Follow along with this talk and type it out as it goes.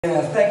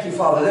Yeah, thank you,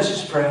 Father. Let's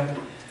just pray.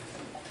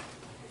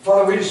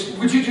 Father,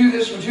 would you do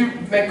this? Would you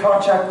make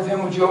contact with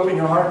Him? Would you open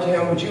your heart to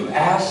Him? Would you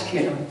ask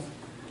Him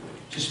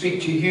to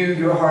speak to you,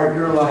 your heart,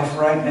 your life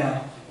right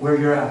now, where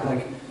you're at?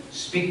 Like,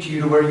 speak to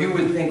you to where you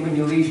would think when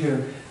you leave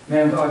here,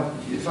 man, God,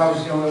 if I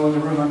was the only one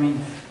in the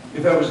room,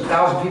 if there was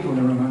 1,000 people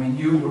in the room,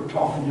 you were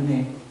talking to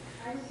me.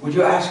 Would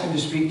you ask Him to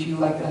speak to you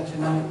like that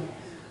tonight?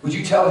 Would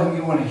you tell Him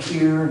you want to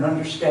hear and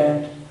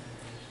understand?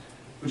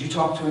 Would you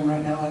talk to Him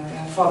right now like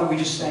that? Father, we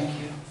just thank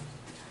you.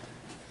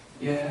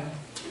 Yeah.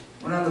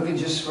 We're not looking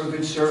just for a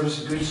good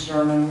service, a good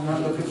sermon. We're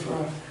not looking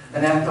for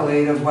an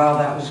accolade of, wow,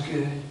 that was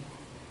good.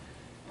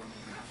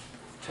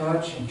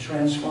 Touch and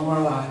transform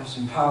our lives.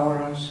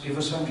 Empower us. Give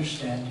us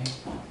understanding.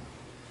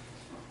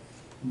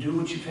 And do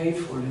what you paid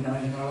for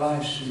tonight in our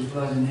lives through the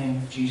blood and name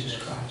of Jesus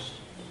Christ.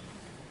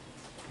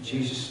 In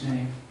Jesus'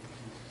 name.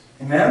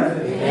 Amen?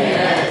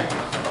 Amen.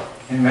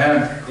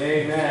 Amen.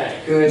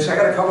 Amen. Good. So I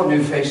got a couple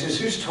new faces.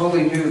 Who's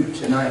totally new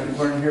tonight? You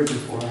weren't here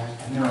before.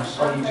 I know I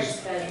saw you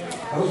just...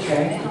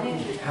 Okay.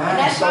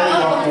 Hi, I saw you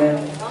walk in.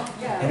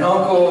 And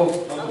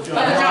Uncle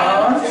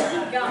John.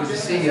 Good to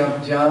see you,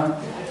 Uncle John.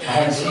 I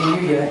haven't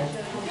seen you yet.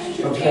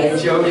 Okay,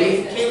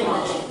 Jody.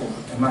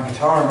 And my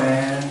guitar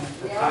man.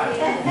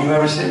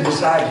 Whoever sitting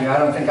beside you. I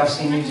don't think I've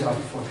seen you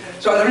before.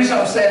 So the reason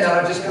I'm saying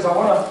that is just because I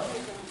want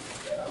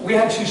to... We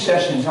had 2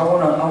 sessions. I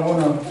want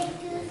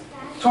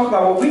to talk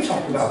about what we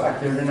talked about back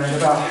there tonight,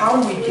 about how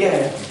do we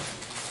get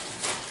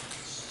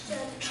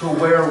to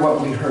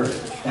what we heard.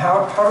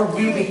 How do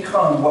we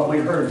become what we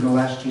heard in the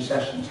last 2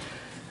 sessions?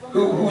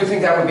 Who would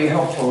think that would be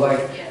helpful?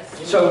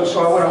 So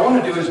what I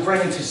want to do is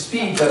bring into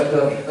speed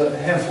the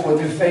handful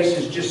of new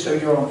faces, just so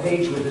you're on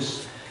page with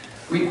us.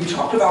 We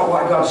talked about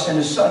why God sent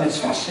His Son. It's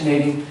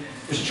fascinating.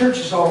 There's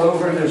churches all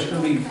over. There's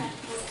going to be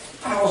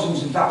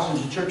thousands and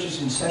thousands of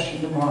churches in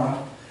session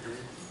tomorrow.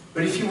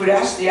 But if you would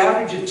ask the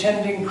average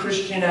attending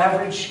Christian,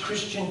 average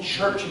Christian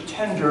church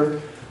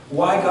attender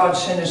why God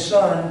sent His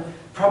Son,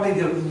 probably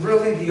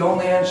really the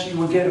only answer you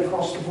would get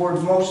across the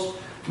board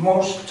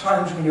most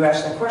times when you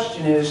ask that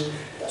question is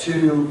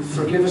to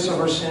forgive us of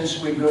our sins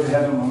so we can go to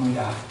heaven when we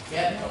die.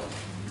 Yeah.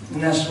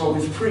 And that's what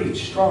we've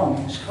preached strong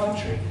in this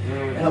country.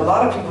 And a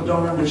lot of people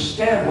don't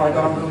understand why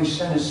God really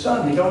sent His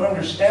Son. They don't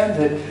understand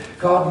that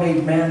God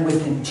made man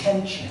with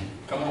intention.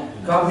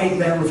 God made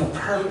man with a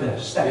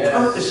purpose. That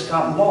purpose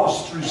got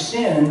lost through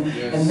sin,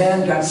 and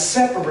man got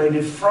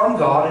separated from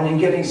God, and in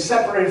getting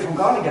separated from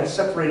God, he got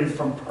separated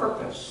from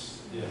purpose.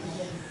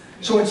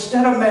 So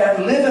instead of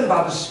man living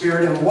by the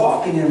Spirit and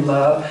walking in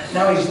love,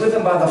 now he's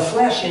living by the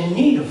flesh in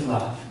need of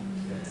love.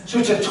 So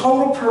it's a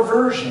total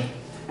perversion,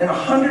 and a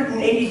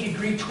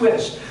 180-degree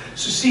twist.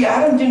 So see,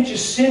 Adam didn't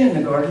just sin in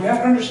the garden. You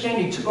have to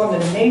understand he took on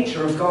the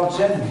nature of God's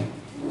enemy.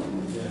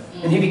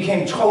 And he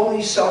became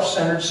totally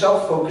self-centered,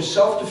 self-focused,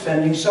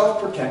 self-defending,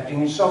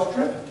 self-protecting, and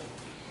self-driven.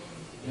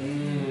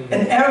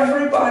 And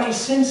everybody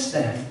since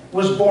then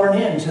was born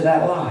into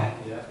that lie.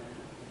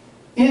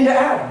 Into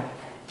Adam.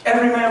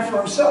 Every man for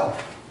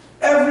himself.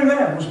 Every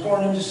man was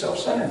born into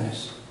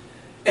self-centeredness.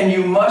 And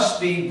you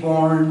must be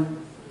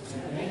born.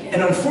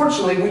 And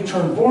unfortunately, we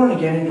turn born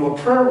again into a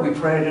prayer we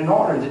pray at an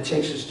altar that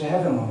takes us to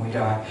heaven when we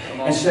die.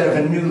 Instead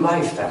of a new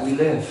life that we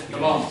live.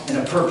 And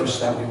a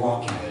purpose that we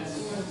walk in.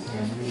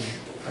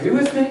 Are you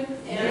with me?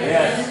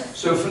 Yes.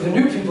 So for the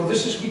new people,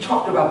 we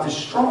talked about this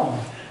strong.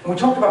 And we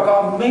talked about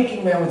God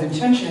making man with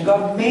intention. And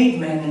God made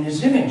man in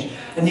His image.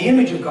 And the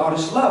image of God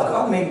is love.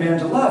 God made man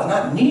to love,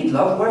 not need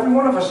love. Every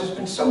one of us has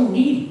been so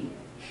needy.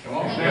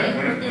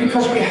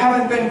 Because we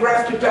haven't been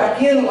grafted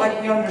back in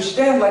like we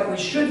understand, like we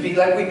should be.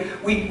 Like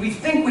we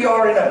think we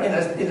are in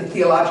a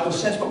theological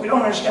sense, but we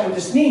don't understand what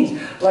this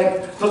means.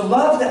 Like the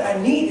love that I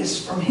need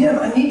is from Him.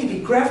 I need to be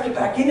grafted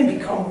back in and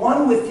become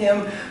one with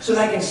Him so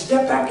that I can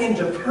step back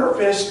into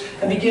purpose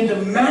and begin to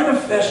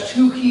manifest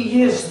who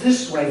He is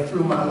this way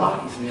through my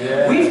life.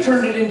 Yeah. We've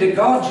turned it into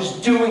God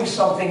just doing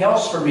something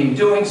else for me,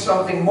 doing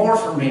something more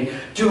for me,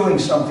 doing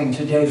something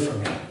today for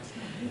me.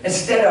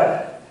 Instead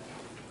of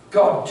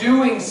God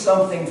doing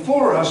something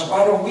for us,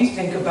 why don't we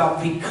think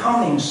about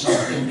becoming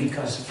something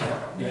because of Him?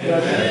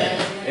 Amen.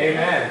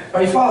 Amen.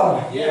 Are you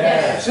following?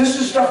 Yes. So this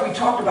is stuff we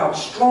talked about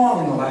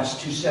strong in the last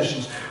 2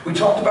 sessions. We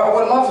talked about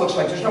what love looks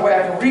like. There's no way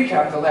I can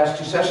recap the last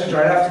 2 sessions,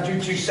 or I'd have to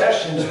do 2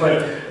 sessions,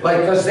 but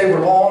because they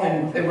were long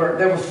and they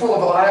were full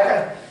of a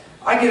lot.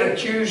 I get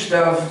accused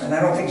of, and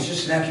I don't think it's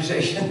just an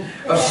accusation,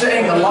 of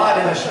saying a lot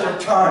in a short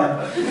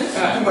time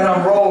when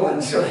I'm rolling.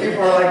 So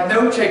people are like,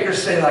 note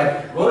takers say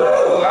like,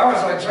 whoa, I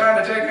was like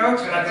trying to take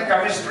notes and I think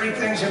I missed 3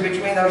 things in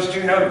between those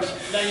 2 notes.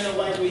 Now you know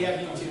why we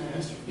have you too,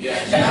 Master.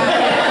 Yes.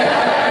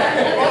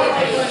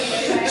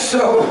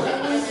 So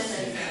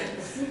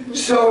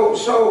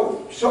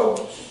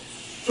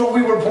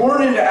we were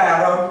born into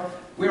Adam.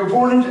 We were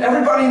born into,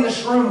 everybody in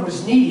this room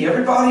was needy.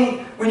 Everybody,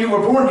 when you were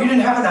born, you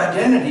didn't have an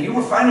identity. You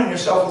were finding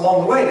yourself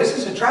along the way. This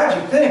is a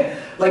tragic thing.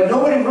 Like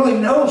nobody really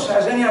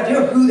has any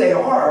idea who they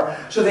are.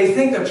 So they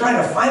think they're trying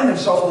to find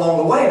themselves along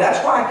the way.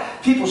 That's why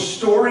people's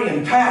story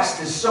and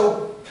past is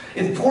so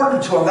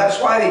important to them.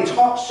 That's why they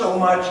talk so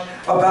much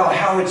about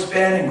how it's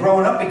been and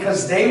growing up,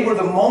 because they were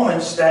the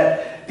moments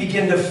that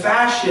begin to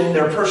fashion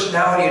their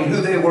personality and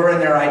who they were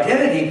and their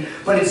identity,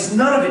 but it's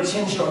none of it's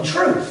hinged on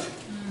truth.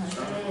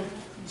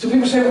 So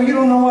people say, well, you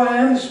don't know why I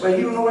am this way.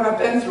 You don't know what I've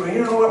been through.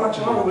 You don't know what my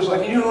childhood was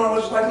like. You don't know what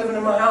it was like living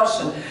in my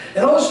house.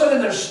 And all of a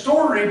sudden their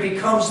story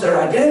becomes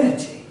their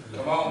identity.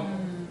 Come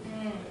on.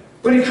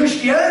 But in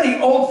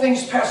Christianity, old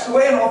things pass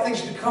away and all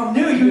things become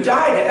new. You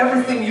die to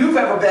everything you've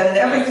ever been and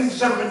everything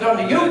that's ever been done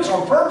to you. It's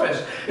on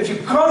purpose. If you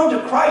come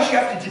to Christ, you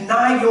have to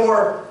deny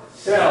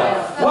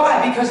yourself.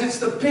 Why? Because it's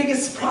the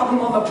biggest problem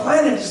on the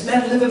planet is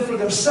men living for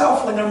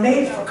themselves when they're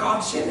made for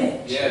God's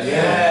image.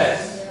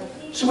 Yes.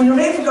 So when you're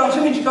made for God's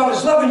image, God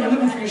is love, and you're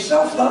living for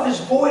yourself, love is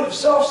void of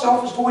self,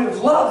 self is void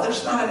of love.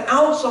 There's not an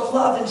ounce of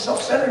love in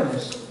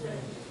self-centeredness.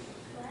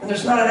 And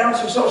there's not an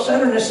ounce of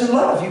self-centeredness in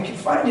love. You can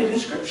find it in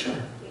Scripture.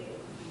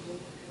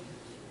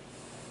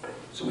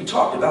 So we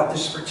talked about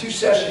this for 2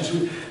 sessions.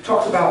 We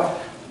talked about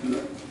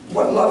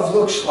what love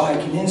looks like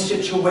and in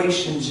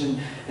situations, and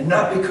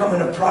not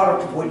becoming a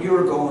product of what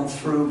you're going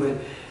through, but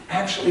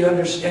actually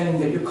understanding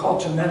that you're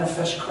called to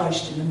manifest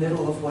Christ in the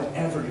middle of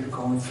whatever you're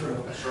going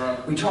through. That's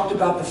right. We talked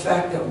about the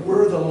fact that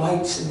we're the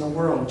lights in the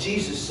world.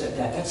 Jesus said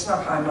that. That's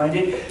not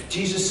high-minded.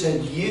 Jesus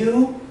said,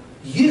 you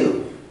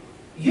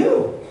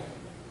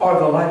are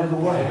the light of the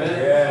world. Amen.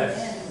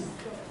 Yes.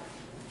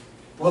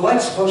 Well,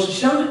 light's supposed to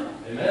shine.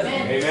 Amen.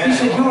 Amen. He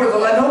said, you are the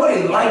light.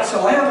 Nobody lights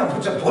a lamp and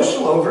puts a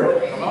bushel over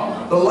it. Come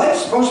on. The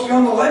light's supposed to be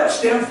on the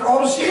lampstand for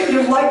all to see and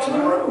give light to the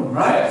room,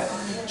 right? Yes.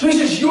 So he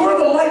says, you're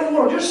the light of the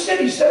world. Your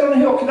city set on a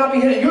hill cannot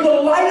be hidden. You're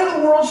the light of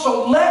the world,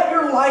 so let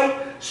your light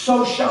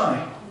so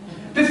shine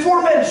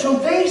before men, so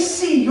they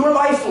see your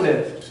life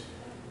lived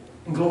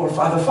and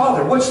glorify the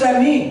Father. What's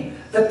that mean?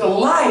 That the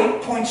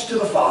light points to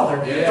the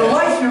Father. Yes. The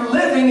life you're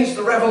living is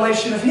the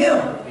revelation of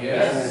Him.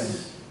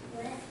 Yes.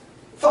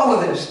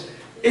 Follow this.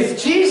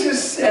 If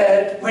Jesus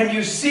said, when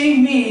you see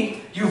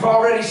me, you've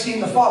already seen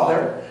the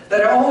Father,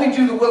 that I only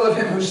do the will of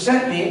Him who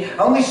sent me, I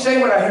only say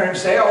what I hear Him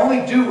say, I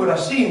only do what I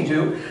see Him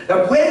do,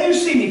 that when you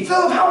see me,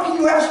 Philip, how can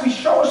you ask me,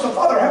 show us the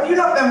Father? Have you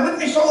not been with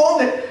me so long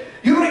that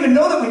you don't even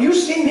know that when you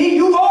see me,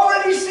 you've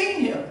already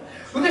seen Him?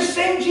 Well, this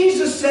same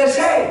Jesus says,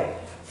 hey,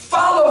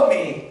 follow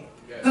me.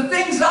 Yes. The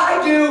things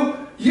I do,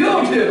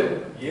 you'll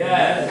do.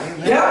 Yes.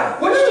 Yeah?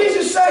 What's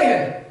Jesus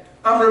saying?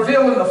 I'm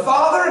revealing the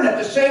Father, and at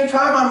the same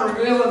time I'm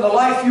revealing the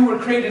life you were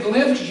created to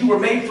live, because you were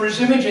made for His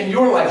image, and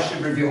your life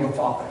should reveal the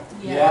Father.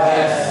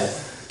 Yes.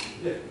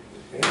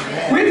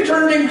 We've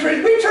turned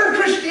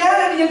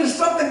Christianity into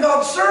something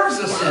God serves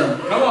us in.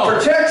 Come on.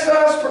 Protects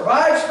us,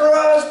 provides for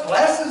us,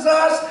 blesses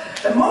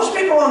us. And most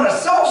people are on a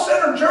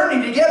self-centered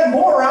journey to get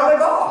more out of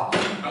God.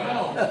 Come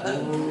on.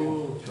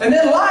 And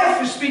then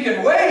life is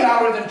speaking way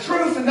louder than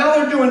truth, and now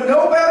they're doing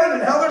no better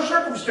than how their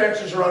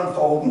circumstances are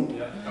unfolding.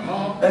 Yeah. Come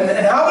on.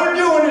 And how they're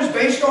doing is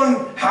based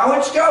on how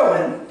it's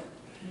going,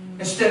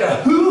 instead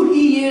of who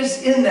He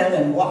is in them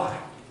and why.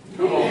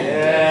 Come on.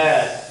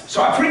 Yes.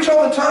 So I preach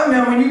all the time,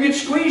 man, when you get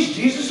squeezed,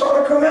 Jesus ought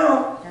to come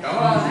out. Come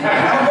on.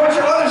 And a bunch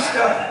of other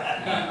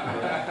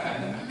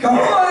stuff. Come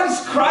on,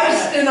 it's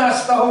Christ in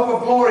us, the hope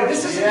of glory.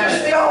 This isn't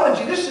just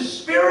theology. This is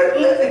spirit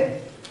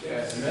living.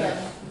 Yes.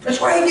 Amen. That's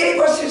why He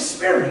gave us His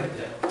Spirit.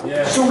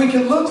 Yes. So we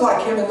can look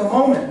like Him in the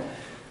moment.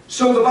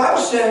 So the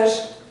Bible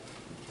says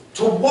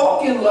to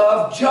walk in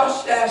love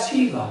just as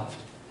He loved.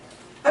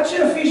 That's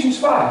in Ephesians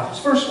 5. It's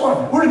verse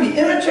 1. We're to be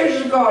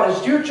imitators of God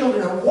as dear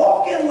children and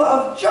walk in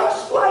love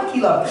just like He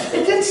loved.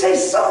 It didn't say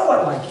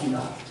somewhat like He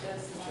loved.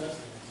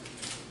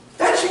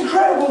 That's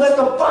incredible that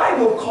the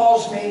Bible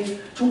calls me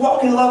to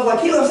walk in love like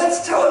He loves.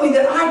 That's telling me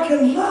that I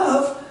can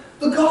love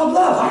the God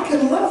love. I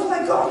can love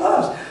like God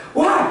loves.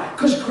 Why?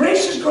 Because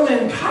grace is going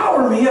to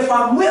empower me if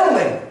I'm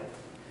willing.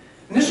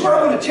 And this is where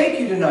I'm going to take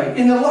you tonight.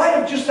 In the light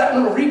of just that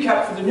little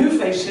recap for the new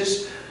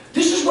faces,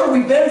 this is where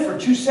we've been for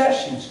 2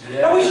 sessions.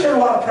 Yeah. Now we shared a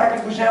lot of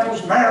practical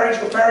examples,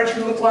 marriage, what marriage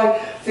can look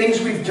like,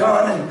 things we've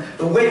done, and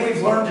the way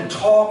we've learned to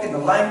talk in the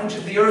language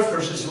of the earth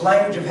versus the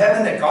language of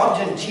heaven, that God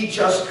didn't teach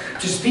us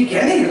to speak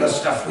any of the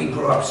stuff we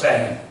grew up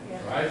saying.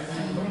 Right.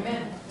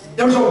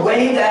 There's a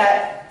way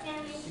that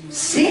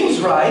seems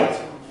right,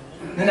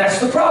 and that's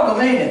the problem,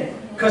 ain't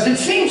it? Because it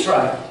seems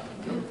right.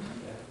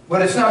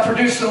 But it's not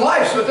producing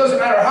life, so it doesn't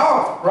matter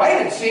how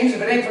right it seems.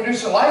 If it ain't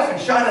producing life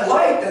and shining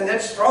light, then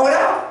let's throw it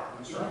out.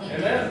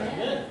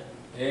 Amen.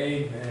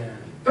 Amen.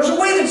 There's a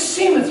way that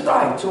seemeth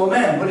right to a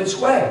man, but its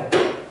way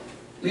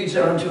leads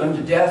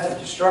unto death, and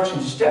destruction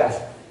is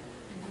death.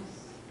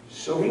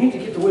 So we need to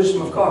get the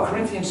wisdom of God.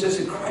 Corinthians says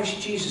that Christ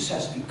Jesus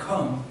has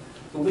become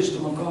the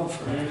wisdom of God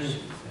for us.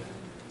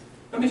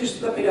 Let me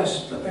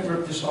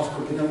rip this off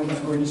quickly, then we're going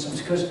to go into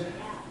something, because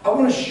I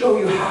want to show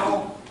you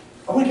how.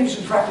 I want to give you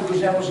some practical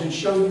examples and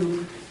show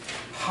you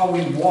how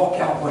we walk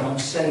out what I'm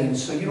saying,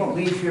 so you don't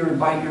leave here and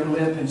bite your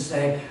lip and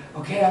say,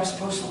 okay, I'm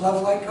supposed to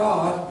love like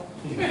God.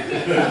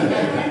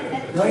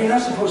 No, you're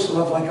not supposed to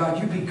love like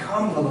God. You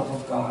become the love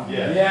of God.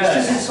 Yes.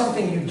 This isn't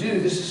something you do.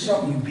 This is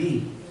something you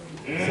be.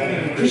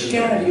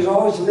 Christianity is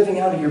always living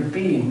out of your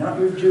being, not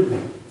your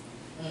doing.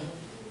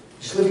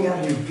 It's living out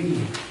of your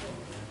being.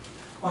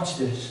 Watch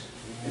this.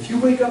 If you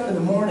wake up in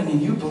the morning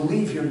and you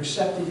believe you're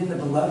accepted in the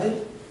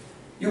beloved,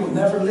 you will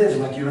never live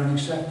like you're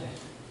unaccepted.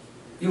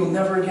 You will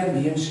never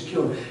again be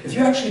insecure. If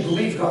you actually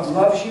believe God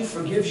loves you,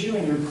 forgives you,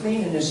 and you're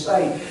clean in His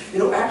sight,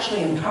 it'll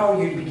actually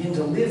empower you to begin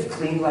to live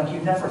clean like you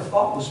never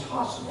thought was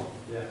possible.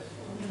 Yes.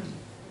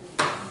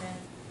 The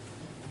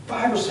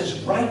Bible says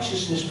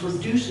righteousness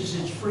produces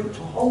its fruit to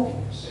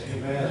holiness.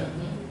 Amen.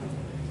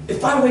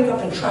 If I wake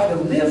up and try to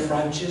live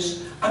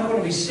righteous, I'm going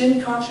to be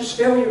sin conscious,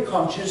 failure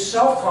conscious,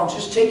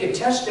 self-conscious, take a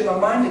test in my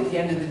mind at the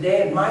end of the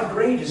day, and my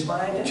grade is my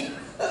identity.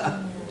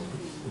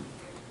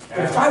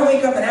 But if I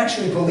wake up and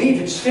actually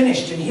believe it's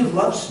finished and He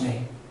loves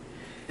me,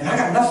 and I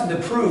got nothing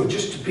to prove,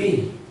 just to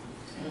be.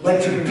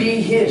 Like to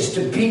be His,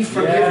 to be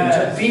forgiven,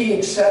 to be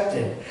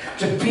accepted,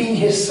 to be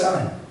His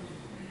son.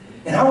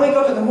 And I wake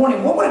up in the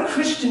morning, what would a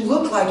Christian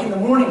look like in the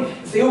morning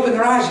if they open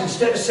their eyes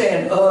instead of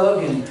saying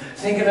ugh and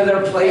thinking of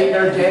their plate and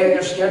their day and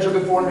their schedule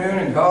before noon,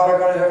 and God, I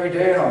got a heavy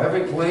day and a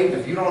heavy plate, and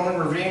if you don't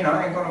intervene,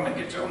 I ain't going to make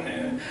it till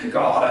noon.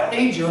 God, I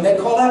need you. And they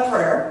call that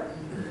prayer.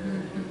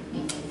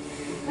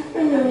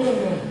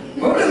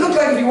 What would it look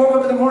like if you woke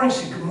up in the morning and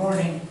said, good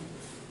morning,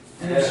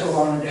 and I'm so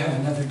honored to have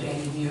another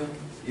day in you.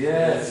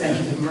 Yes. Thank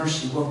you that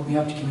mercy woke me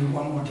up to give me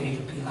one more day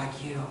to be like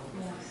you.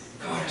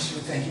 God, I so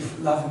thank you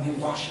for loving me,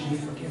 washing me,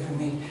 forgiving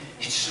me.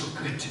 It's so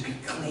good to be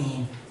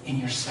clean in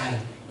your sight,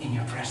 in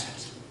your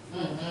presence.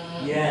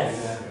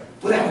 Yes.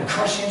 Well, that would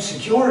crush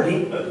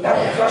insecurity. That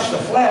would crush the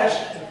flesh.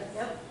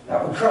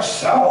 That would crush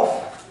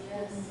self.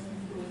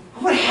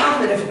 What would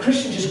happen if a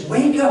Christian just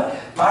wake up,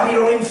 body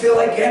don't even feel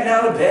like getting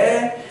out of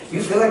bed,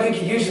 you feel like you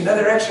could use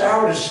another extra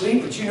hour to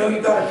sleep, but you know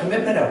you've got a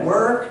commitment at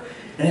work,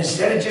 and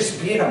instead of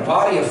just being a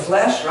body of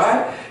flesh,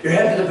 right, you're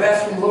heading to the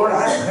bathroom, Lord,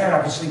 man,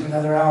 I could sleep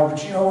another hour,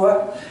 but you know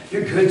what?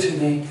 You're good to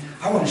me.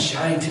 I want to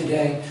shine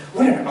today.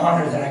 What an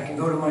honor that I can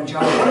go to my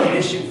job. What a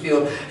mission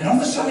field. And all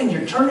of a sudden,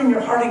 you're turning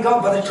your heart to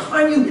God. By the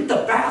time you hit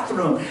the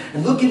bathroom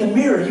and look in the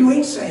mirror, you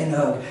ain't saying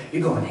hug.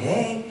 You're going,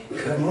 hey,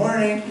 good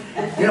morning.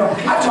 You know,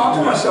 I talk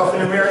to myself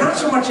in the mirror. Not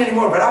so much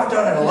anymore, but I've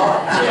done it a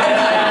lot.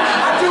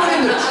 I do it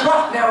in the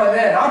truck now and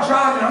then. I'll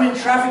drive and I'm in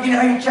traffic. You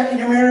know how you check in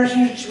your mirrors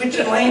and you're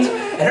switching lanes?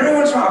 And every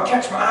once in a while, I'll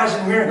catch my eyes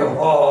in the mirror and go,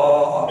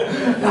 oh,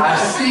 I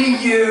see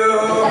you.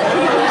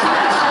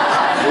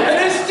 And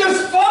it's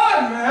just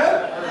fun,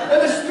 man.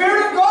 And the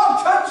Spirit of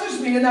God touches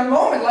me in that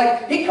moment.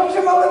 Like, He comes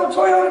in my little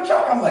Toyota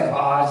truck. I'm like, oh,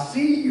 I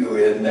see you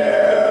in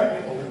there.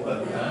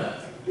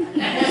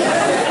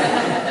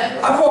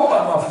 I've walked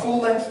by my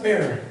full-length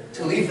mirror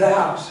to leave the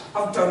house.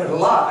 I've done it a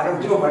lot. I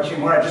don't do it much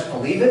anymore. I just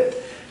believe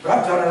it. But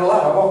I've done it a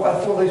lot. I walk by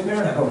the full-length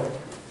mirror and I go,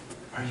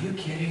 are you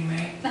kidding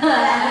me?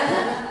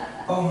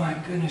 Oh, my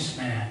goodness,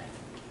 man.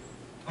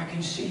 I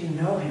can see you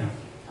know Him.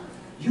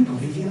 You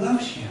believe He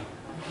loves you.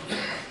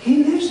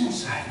 He lives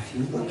inside of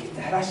you. Look at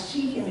that. I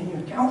see Him in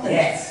your countenance.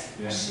 Yes.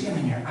 I see Him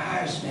in your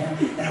eyes, man.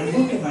 And I'm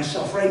looking at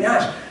myself right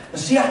now. And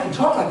see, I can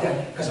talk like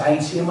that because I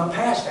ain't seeing my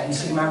past. I ain't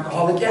seeing my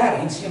alcoholic dad.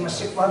 I ain't seeing my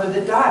sick mother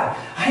that died.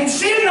 I ain't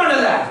seeing none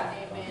of that.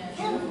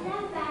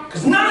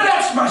 Because none of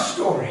that's my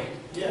story.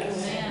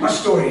 Yes. My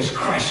story is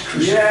Christ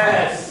crucified.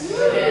 Yes.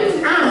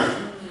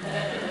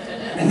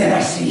 And then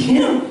I see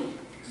Him.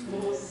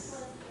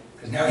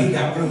 Because now He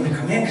got room to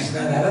come in because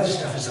none of that other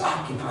stuff is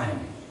occupying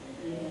me.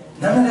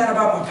 None of that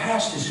about my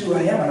past is who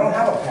I am. I don't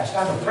have a past.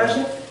 I have a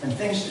present and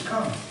things to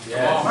come.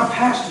 Yes. My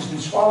past has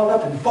been swallowed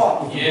up and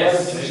bought with the blood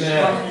of Jesus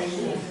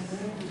Christ.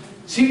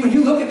 See, when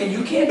you look at me,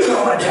 you can't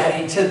tell my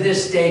daddy to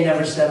this day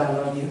never said I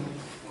love you.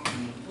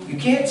 You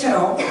can't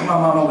tell my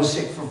mama was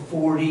sick for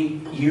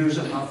 40 years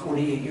of my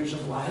 48 years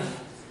of life.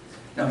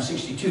 Now I'm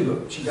 62,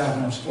 but she died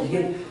when I was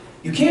 48.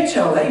 You can't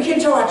tell that. You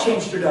can't tell I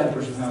changed her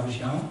diapers when I was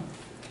young.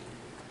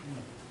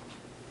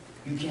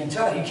 You can't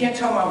tell that. You can't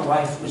tell my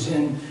wife was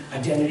in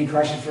identity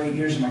crisis for 8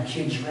 years and my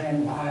kids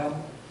ran wild.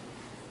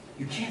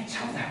 You can't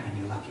tell that when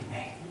you look at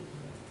me.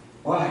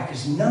 Why?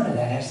 Because none of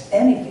that has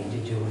anything to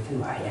do with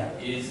who I am.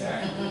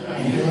 Exactly.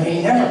 And you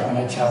ain't never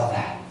going to tell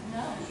that.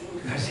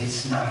 Because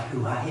it's not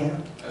who I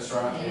am. That's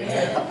right.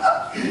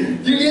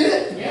 You get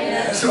it?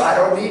 Yes. So I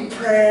don't need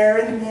prayer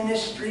and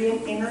ministry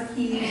and inner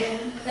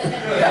healing.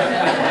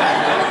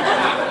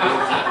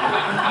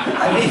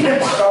 I need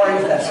it. Sorry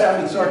if that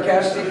sounded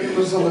sarcastic. It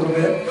was a little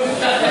bit.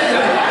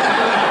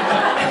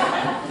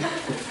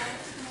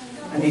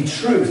 I need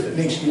truth that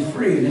makes me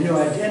free, the new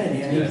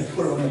identity. I need to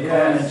put on the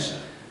garments of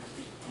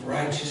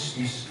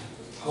righteousness,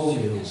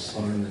 holiness,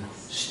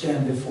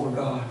 stand before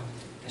God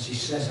as He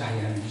says I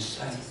am in His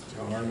sight.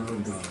 I'm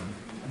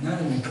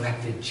not a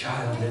neglected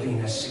child living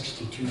in a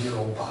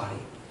 62-year-old body.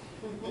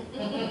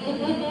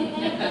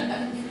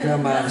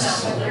 Come on.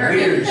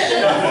 Weird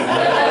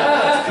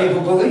stuff.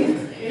 People believe it.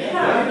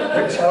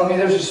 They're telling me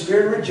there's a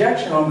spirit of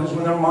rejection on them because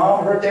when their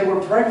mom heard they were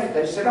pregnant,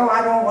 they said, oh,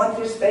 I don't want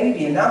this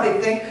baby. And now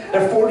they think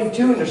they're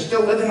 42 and they're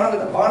still living under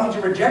the bondage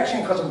of rejection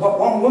because of what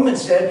one woman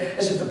said,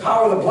 as if the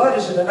power of the blood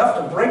isn't enough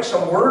to break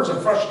some words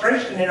of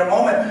frustration in a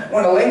moment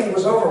when a lady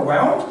was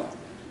overwhelmed.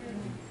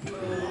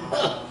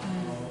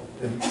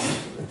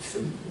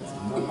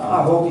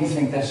 I hope you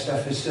think that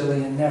stuff is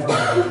silly and never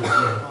believe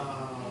it.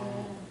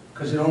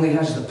 Because it only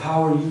has the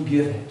power you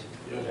give it.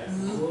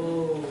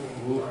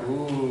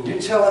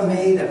 You're telling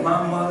me that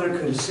my mother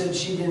could have said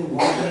she didn't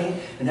want me,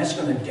 and that's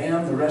going to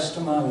damn the rest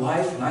of my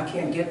life, and I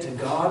can't get to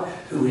God,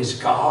 who is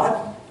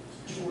God?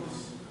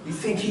 You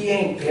think He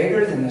ain't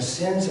bigger than the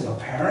sins of a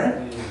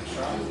parent?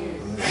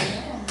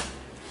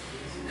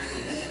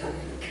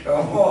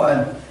 Come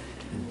on.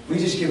 We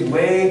just give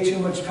way too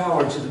much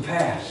power to the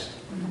past.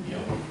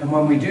 And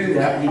when we do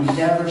that, we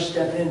never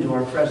step into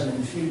our present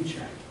and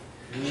future.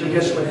 So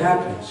guess what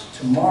happens?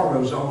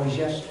 Tomorrow's always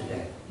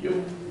yesterday.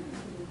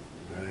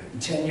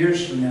 10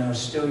 years from now is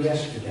still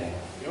yesterday.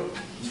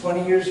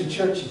 20 years of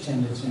church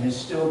attendance, and it's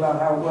still about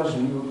how it was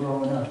when you were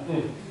growing up.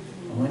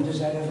 And when does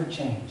that ever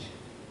change?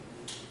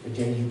 The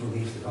day you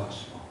believe the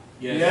gospel.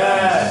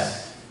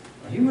 Yes.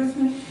 Are you with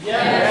me?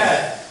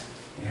 Yes.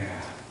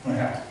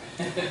 Yeah.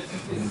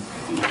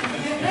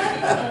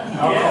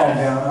 I'll calm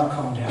down. I'll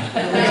calm down.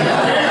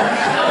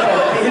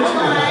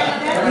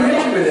 Let me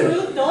hit you with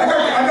it.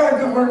 I got a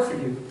good word for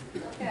you.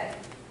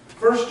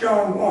 1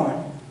 John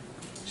 1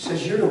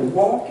 says you're to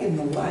walk in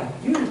the light.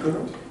 You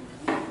girl,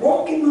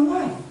 walk in the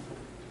light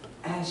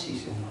as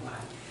He's in the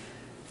light.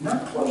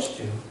 Not close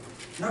to,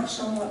 not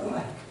somewhat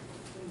like.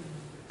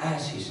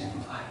 As He's in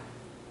the light.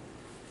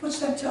 What's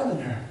that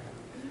telling her?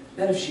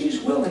 That if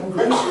she's willing,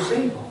 grace is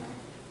able.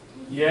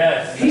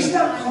 Yes. He's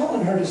not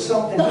calling her to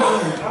something He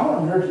ain't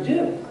empowering her to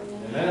do.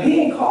 Amen.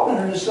 He ain't calling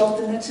her to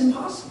something that's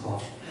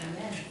impossible.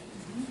 Amen.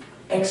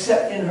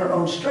 Except in her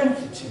own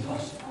strength, it's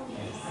impossible.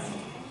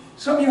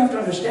 Some of you have to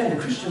understand the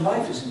Christian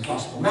life is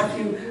impossible.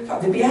 Matthew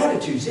 5, the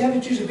Beatitudes, the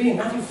attitudes of being,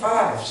 Matthew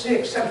 5,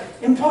 6, 7,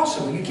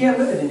 impossible. You can't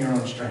live it in your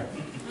own strength.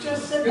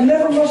 You'll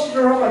never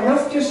muster up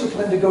enough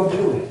discipline to go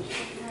do it.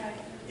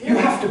 You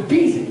have to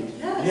be it.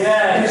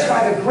 Yes. And it's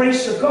by the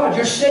grace of God.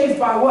 You're saved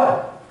by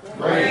what?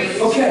 Grace.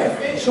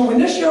 Okay, so when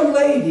this young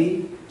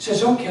lady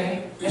says,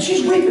 okay, and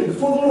she's weeping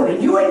before the Lord,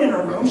 and you ain't in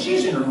her room,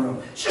 she's in her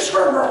room. It's just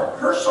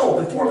her soul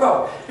before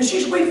God. And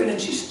she's weeping, and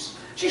she's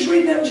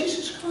reading that, and she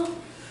says, oh,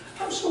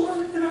 I'm so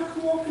honored that I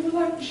can walk in the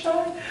light and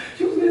shine.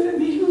 You live in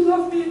me, you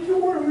love me, and you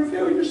want to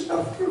reveal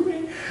yourself through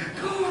me.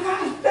 God,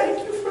 I thank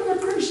you for the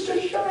grace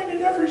to shine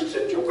in every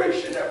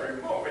situation,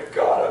 every moment.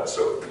 God, I'm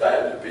so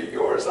glad to be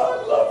yours. I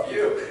love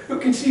you. Who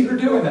can see her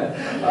doing that?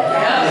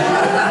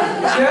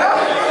 Yeah?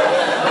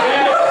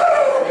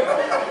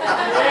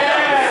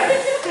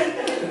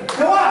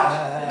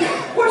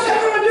 What's that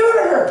going to do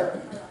to her?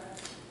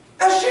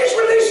 As she's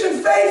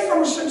releasing faith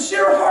from a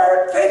sincere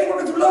heart, faith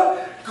working through love,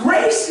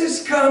 grace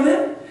is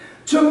coming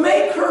to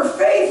make her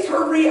faith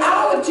her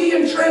reality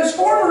and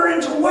transform her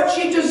into what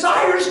she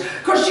desires,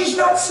 because she's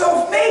not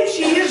self-made.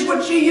 She is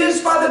what she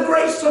is by the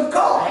grace of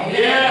God.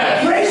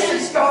 Yes. Grace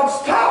is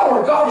God's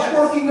power, God's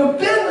working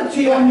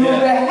ability on your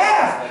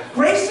behalf.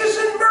 Grace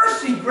isn't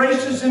mercy,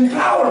 grace is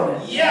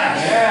empowerment.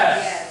 Yes.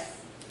 Yes.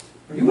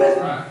 Are you with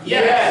me?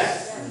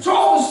 Yes. So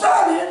all of a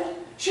sudden,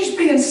 she's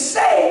being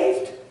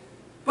saved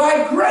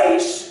by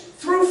grace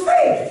through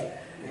faith.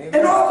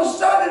 And all of a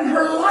sudden,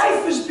 her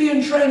life is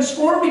being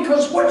transformed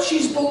because what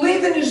she's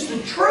believing is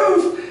the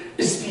truth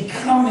is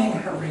becoming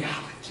her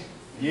reality.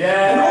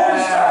 Yeah. And all of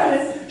a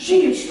sudden,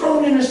 she gets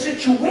thrown in a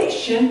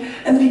situation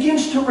and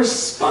begins to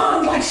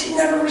respond like she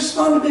never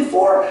responded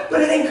before.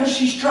 But it ain't because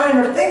she's trying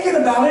or thinking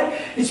about it.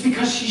 It's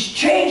because she's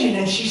changing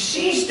and she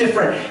sees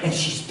different and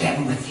she's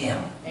been with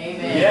Him.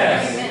 Amen.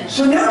 Yes. Amen.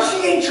 So now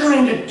she ain't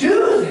trying to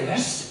do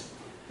this.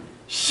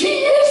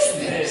 She is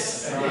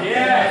this.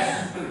 Yes.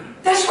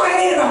 That's why it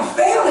ain't about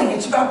failing,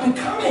 it's about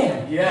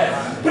becoming.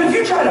 Yes. But if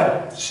you try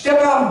to step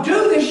out and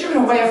do this, you're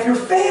going to weigh if you're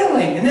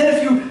failing. And then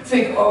if you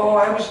think, oh,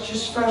 I was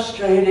just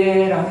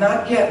frustrated, I'm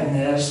not getting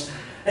this,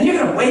 and you're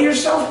going to weigh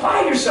yourself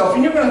by yourself,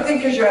 and you're going to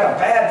think because you had a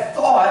bad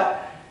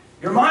thought,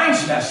 your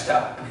mind's messed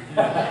up.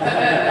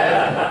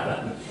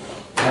 Yeah?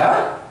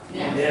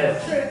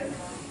 Yes.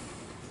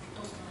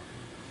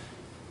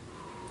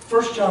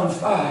 1 John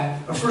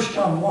 5, or 1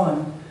 John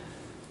 1,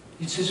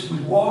 it says, we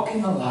walk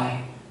in the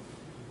light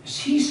as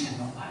He's in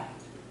the light.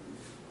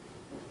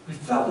 We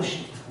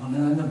fellowship with one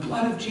another. And the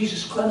blood of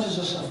Jesus cleanses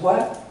us of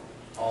what?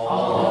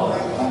 All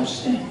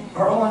sin,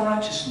 or all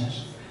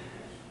unrighteousness.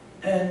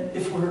 And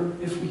if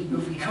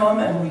we come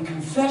and we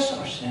confess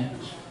our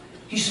sins,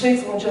 He's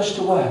faithful and just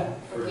to what?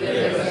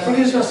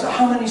 Forgives us of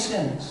how many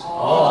sins?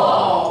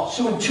 All.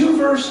 So in 2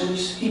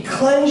 verses, He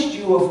cleansed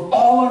you of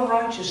all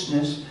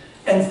unrighteousness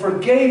and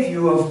forgave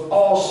you of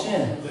all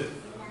sin.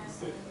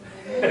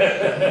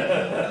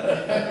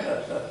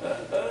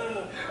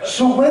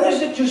 So when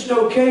is it just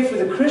okay for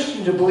the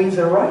Christian to believe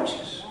they're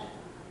righteous?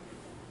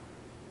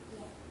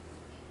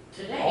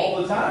 Today.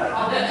 All the time.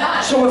 All the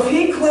time. So if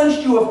He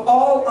cleansed you of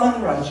all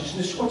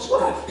unrighteousness, what's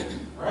left?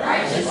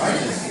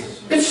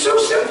 Righteousness. It's so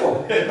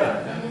simple.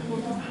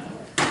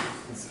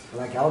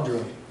 Like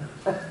algebra.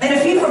 And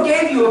if He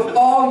forgave you of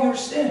all your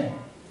sin,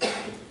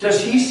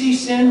 does He see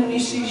sin when He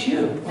sees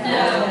you?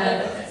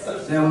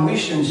 No. Then we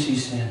shouldn't see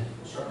sin.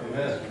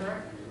 Amen.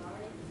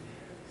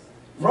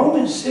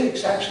 Romans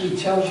 6 actually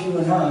tells you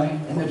and I,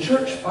 and the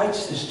church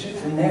fights this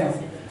tooth and nail.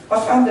 I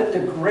found that the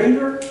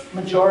greater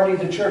majority of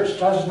the church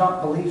does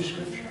not believe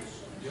Scripture.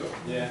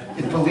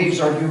 It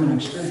believes our human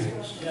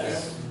experience.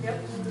 Yes.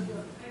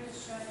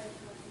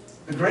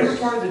 The greater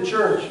part of the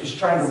church is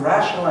trying to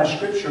rationalize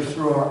Scripture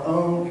through our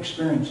own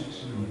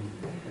experiences.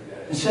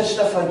 And says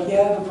stuff like,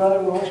 yeah, but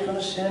brother, we're always going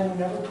to sin. We're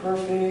never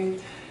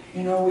perfect.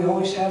 You know, we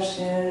always have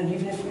sin. And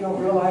even if we don't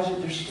realize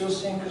it, there's still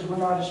sin because we're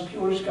not as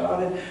pure as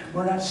God. And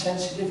we're not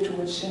sensitive to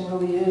what sin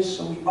really is.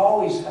 So we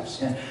always have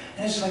sin.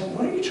 And it's like,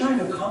 what are you trying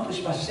to accomplish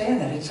by saying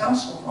that? It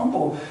sounds so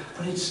humble,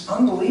 but it's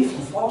unbelief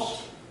and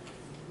false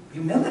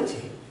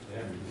humility.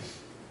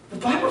 The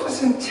Bible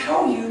doesn't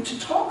tell you to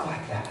talk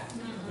like that.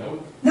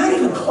 Nope. Not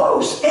even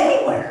close,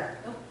 anywhere.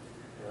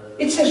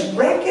 It says,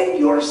 reckon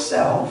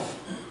yourself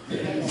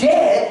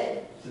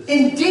dead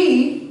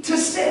indeed to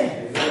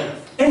sin.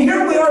 And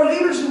here we are,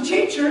 leaders and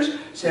teachers,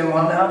 saying,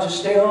 well, now just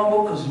stay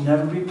humble because we'll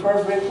never be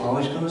perfect. We're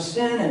always going to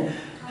sin.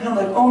 And I'm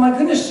like, oh my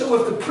goodness, so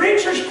if the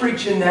preacher's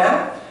preaching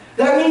that,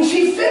 that means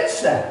he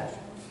fits that.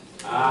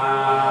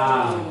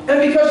 And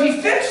because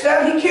he fits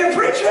that, he can't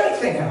preach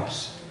anything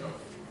else.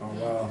 Oh,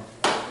 wow.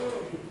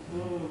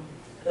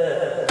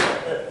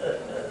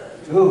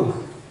 Ooh.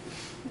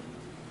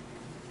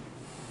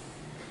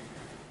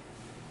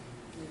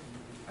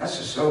 That's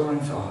a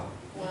sobering thought.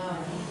 Wow.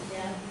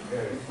 Yeah.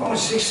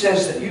 Romans 6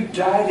 says that you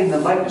died in the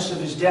likeness of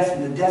his death,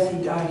 and the death he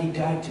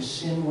died to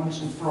sin once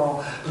and for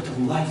all. But the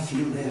life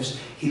he lives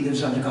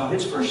unto God.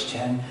 It's verse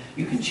 10.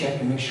 You can check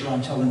and make sure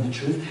I'm telling the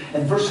truth.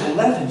 And verse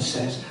 11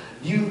 says,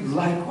 you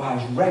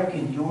likewise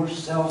reckon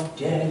yourself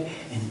dead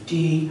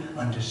indeed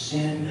unto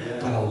sin,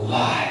 but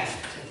alive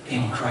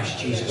in Christ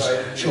Jesus.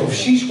 So if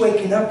she's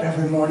waking up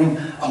every morning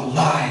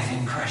alive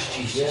in Christ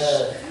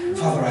Jesus.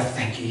 Father, I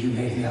thank you, you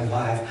made me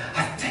alive.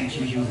 I thank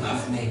you, you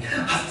love me.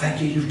 I thank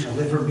you, you've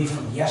delivered me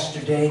from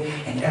yesterday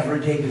and every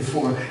day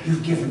before.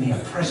 You've given me a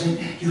present.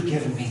 You've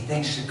given me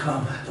things to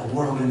come. The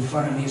world in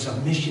front of me is a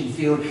mission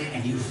field,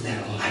 and you've lit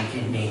a light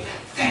in me.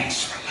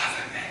 Thanks for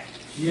loving me.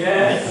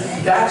 Yes.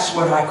 That's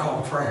what I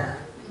call prayer.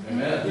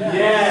 Amen.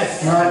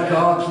 Yes. Not,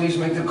 God, please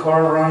make the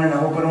car run, and I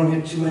hope I don't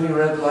hit too many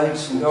red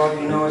lights. And God,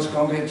 you know it's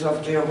going to be a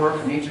tough day at work.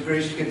 I need your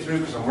grace to get through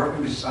because I'm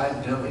working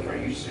beside Billy. Are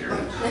you serious?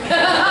 Really?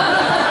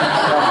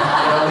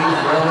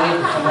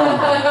 Come on.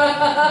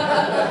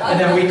 And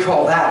then we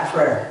call that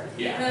prayer.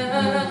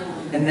 Yeah.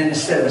 And then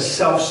instead of a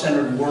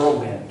self-centered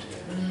whirlwind,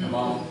 Come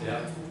on.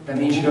 Yeah. that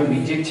means you're going to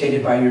be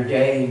dictated by your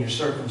day and your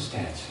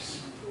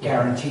circumstances.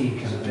 Guaranteed,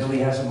 because if Billy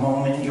has a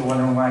moment, you're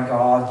wondering why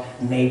God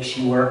makes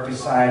you work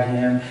beside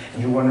him,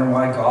 and you're wondering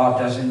why God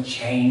doesn't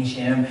change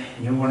him,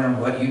 and you're wondering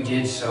what you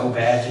did so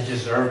bad to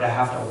deserve to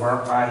have to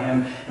work by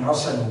him, and all of a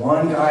sudden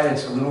one guy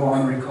that's a little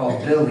hungry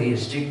called Billy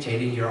is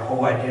dictating your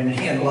whole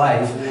identity in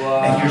life,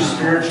 and you're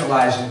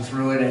spiritualizing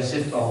through it as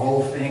if the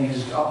whole thing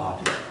is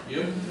God.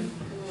 Yep.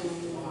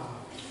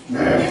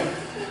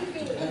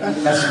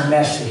 That's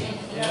messy.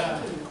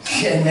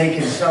 And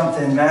making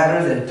something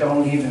matter that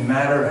don't even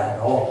matter at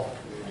all.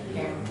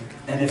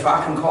 And if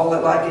I can call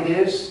it like it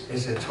is,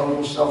 it's a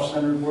total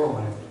self-centered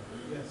whirlwind.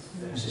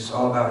 It's just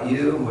all about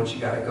you and what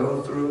you got to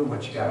go through,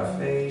 what you got to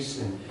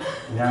face. And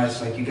now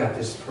it's like you got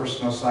this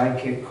personal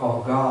sidekick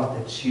called God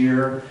that's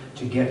here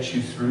to get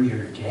you through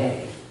your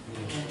day.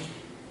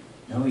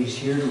 No, he's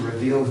here to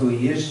reveal who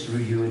he is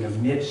through you in the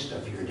midst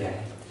of your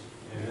day.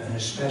 And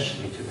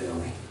especially to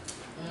Billy.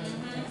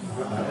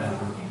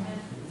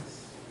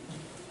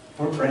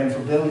 We're praying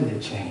for Billy to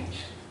change.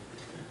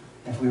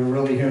 If we were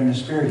really hearing the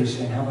Spirit, he's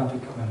saying, how about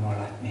becoming more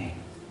like me?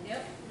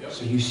 Yep.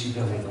 So you see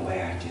Billy the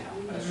way I do.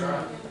 That's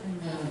right.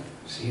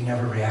 So you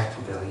never react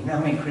to Billy. You know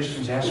how many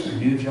Christians ask for a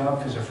new job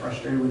because they're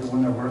frustrated with the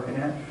one they're working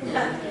at?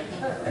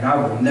 And I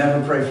will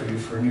never pray for you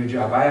for a new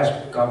job. I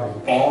ask God to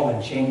ball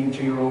and chain you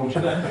to your old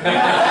job.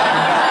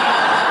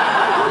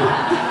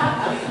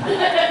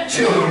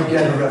 Till you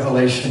get a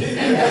revelation.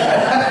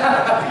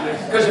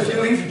 Because if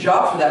you leave your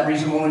job for that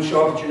reason, won't it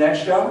show up at your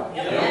next job?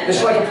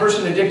 It's like a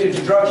person addicted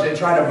to drugs. They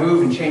try to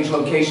move and change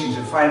locations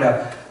and find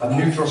a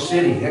neutral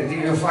city.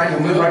 You'll find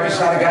you'll move right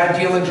beside a guy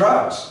dealing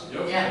drugs.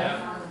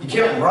 Yeah. You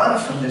can't run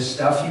from this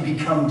stuff. You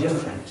become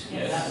different.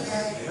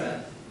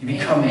 Yes. You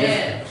become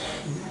different.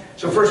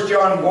 So 1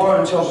 John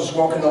 1 tells us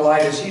walk in the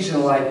light as he's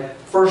in the light.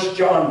 1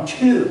 John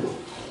 2.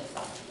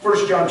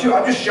 1 John 2.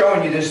 I'm just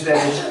showing you this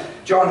that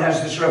John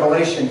has this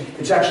revelation.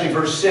 It's actually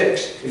verse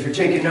 6, if you're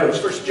taking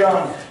notes. 1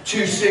 John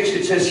 2:6,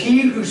 it says,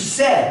 he who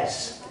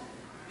says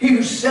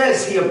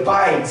he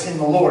abides in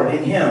the Lord,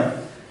 in him,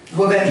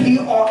 well then he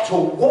ought to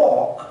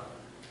walk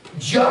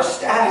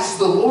just as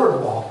the Lord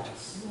walked.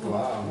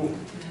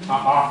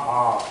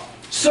 Wow.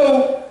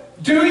 So,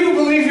 do you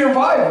believe your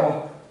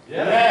Bible?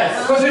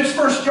 Yes. Because it's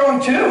 1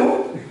 John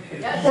 2.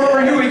 Or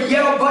are you a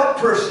yell-butt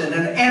person,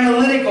 an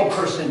analytical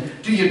person?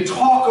 Do you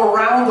talk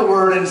around the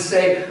Word and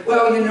say,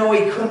 well, you know,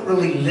 he couldn't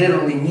really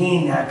literally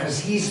mean that because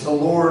he's the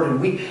Lord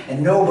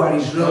and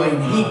nobody's really,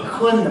 and he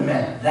couldn't have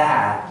meant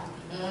that.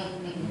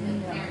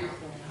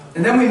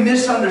 And then we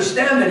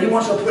misunderstand that he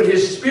wants to put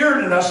his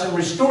Spirit in us and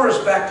restore us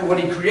back to what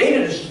he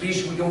created us to be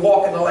so we can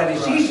walk in the light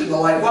as he's in the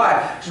light.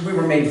 Why? Because we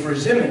were made for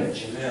his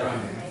image.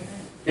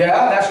 Yeah,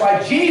 that's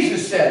why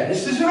Jesus said,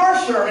 this isn't our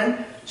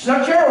sermon, it's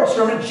not Gerald's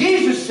sermon,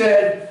 Jesus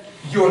said,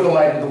 you're the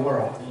light of the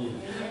world.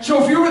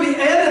 So if you were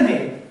the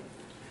enemy,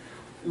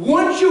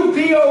 Wouldn't you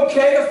be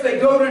okay if they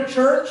go to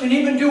church and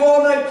even do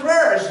all-night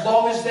prayer as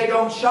long as they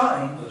don't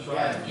shine? That's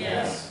right.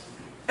 Yes.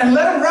 And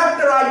let them wrap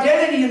their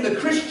identity in the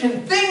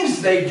Christian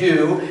things they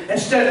do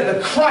instead of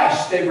the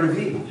Christ they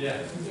reveal. Yeah.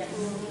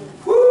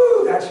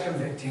 Woo, that's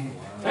convicting.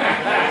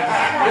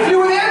 If you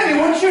were the enemy,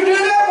 wouldn't you do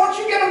that? Wouldn't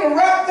you get them to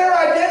wrap their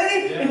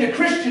identity into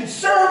Christian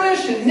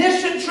service and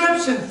mission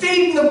trips and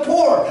feeding the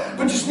poor?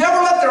 But just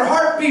never let their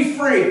heart be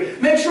free.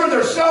 Make sure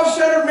they're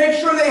self-centered. Make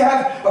sure they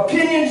have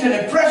opinions and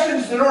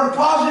impressions that aren't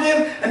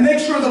positive. And make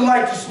sure the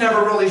light just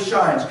never really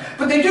shines.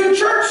 But they do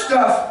church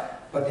stuff,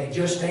 but they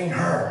just ain't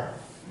her.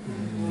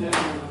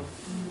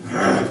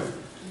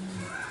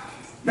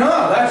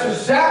 No, that's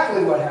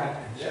exactly what happens.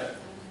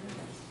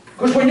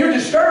 Because when you're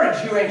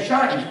discouraged, you ain't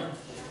shining.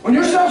 When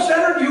you're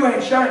self-centered, you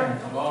ain't shining.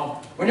 Come on.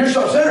 When you're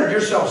self-centered,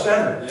 you're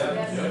self-centered.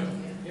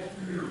 Yep.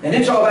 And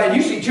it's all bad.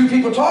 You see two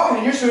people talking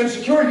and you're so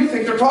insecure, you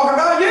think they're talking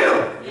about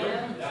you.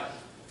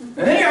 And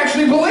then you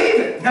actually believe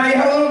it. Now you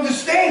have a little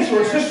disdain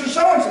towards Sister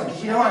So-and-so.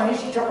 Because you know, I knew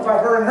she'd talk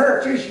about her and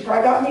her too. She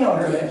probably got me on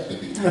her list.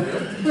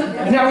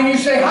 And now when you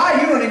say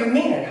hi, you don't even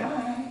mean it.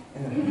 Hi.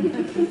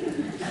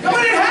 No,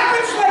 but it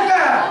happens like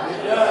that.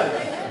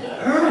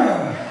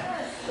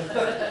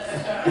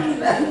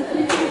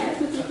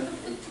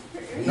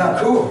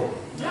 Not cool.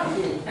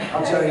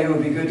 I'll tell you, it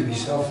would be good to be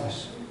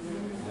selfless.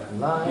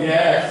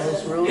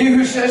 Yes. He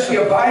who says he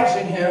abides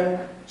in him.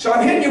 So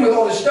I'm hitting you with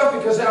all this stuff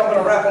because then I'm going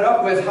to wrap it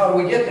up with how do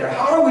we get there?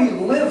 How do we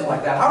live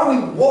like that? How do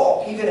we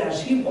walk even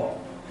as he walked?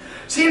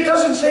 See, it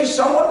doesn't say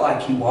somewhat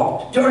like he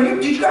walked.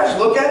 Did you guys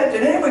look at it?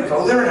 Did anybody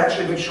go there and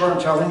actually make sure I'm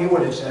telling you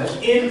what it says?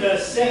 In the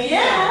same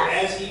manner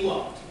as he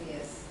walked.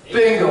 Yes.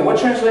 Bingo. What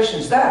translation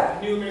is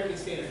that? New American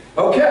Standard.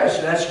 Okay,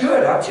 so that's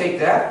good. I'll take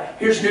that.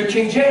 Here's New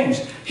King James.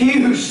 He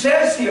who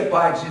says he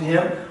abides in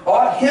him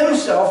ought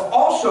himself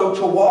also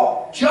to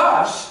walk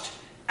just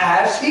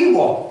as he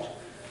walked.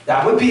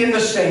 That would be in the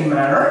same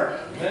manner.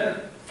 Amen.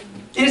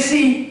 Is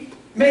he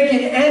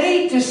making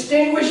any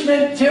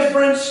distinguishment,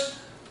 difference,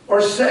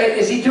 or say,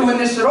 is he doing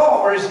this at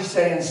all, or is he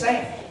saying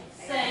same?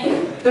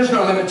 Same. There's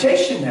no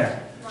limitation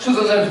there. So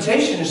the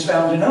limitation is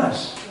found in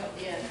us.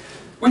 Yes.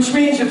 Which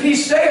means if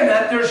he's saying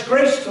that, there's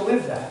grace to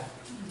live that.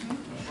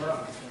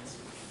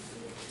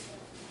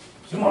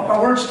 You mark my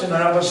words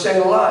tonight, I'm going to say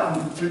a lot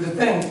and through the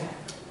thing.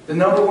 The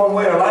number one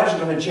way our lives are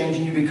going to change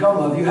and you become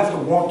love, you have to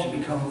want to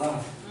become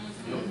love.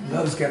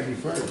 Love's got to be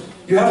first.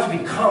 You have to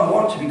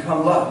want to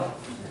become love.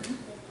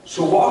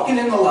 So walking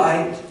in the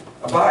light,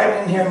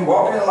 abiding in him,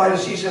 walking in the light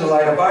as he's in the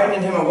light, abiding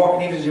in him and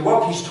walking even as he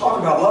walked, he's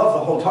talking about love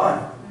the whole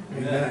time.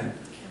 Amen.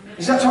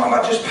 He's not talking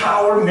about just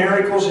power,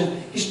 miracles,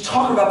 and he's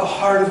talking about the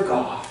heart of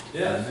God.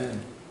 Yes. Amen.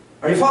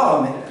 Are you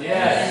following me?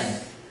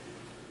 Yes.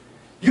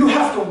 You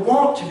have to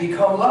want to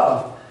become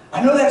love.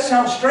 I know that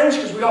sounds strange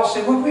because we all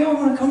say, well, we all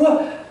want to become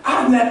love.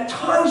 I've met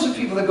tons of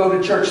people that go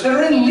to church that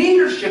are in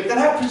leadership, that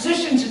have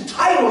positions and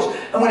titles,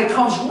 and when it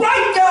comes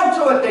right down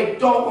to it, they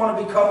don't want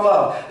to become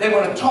love. They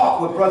want to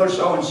talk what brother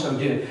so-and-so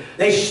did.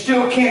 They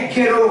still can't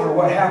get over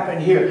what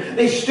happened here.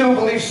 They still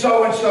believe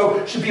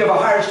so-and-so should be of a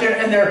higher standard,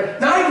 and they're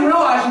not even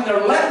realizing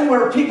they're letting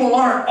where people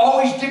aren't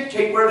always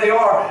dictate where they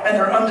are, and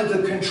they're under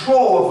the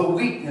control of the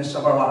weakness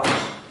of our lives.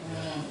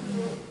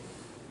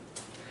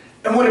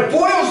 And what it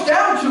boils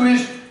down to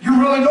is you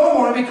really don't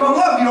want to become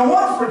love. You don't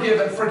want to forgive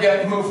and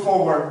forget and move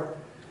forward.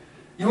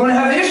 You want to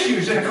have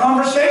issues in a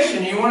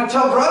conversation. You want to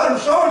tell brother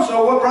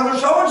so-and-so what brother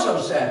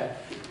so-and-so said.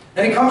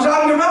 And it comes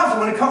out of your mouth.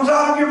 And when it comes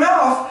out of your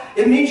mouth,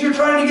 it means you're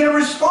trying to get a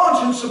response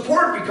and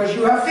support because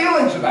you have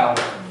feelings about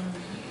it.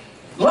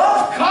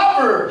 Love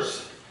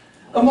covers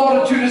a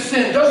multitude of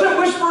sin. Doesn't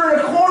whisper in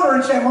a corner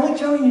and say, I'm only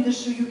telling you this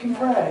so you can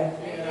pray.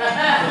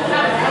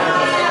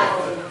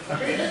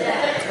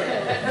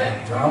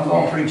 I'm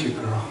going to preach it,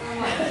 girl.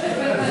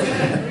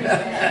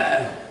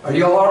 Are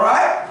you all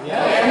right?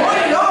 Yeah.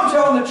 Well, you know I'm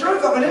telling the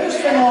truth. I've been in this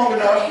thing long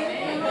enough.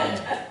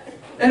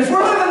 And if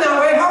we're living that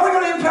way, how are we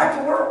going to impact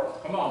the world?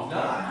 Come on.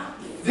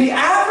 The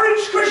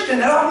average Christian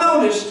that I've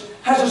noticed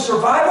has a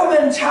survival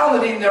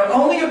mentality and they're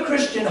only a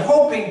Christian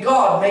hoping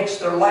God makes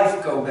their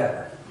life go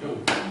better.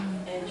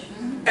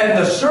 And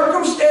the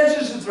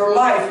circumstances of their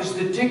life is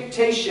the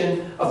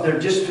dictation of their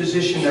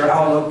disposition, their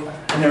outlook,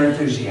 and their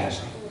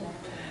enthusiasm.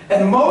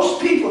 And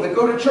most people that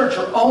go to church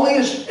are only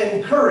as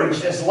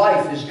encouraged as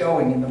life is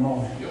going in the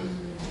moment.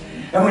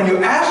 And when you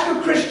ask a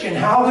Christian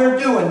how they're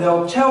doing,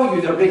 they'll tell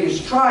you their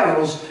biggest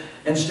trials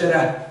instead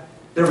of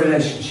their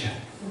relationship.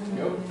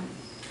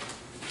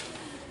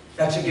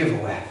 That's a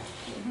giveaway.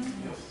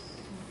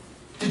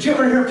 Did you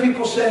ever hear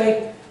people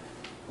say,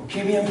 well,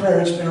 keep me in prayer,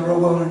 it's been a real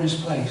wilderness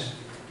place.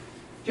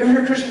 Did you ever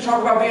hear Christians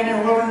talk about being in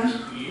a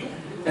wilderness?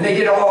 And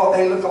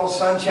they look all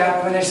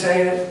sun-chapped when they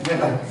say it. They're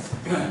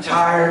like,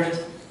 tired.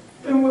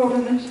 In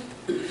wilderness.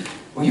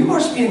 Well, you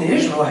must be in the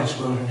Israelites'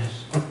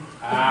 wilderness.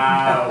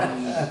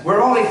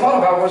 Where all they thought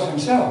about was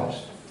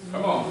themselves.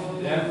 Come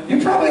on. Yeah. You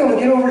probably ought to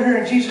get over here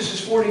in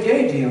Jesus'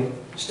 40-day deal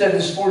instead of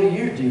this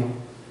 40-year deal.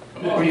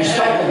 Where you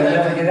cycle and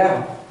never get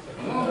out.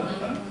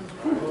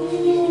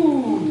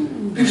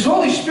 Because the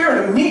Holy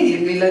Spirit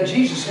immediately led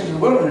Jesus into the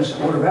wilderness of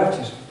water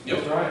baptism.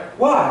 That's right.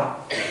 Why?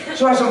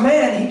 So as a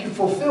man, he can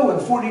fulfill in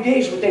 40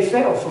 days what they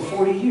failed for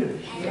 40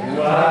 years.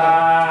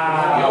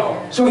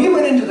 Wow. So he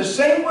went into the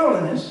same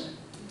wilderness,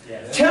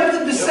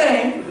 tempted the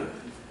same,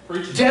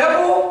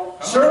 devil,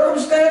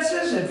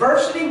 circumstances,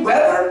 adversity,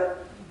 weather.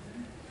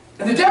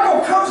 And the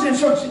devil comes in.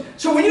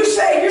 So when you're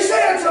saying it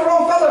to the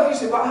wrong fellow, you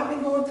say, well, I've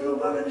been going through a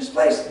wilderness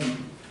place.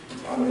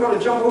 I'm going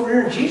to jump over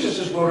here in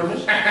Jesus'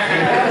 wilderness.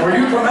 Where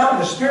you come out in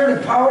the spirit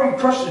and power, you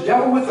crush the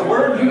devil with the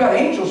word, and you got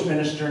angels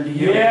ministering to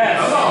you. Yes.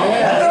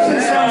 That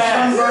doesn't sound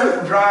sunburned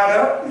and dried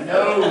up.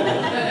 No.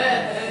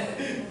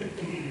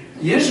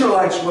 The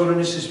Israelites'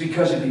 wilderness is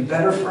because it'd be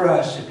better for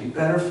us, it'd be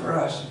better for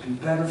us, it'd be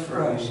better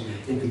for us,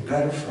 it'd be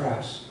better for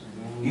us.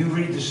 You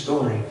read the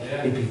story,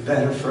 it'd be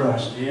better for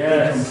us.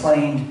 Yes. They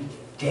complained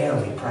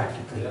daily,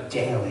 practically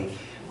daily.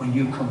 When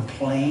you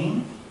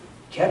complain,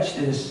 catch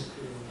this,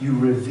 you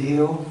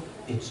reveal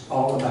it's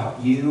all about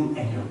you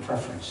and your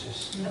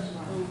preferences.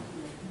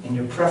 And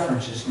your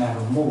preferences matter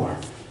more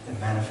than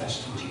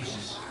manifesting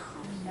Jesus.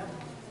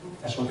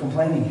 That's what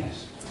complaining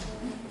is.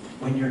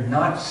 When you're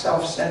not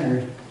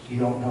self-centered, you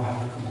don't know how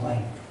to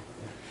complain.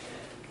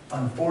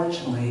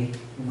 Unfortunately,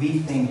 we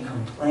think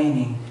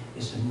complaining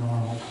is a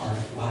normal part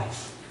of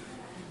life.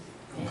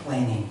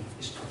 Complaining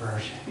is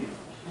perversion.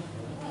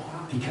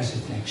 Because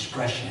it's an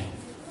expression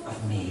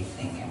of me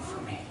thinking for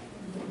me.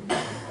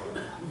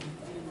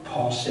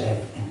 Paul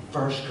said in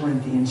 1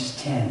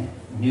 Corinthians 10,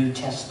 New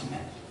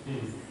Testament,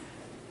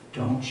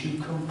 don't you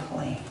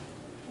complain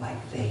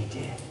like they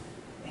did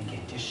and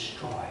get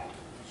destroyed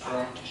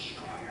by the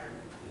destroyer.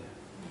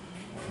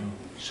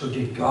 So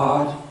did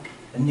God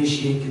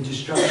initiate the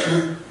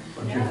destruction,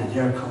 or did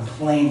their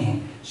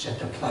complaining set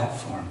the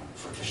platform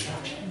for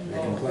destruction?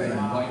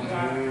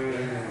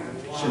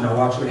 So now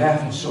watch what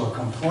happens. So a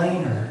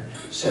complainer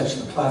sets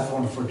the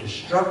platform for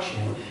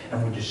destruction,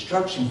 and when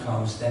destruction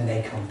comes, then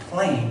they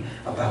complain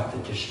about the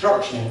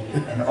destruction,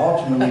 and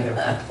ultimately their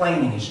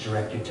complaining is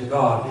directed to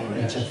God. And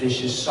it's a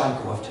vicious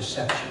cycle of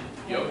deception.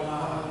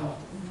 Wow.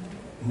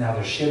 Now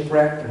they're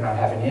shipwrecked, they're not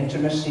having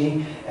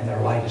intimacy, and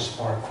their light is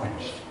far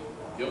quenched.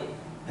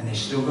 And they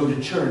still go to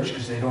church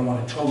because they don't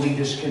want to totally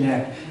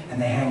disconnect, and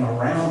they hang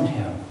around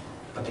Him,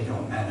 but they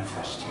don't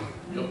manifest Him.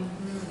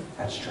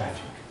 That's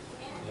tragic.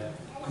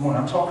 Come on,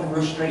 I'm talking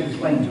real straight and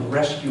plain to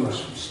rescue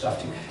us from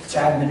stuff. It's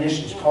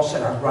admonitions. Paul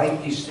said, I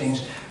write these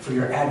things for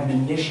your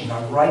admonition.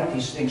 I write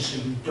these things so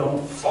you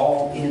don't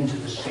fall into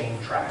the same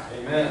trap.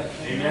 Amen.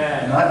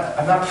 Amen.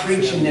 I'm not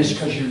preaching this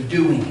because you're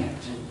doing it.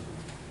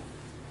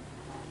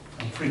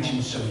 I'm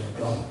preaching so you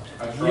don't.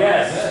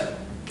 Yes.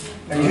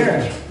 Are you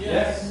hearing me?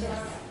 Yes.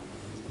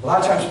 A lot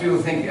of times people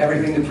think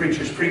everything the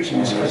preacher's preaching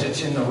is because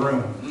it's in the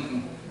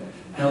room.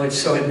 No, it's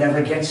so it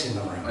never gets in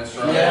the room. That's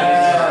right.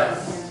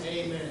 Yes.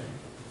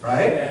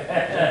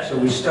 Right? So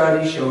we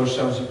study, show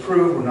ourselves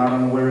approved, we're not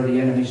unaware of the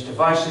enemy's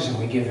devices, and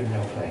we give him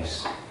no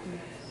place.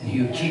 And he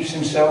who keeps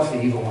himself,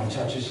 the evil one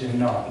touches him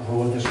not. The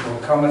rule of this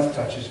world cometh,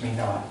 touches me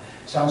not.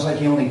 Sounds like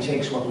he only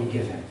takes what we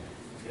give him.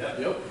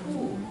 Yep.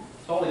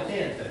 Totally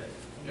can take.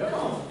 Yep.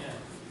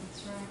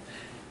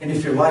 And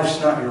if your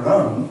life's not your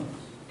own,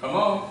 Come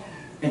on.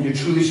 and you're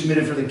truly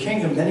submitted for the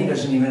kingdom, then he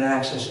doesn't even have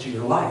access to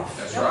your life.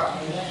 That's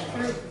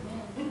right.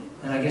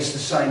 And I guess the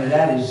sign of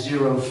that is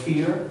zero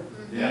fear.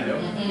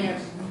 Yeah.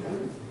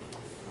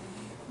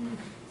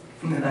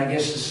 And I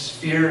guess this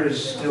fear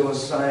is still a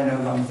sign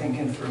of I'm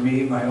thinking for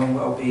me, my own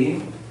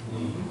well-being.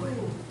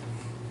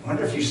 I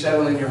wonder if you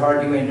settle in your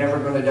heart you ain't never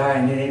going to die,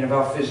 and it ain't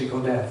about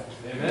physical death.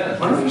 Amen. I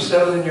wonder if you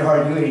settle in your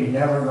heart you ain't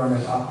never going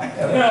to die.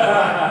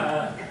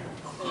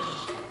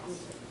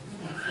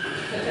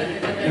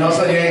 And all of a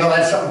sudden you ain't going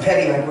to let something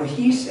petty like, well,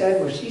 he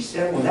said, well, she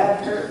said, well,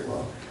 that hurt.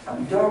 Well,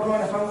 I'm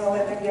doggone if I'm going to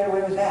let them get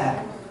away with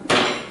that.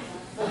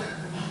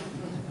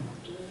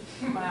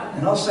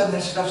 And all of a sudden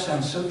that stuff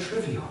sounds so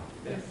trivial.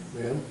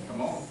 Yeah.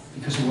 Come on.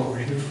 Because of what we're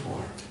here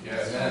for.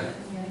 Yeah, amen.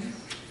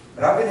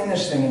 But I've been in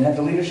this thing and at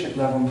the leadership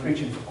level and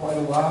preaching for quite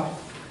a while.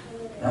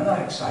 And I'm not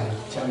excited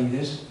to tell you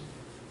this,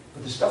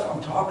 but the stuff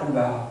I'm talking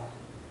about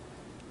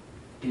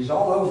is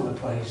all over the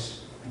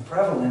place and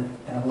prevalent,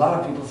 and a lot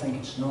of people think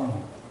it's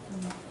normal.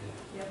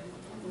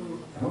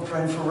 And we're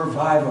praying for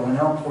revival and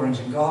outpourings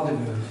and God to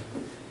move.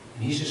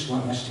 And He's just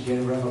wanting us to get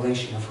a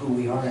revelation of who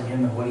we are in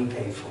Him and what He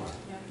paid for.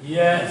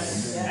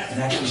 Yes.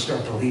 And actually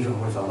start believing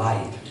we're the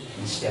light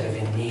instead of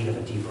in need of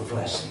a deeper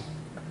blessing.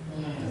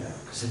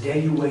 Because the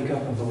day you wake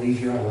up and believe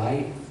you're a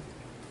light,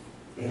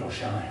 it'll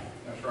shine.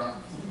 That's right.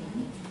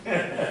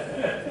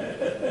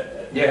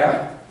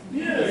 Yeah?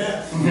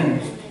 Yes.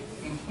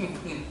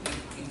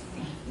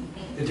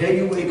 The day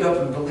you wake up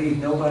and believe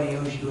nobody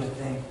owes you a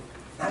thing,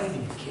 not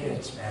even your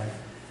kids, man.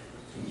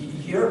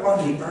 You're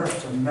on the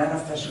earth to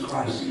manifest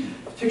Christ.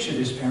 Picture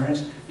this,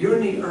 parents. You're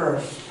in the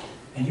earth,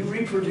 and you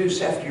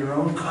reproduce after your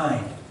own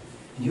kind.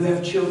 And you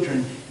have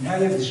children, and now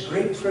you have this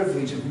great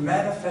privilege of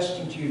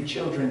manifesting to your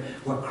children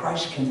what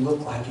Christ can look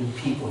like in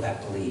people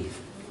that believe.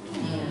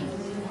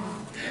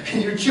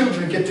 And your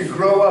children get to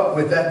grow up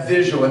with that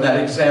visual and that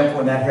example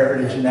and that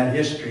heritage and that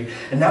history.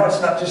 And now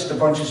it's not just a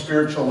bunch of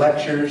spiritual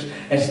lectures,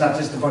 and it's not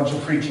just a bunch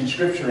of preaching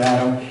scripture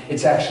at them.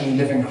 It's actually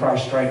living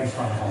Christ right in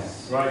front of them.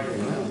 Right.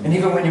 And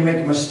even when you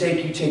make a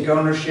mistake, you take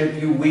ownership,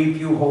 you weep,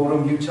 you hold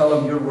them, you tell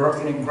them you're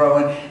working and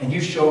growing, and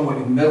you show them what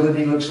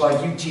humility looks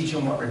like, you teach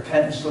them what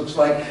repentance looks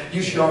like,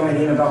 you show them it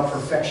ain't about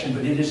perfection,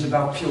 but it is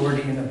about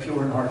purity, and the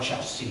pure in heart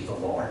shall see the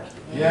Lord.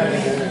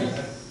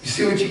 Yes. You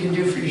see what you can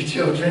do for your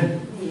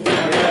children?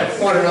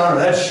 Yes. What an honor.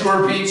 That's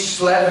sure beats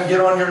letting them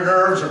get on your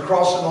nerves or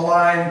crossing the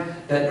line,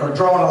 or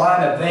drawing a line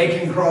that they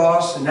can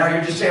cross, and now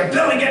you're just saying,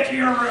 Billy, get to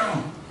your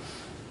room.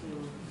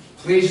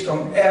 Please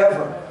don't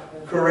ever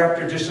correct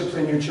or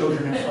discipline your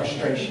children in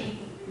frustration.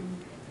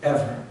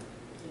 Ever.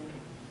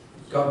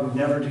 God would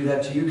never do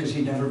that to you because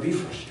He'd never be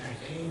frustrated.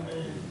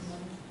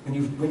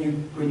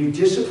 When you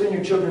discipline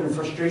your children in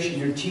frustration,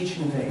 you're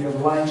teaching them that you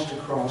have lines to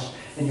cross,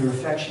 and your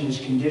affection is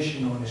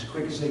conditional, and as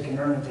quick as they can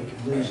earn it, they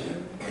can lose it.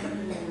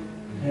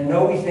 And I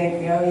know we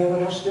think, yeah,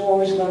 but I'll still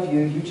always love you.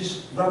 You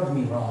just rubbed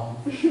me wrong.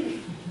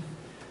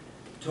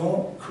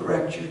 Don't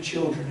correct your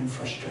children in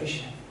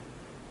frustration.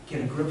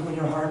 Get a grip on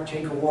your heart,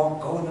 take a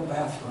walk, go in the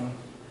bathroom,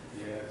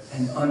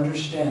 and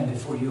understand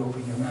before you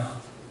open your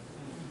mouth.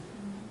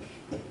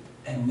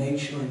 And make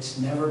sure it's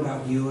never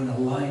about you and a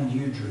line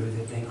you drew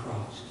that they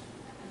crossed.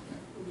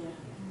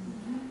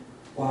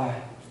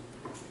 Why?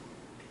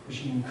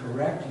 Because you can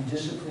correct and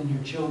discipline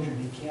your children.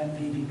 It can't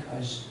be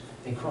because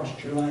they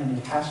crossed your line.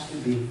 It has to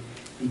be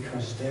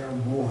because they're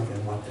more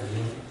than what they're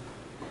living.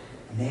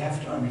 And they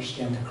have to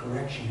understand the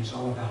correction is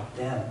all about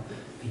them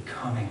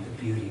becoming the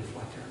beauty of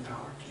what they're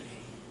empowered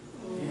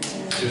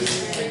to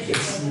be.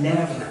 It's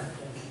never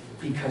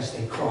because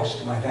they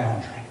crossed my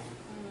boundary.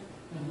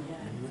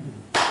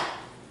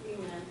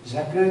 Is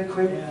that good?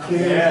 Quick?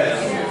 Clear?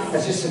 Yes.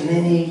 That's just a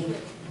mini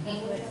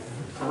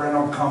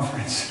parental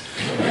conference.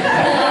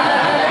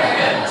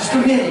 Just a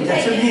mini.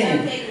 That's a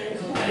mini.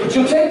 But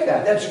you'll take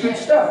that. That's good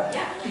stuff.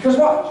 Because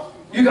what?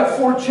 You got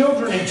 4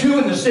 children and 2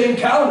 in the same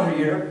calendar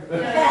year.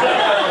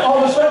 All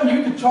of a sudden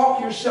you can talk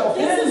yourself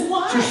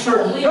into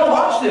certain... No,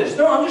 watch this.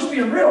 No, I'm just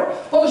being real.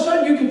 All of a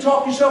sudden you can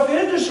talk yourself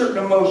into certain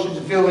emotions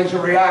and feelings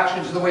and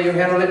reactions to the way you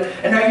handled it,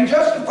 and now you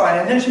justify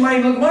it. And then she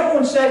might look at Michael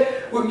and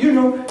say, well, you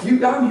know,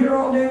 I'm here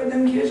all day with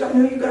them kids. I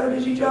know you got a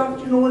busy job,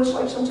 but you know what it's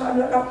like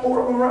sometimes I got 4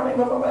 of them around me,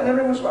 blah, blah, blah, and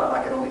every once in a while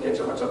I can only take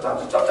so much.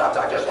 Sometimes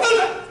I just lose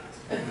it.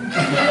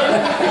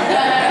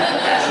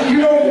 So you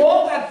don't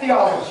want that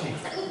theology.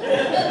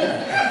 Amen?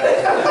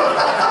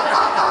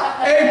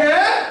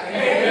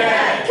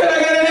 Amen. Can I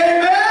get an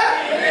amen?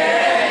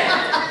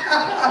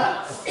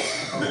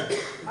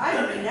 I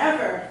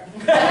never.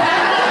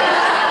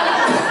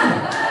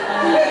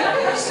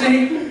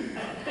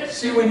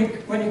 See,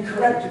 when you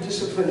correct or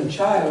discipline a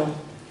child,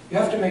 you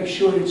have to make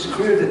sure it's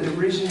clear that the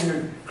reason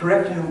you're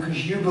correcting them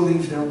because you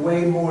believe they're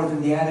way more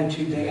than the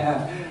attitude they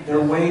have. They're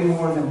way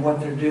more than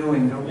what they're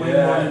doing. They're way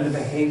more than the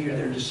behavior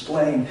they're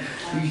displaying.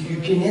 You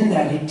can, in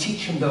that, you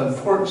teach them the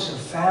importance of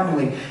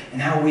family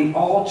and how we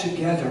all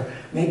together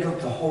make up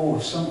the whole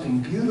of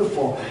something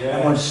beautiful.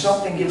 And when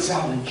something gets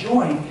out of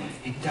joint,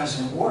 it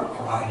doesn't work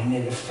right and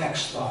it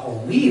affects the whole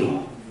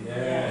wheel.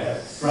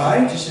 Yes.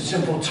 Right? Just a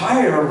simple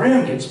tire or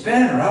rim gets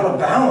bent or out of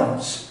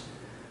balance.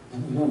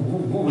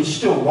 It's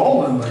still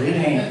rolling, but it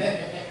ain't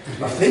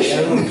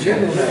efficient.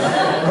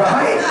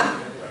 Right?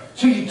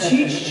 So you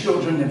teach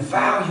children the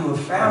value of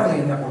family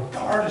and that we're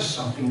part of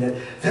something, that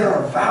they're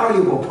a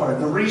valuable part.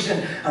 And the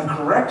reason I'm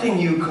correcting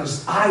you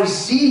because I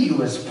see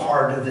you as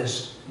part of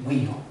this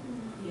wheel.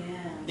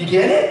 You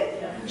get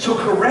it? So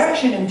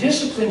correction and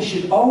discipline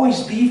should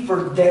always be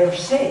for their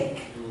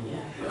sake.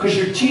 Because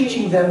you're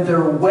teaching them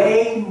they're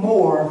way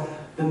more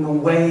than the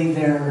way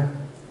they're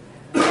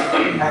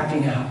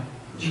acting out.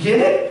 Did you get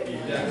it?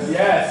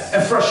 Yes.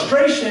 And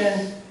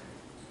frustration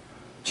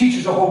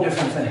teaches a whole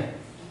different thing.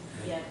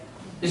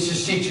 It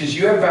just teaches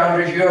you have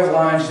boundaries, you have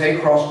lines, they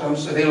cross them,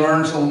 so they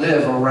learn to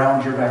live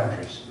around your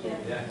boundaries.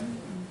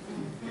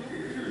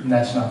 And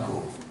that's not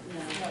cool.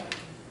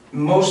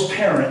 Most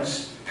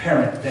parents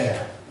parent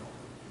there.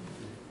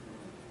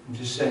 I'm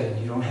just saying,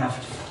 you don't have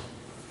to.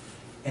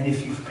 And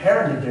if you've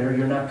parented there,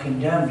 you're not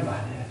condemned by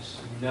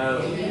this.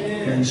 No.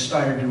 You're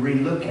inspired to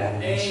relook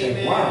at it and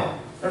say, wow,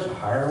 there's a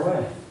higher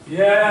way.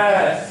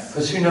 Yes.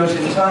 Because who knows,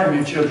 in time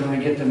your children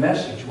will get the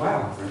message,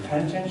 wow,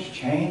 repentance,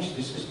 change,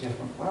 this is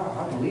different. Wow,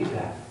 I believe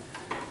that.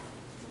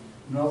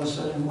 And all of a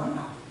sudden,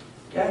 wow,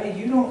 Daddy,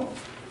 you don't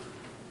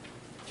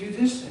do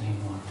this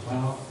anymore.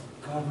 Well,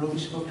 God really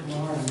spoke to my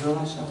heart. I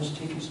realized I was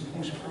taking some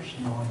things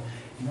personal. And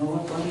you know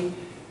what, buddy?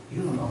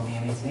 You don't owe me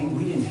anything.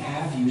 We didn't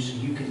have you so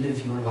you could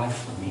live your life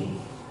for me.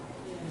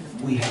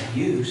 We had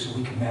you so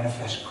we could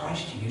manifest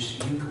Christ to you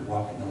so you could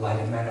walk in the light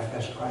and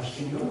manifest Christ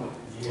in your life.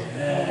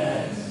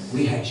 Yes.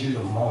 We had you to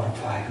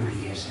multiply who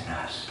He is in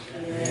us.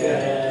 Yes.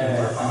 And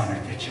we're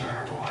honored that you're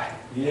our boy.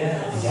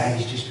 Yes. And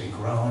Daddy's just been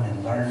growing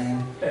and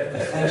learning.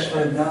 But thanks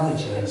for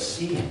acknowledging and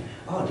seeing.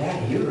 Oh,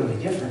 Daddy, you're really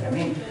different. I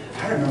mean,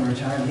 I remember a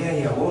time,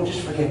 well,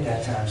 just forget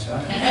that time,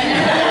 son.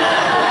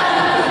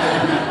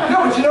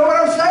 No, but you know what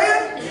I'm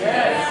saying?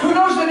 Yes. Who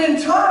knows that in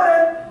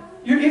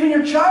Even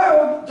your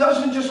child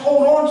doesn't just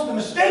hold on to the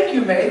mistake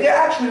you made. They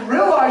actually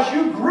realize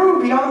you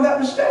grew beyond that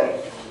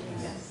mistake.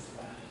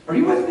 Are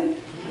you with me?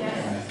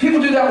 Yes.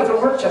 People do that with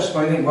their work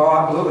testimony. They think, well,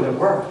 I blew it at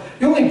work.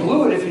 You only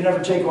blew it if you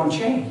never take on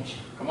change.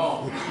 Come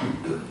on.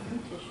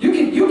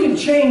 You can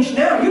change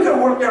now. You could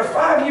have worked there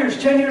 5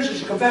 years, 10 years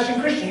as a confessing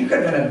Christian. You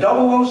could have been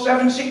a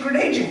 007 secret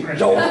agent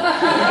Christian. You could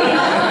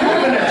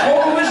have been a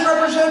total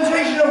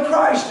misrepresentation of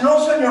Christ, and all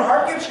of a sudden your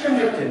heart gets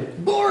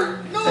convicted.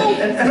 Lord, no!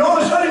 And all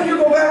of a sudden you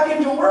go back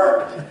into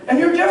work, and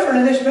you're different.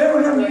 And they say, man,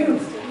 what happened to you?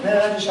 Man,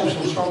 I just have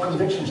some strong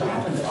convictions. I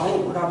haven't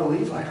followed what I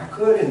believe like I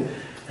could, and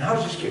I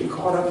was just getting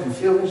caught up in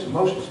feelings,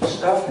 emotions, and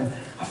stuff, and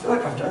I feel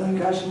like I've done you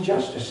guys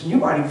injustice. And you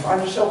might even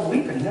find yourself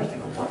weeping, and they're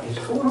thinking, what is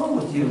going on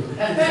with you? You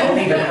don't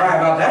need to cry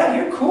about that.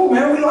 You're cool,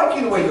 man. We like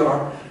you the way you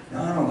are.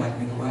 No, I don't like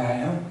me the way I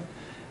am.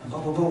 And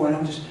blah, blah, blah.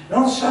 And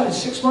all of a sudden,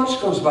 6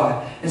 months goes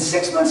by. And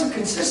 6 months of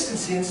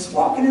consistency and just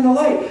walking in the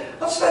light.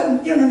 All of a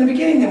sudden, in the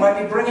beginning, they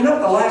might be bringing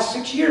up the last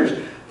 6 years.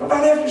 But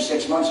about after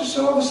 6 months or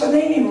so, all of a sudden,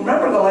 they didn't even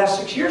remember the last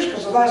 6 years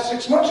because the last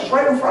 6 months is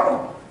right in front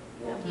of them.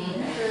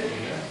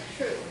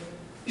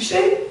 You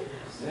see?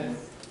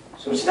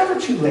 So it's never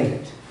too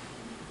late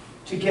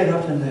to get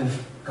up and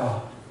live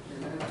God.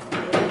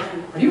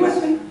 Are you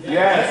with me?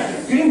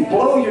 Yes. You didn't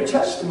blow your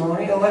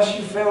testimony unless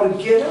you fail to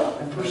get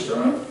up and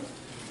pursue it.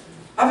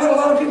 I've had a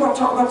lot of people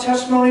talk about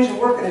testimonies and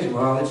work, and they say,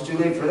 well, it's too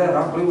late for that.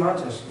 I blew my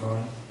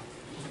testimony.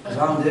 Because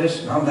I'm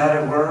this, and I'm that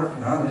at work,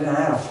 and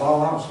I had a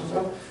fallout.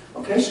 So,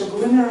 okay, so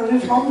go in there and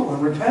live humble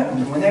and repent.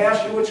 And when they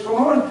ask you what's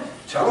going on,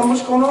 tell them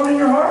what's going on in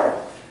your heart.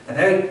 And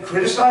they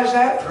criticize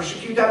that,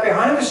 persecute that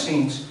behind the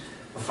scenes.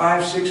 But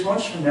 5, 6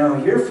 months from now,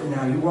 a year from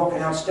now, you're walking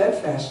out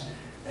steadfast.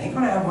 They ain't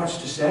going to have much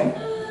to say.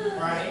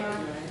 Right.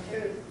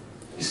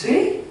 You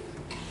see?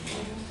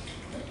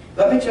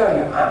 Let me tell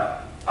you,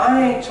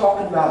 I ain't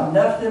talking about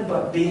nothing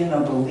but being a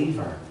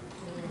believer.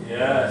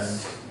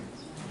 Yes.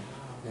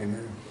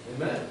 Amen.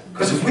 Amen.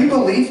 Because if we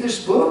believe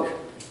this book,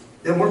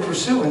 then we're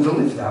pursuing to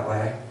live that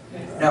way.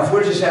 Now, if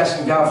we're just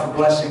asking God for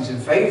blessings and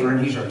favor,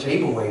 and He's our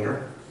table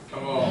waiter,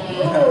 Come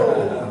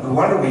on. no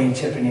wonder we ain't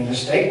tipping Him. The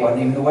steak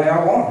wasn't even the way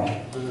I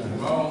wanted.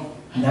 Come on.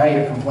 Now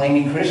you're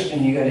complaining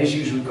Christian, you got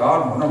issues with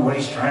God, wondering what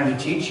He's trying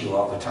to teach you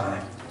all the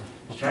time.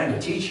 He's trying to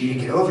teach you to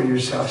get over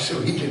yourself so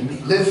He can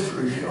live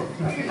through you.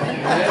 Get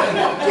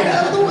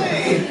out of the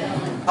way.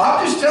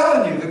 I'm just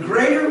telling you, the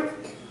greater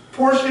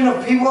portion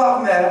of people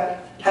I've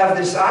met have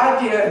this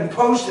idea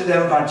imposed to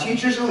them by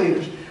teachers and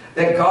leaders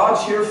that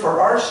God's here for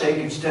our sake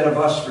instead of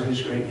us for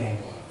His great name.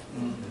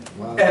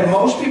 Wow. And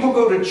most people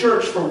go to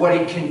church for what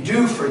He can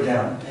do for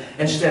them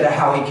instead of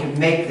how He can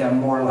make them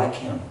more like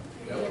Him.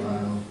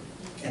 Wow.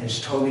 And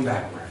it's totally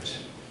backwards.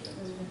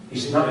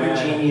 He's not your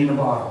genie in a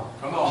bottle.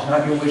 Come on. He's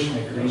not your wish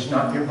maker. He's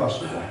not your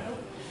busboy.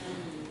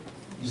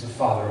 He's the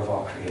Father of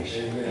all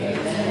creation.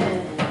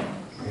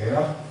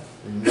 Yeah?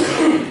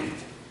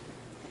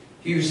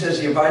 He who says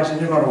he abides in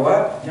Him ought to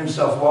what?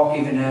 Himself walk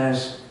even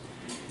as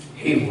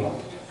He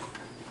walked.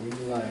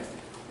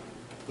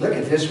 Look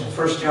at this one,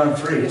 1 John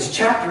 3. It's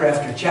chapter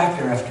after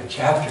chapter after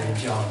chapter in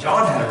John.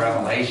 John had a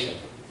revelation.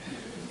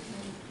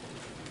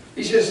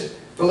 He says,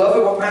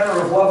 Beloved, what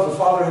manner of love the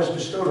Father has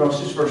bestowed on us.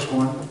 This is verse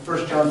 1.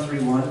 1 John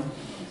 3:1.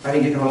 I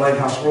didn't get no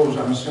Lighthouse rules.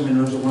 I'm assuming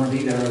those that want to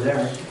be there are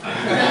there.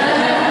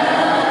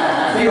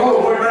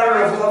 Behold, what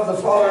manner of love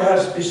the Father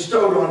has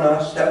bestowed on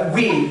us, that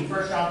we,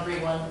 1 John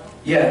 3:1.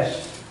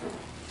 yes,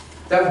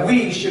 that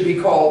we should be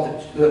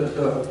called the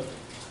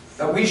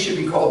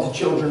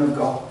children of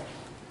God.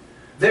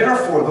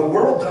 Therefore, the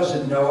world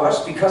doesn't know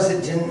us because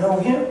it didn't know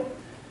Him.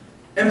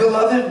 And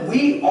beloved,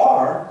 we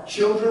are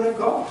children of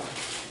God.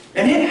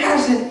 And it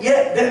hasn't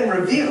yet been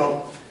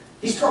revealed.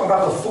 He's talking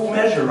about the full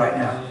measure right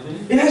now.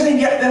 It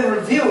hasn't yet been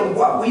revealed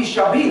what we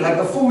shall be, like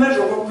the full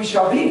measure of what we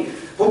shall be.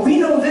 But we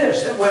know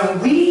this, that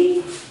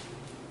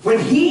when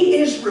He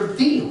is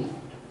revealed,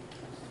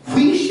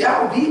 we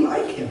shall be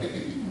like Him.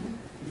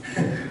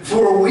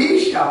 For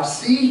we shall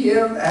see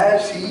Him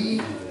as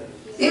He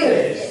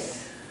is.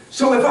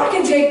 So if I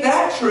can take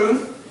that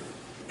truth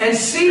and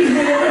see Him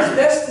as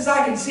best as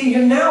I can see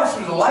Him now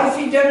through the life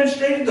He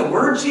demonstrated, the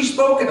words He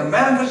spoke, and the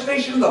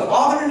manifestation of the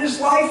Father in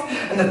His life,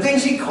 and the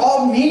things He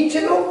called me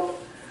to,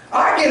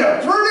 I get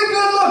a pretty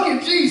good look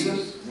at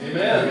Jesus.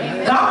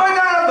 Amen. Now I might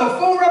not have the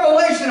full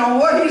revelation on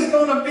what He's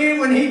going to be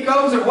when He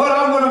comes and what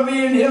I'm going to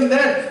be in Him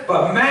then,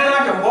 but man,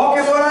 I can walk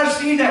in what I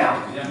see now.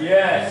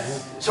 Yes.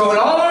 So in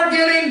all our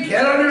getting,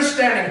 get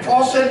understanding.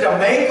 Paul said to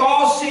make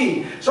all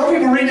see. Some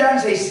people read that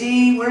and say,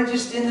 see, we're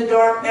just in the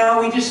dark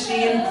now. We just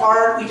see in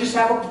part. We just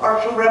have a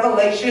partial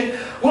revelation.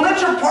 Well,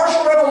 let your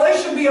partial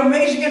revelation be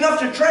amazing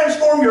enough to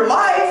transform your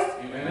life.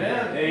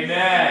 Amen.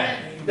 Amen.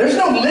 There's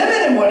no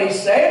limit in what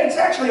He's saying. It's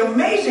actually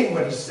amazing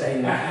what He's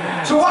saying.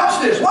 So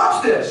watch this,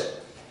 watch this.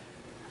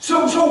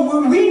 So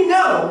we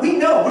know,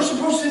 we're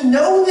supposed to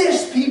know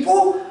this,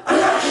 people. I'm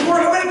not sure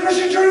how many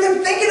Christians are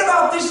even thinking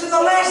about this in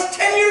the last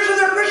 10 years of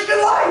their Christian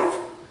life.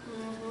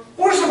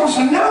 We're supposed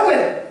to know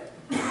it.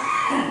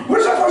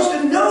 We're supposed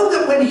to know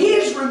that when He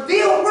is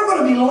revealed, we're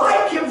going to be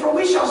like Him, for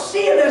we shall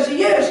see Him as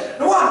He is.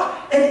 And watch.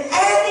 And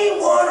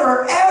anyone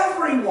or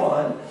everyone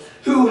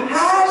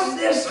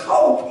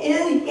hope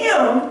in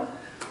Him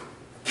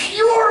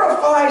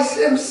purifies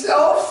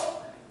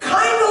himself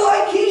kind of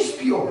like He's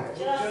pure.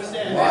 Yes.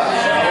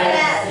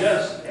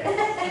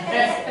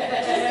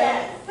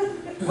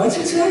 What's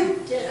it say?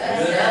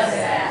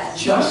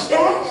 Just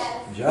as?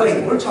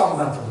 Wait, we're talking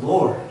about the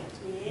Lord.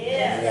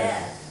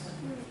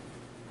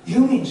 You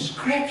mean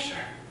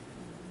Scripture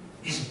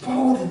is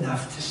bold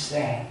enough to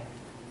say,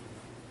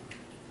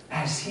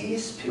 as He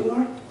is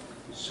pure,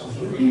 so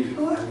you be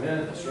pure?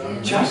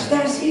 Just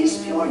as He is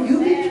pure, you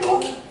be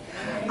pure?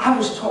 I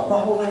was taught my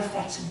whole life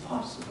that's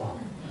impossible.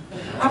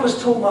 I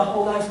was told my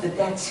whole life that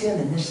that's Him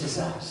and this is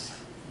us.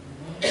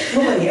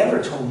 Nobody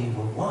ever told me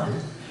we're one.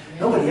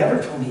 Nobody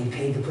ever told me He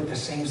paid to put the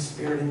same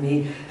Spirit in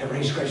me that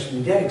raised Christ from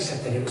the dead,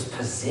 except that it was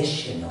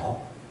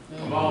positional.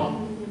 Come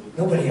on.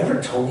 Nobody ever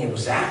told me it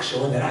was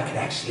actual and that I could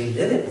actually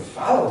live it and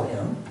follow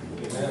Him.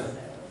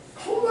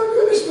 Oh my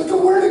goodness, but the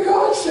Word of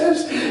God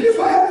says, if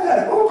I have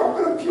that hope, I'm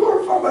going to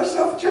purify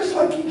myself just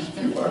like He's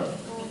pure.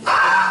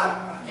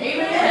 Ah!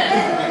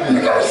 Amen.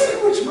 You guys see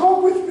what's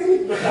wrong with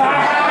me? I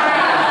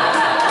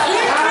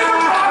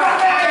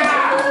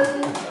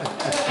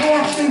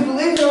actually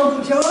believe it,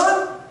 Uncle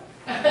John.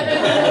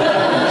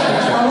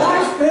 It's my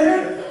life,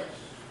 man.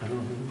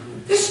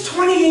 This is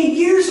 28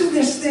 years of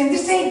this thing.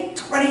 This ain't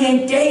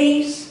 28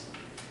 days.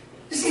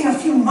 This ain't a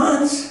few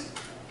months.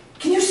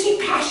 Can you see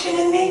passion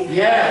in me?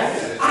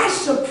 Yes. I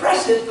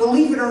suppress it,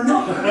 believe it or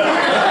not,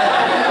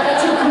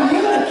 to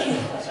communicate.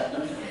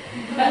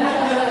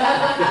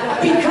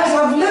 Because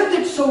I've lived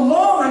it so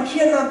long, I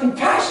cannot be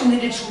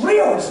passionate. It's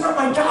real. It's not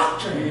my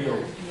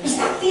doctrine. It's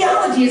not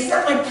theology. It's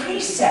not my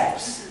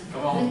precepts.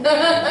 Come on.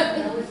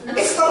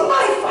 It's the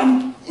life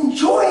I'm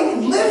enjoying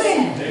and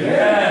living.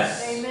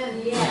 Yes.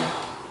 Amen. Yeah.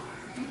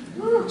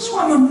 That's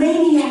why I'm a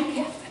maniac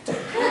half the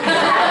time.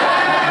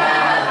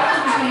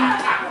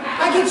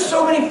 I get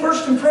so many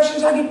first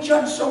impressions. I get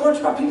judged so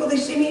much by people. They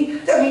see me,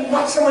 they'll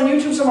watch someone on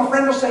YouTube, some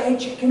friend will say, hey,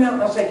 check him out.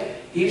 And I'll say,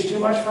 he's too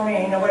much for me.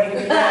 Ain't nobody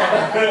can be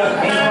that.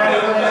 Ain't nobody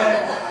doing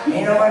that.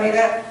 Ain't nobody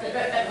that.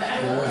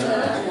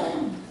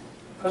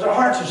 Because our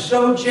hearts are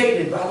so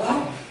jaded by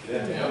life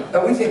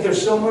that we think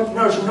there's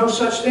no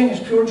such thing as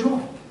pure joy.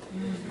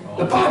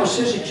 The Bible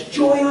says it's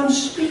joy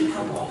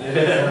unspeakable.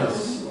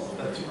 Yes.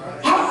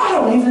 I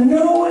don't even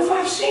know if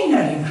I've seen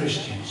that in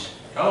Christians.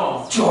 Come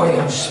on. Joy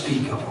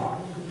unspeakable.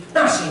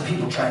 Not seeing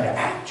people trying to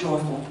act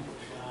joyful.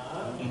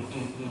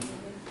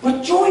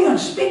 But joy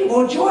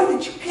unspeakable, joy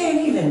that you can't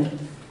even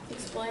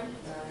Explain.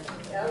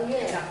 Oh,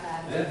 yeah.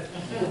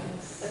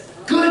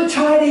 good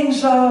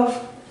tidings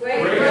of.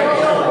 Great.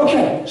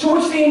 Okay, so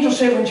what's the angel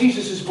say when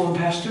Jesus is born,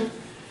 Pastor?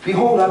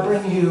 Behold, I'm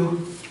bringing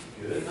you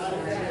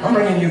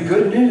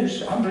good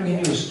news. I'm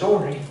bringing you a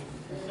story.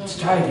 It's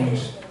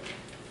tidings.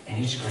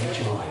 And it's great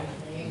joy.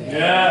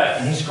 Yes.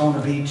 And He's going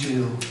to be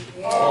to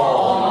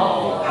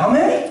how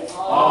many?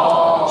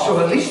 So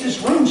at least this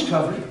room's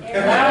covered.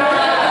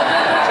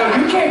 So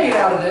you can't get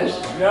out of this.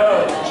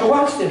 No. So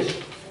watch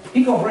this.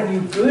 He's going to bring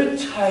you good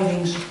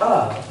tidings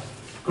of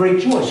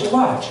great joy. So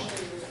watch.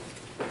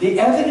 The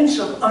evidence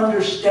of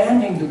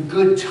understanding the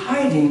good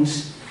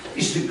tidings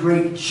is the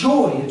great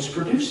joy it's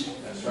producing.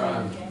 That's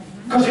right.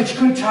 Because it's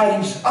good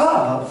tidings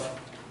of.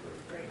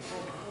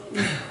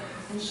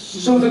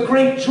 So the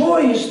great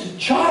joy is the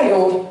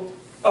child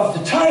of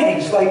the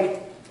tidings. Like,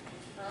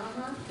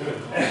 do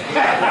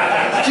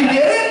you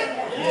get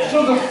it?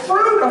 So the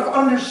fruit of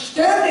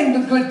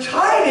understanding the good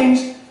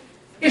tidings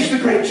is the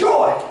great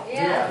joy.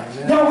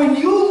 Yeah. Now when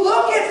you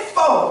look at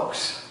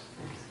folks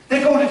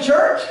that go to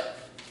church,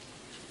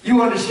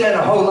 you understand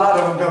a whole lot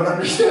of them don't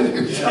understand the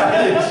good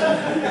tidings.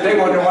 They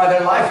wonder why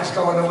their life is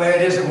going the way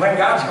it is and when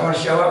God's going to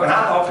show up. And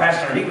I thought,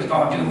 Pastor, He was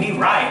going to do me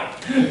right.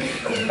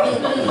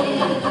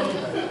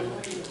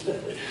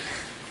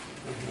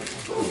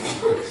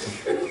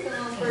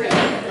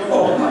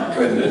 Oh my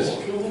goodness.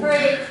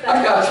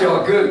 I got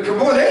y'all good.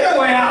 Come on, ain't no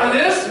way out of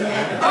this.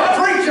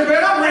 I'm preaching,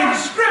 man. I'm reading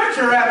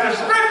scripture after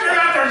scripture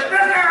after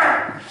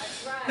scripture.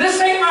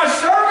 This ain't my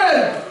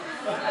sermon.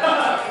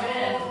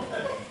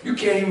 You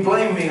can't even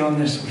blame me on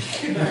this one.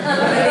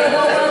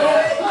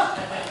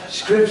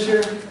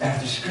 Scripture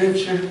after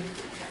scripture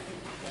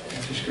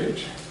after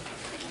scripture.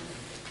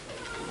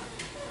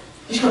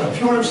 He's going to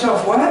pure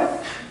Himself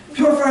what?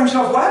 Purify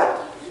Himself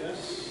what?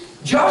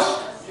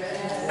 Just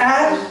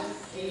as.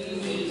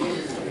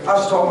 I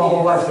was taught my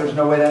whole life there's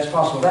no way that's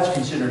possible. That's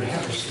considered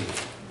heresy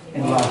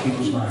in a lot of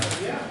people's minds.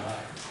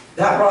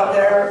 That right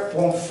there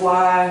won't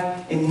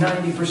fly in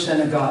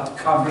 90% of God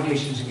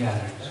congregations and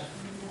gatherings.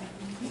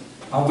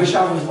 I wish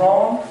I was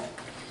wrong,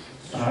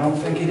 but I don't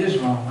think it is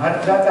wrong.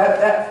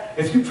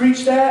 If you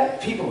preach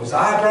that, people was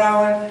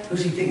eyebrowing. Who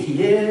does he think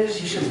he is?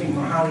 You should think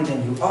more highly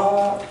than you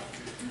ought.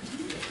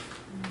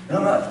 And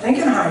I'm not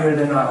thinking higher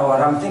than I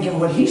ought. I'm thinking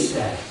what he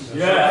said.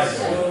 Yes.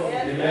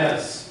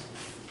 Yes.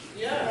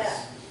 Yes.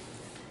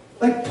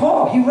 Like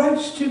Paul, he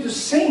writes to the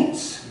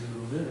saints.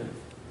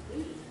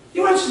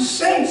 He writes to the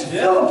saints in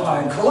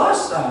Philippi and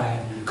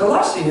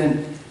Colossae.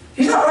 And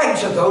he's not writing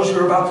to those who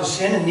are about to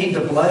sin and need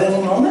the blood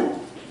any moment.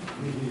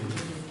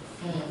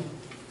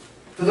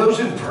 For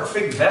those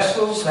imperfect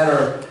vessels that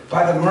are,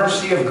 by the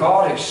mercy of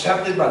God,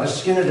 accepted by the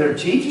skin of their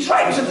teeth. He's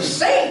writing to the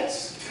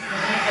saints.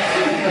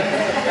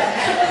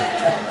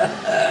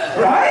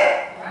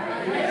 Right?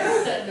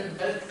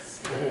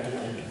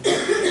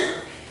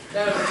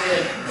 That was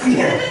good.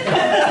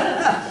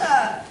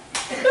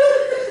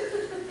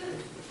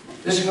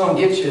 This is going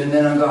to get you, and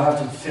then I'm going to have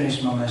to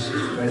finish my message,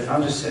 but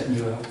I'm just setting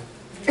you up.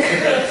 1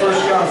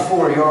 John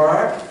 4, you all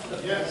right?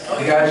 Yes.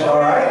 You guys all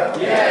right?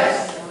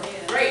 Yes.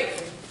 Great.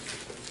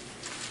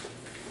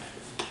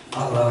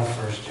 I love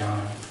 1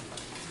 John.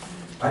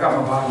 I got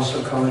my Bible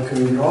so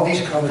color-coded. All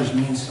these colors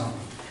mean something.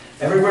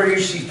 Everywhere you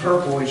see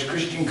purple, it's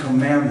Christian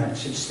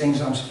commandments. It's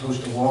things I'm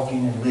supposed to walk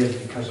in and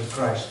live because of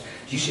Christ.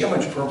 Do you see how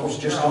much purple's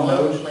just on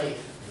those?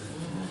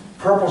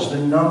 Purple's the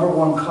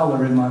 #1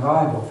 color in my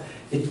Bible.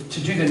 To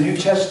do the New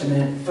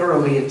Testament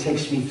thoroughly, it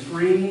takes me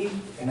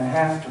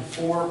 3.5 to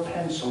 4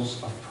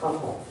 pencils of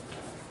purple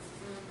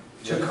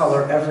to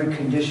color every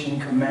condition,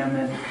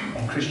 commandment,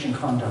 and Christian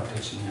conduct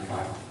that's in your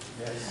Bible.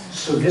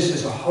 So this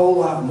is a whole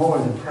lot more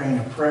than praying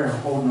a prayer,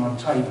 holding on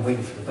tight and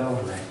waiting for the bell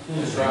to ring.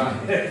 That's right.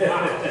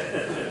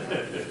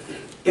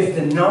 If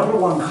the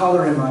 #1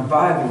 color in my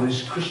Bible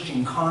is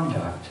Christian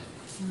conduct,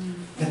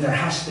 then there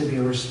has to be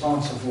a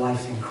response of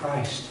life in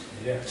Christ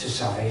to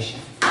salvation.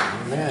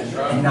 Amen.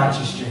 And not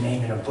just your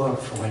name in a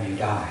book for when you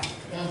die.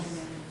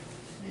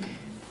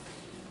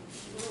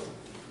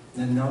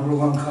 The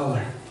 #1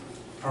 color,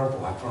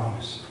 purple, I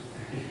promise.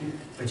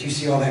 But you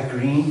see all that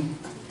green?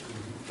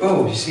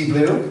 Oh, you see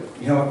blue?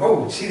 You know,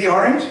 oh, see the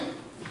orange?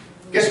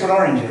 Guess what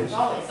orange is?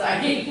 All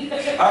exciting.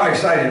 I'm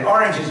excited.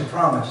 Orange is a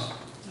promise.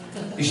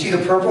 You see the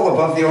purple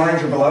above the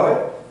orange or below it?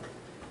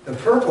 The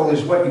purple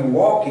is what you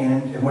walk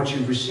in and what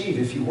you receive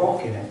if you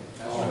walk in it.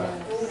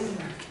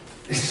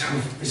 It's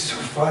so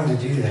fun to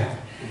do that.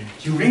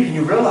 You read and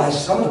you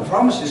realize some of the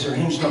promises are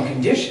hinged on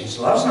conditions.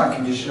 Love's not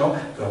conditional,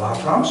 but a lot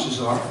of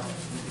promises are.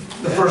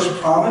 The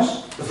first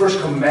promise, the first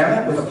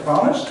commandment with a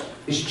promise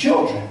is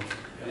children.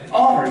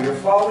 Honor your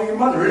father and your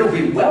mother. It'll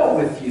be well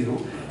with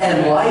you,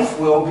 and life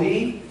will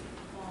be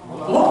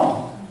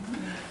long.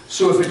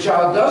 So if a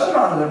child doesn't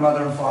honor their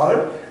mother and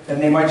father,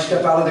 then they might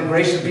step out of the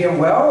grace of being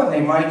well, and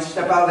they might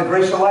step out of the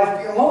grace of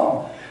life being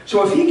long.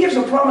 So if he gives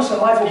a promise that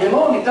life will be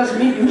long, it doesn't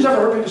mean, who's ever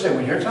heard people say,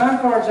 when your time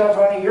card's up,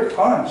 honey, you're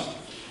punched.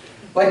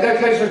 Like that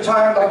case of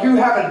time, like you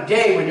have a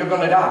day when you're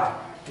going to die.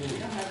 You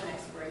don't have an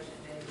expiration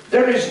date.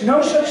 There is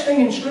no such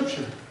thing in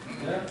Scripture.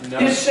 No.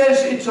 It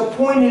says it's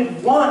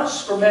appointed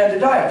once for man to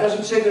die. It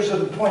doesn't say there's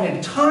an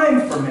appointed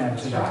time for man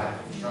to die.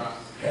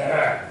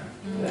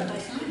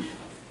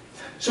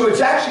 So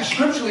it's actually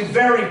scripturally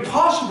very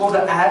possible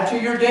to add to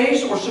your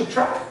days or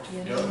subtract.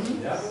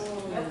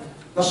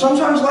 Now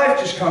sometimes life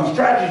just comes,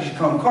 tragedies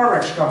come, car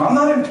wrecks come. I'm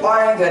not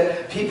implying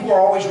that people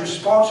are always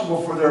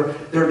responsible for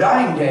their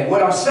dying day.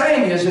 What I'm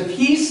saying is if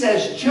he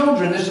says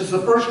children, this is the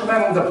first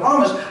commandment with the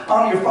promise,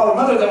 honor your father and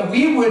mother, then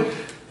we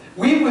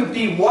would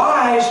be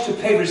wise to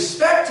pay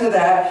respect to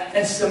that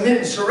and submit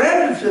and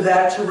surrender to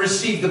that to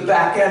receive the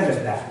back end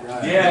of that.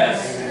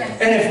 Yes.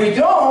 And if we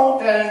don't,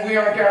 then we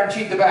aren't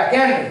guaranteed the back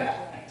end of that.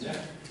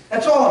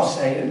 That's all I'm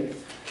saying.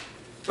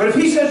 But if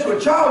he says to a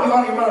child, you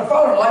honor your mother and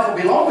father, and life will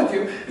be long with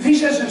you. If he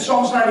says in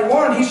Psalms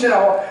 91, he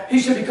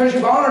said, because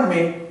you've honored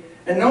me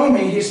and known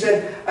me, he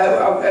said,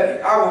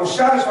 I will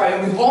satisfy you.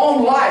 And with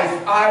long life,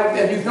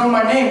 and you've known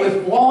my name,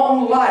 with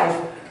long life,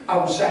 I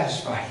will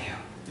satisfy you.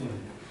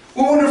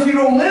 Well, I wonder if you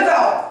don't live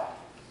out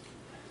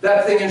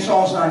that thing in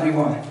Psalms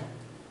 91.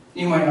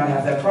 You might not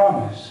have that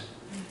promise.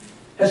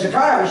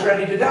 Hezekiah was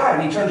ready to die,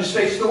 and he turned his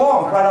face to the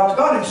wall and cried out to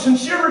God in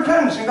sincere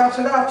repentance. And God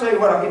said, I'll tell you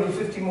what, I'll give you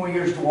 15 more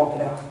years to walk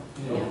it out.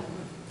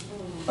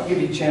 I'll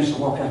give you a chance to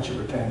walk out your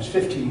repentance.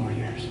 15 more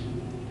years.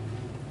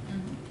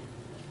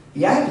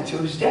 He added to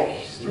his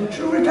days through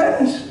true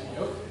repentance.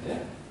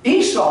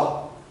 Esau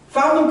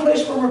found no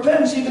place for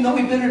repentance even though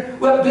he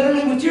wept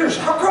bitterly with tears.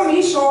 How come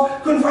Esau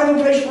couldn't find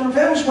no place for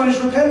repentance when his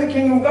repentant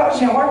kingdom of God was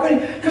in him? Why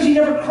couldn't he? Because he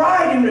never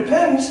cried in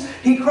repentance.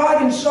 He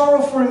cried in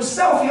sorrow for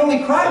himself. He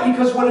only cried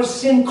because what his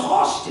sin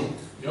cost him.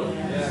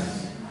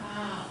 Yes.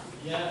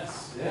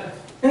 Yes.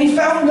 And he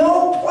found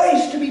no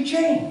place to be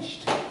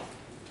changed.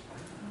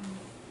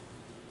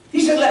 He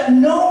said, let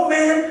no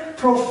man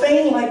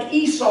profane like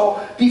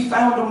Esau be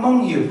found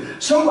among you.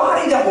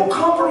 Somebody that will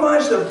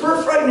compromise their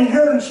birthright and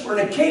inheritance for an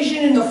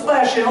occasion in the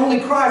flesh and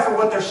only cry for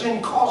what their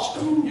sin cost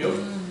them.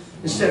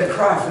 Instead of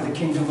cry for the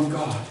kingdom of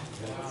God.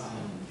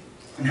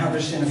 And how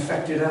their sin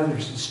affected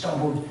others and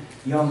stumbled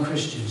young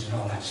Christians and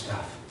all that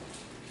stuff.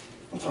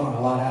 I'm throwing a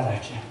lot out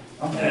at you.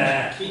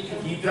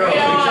 Keep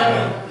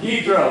throwing.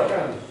 Keep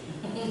throwing.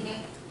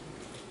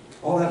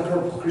 All that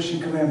purple,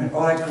 Christian commandment,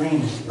 all that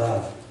green is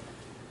love.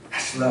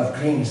 That's love.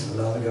 Green is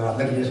the love of God.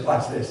 Look at this.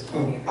 Watch this.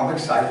 I'm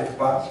excited.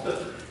 Watch.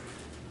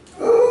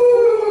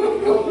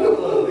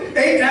 Ooh.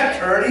 Ain't that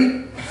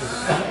dirty?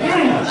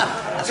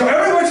 So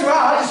every once in a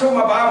while, I just open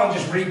my Bible and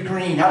just read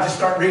green. I'll just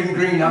start reading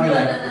green. I'll be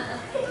like,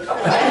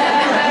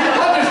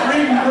 I'll just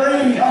read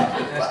green.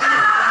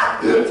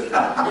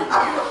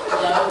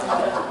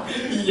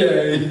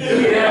 Yay.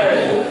 Yeah.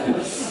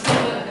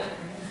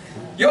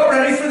 Y'all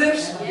ready for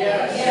this?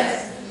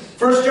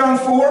 1 John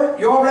 4,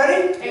 you all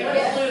ready? Hey,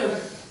 what's blue?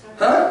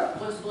 Huh?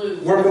 What's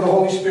blue? Work of the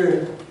Holy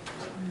Spirit.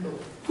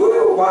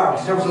 Woo, wow,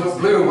 there was a little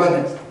blue,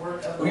 wasn't it?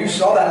 Well, you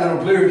saw that little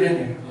blue,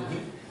 didn't you?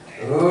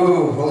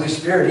 Oh, Holy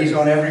Spirit, He's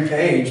on every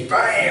page.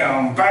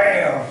 Bam,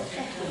 bam.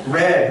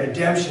 Red,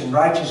 redemption,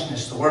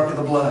 righteousness, the work of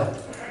the blood.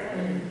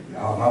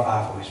 Oh, my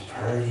Bible is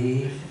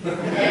pretty.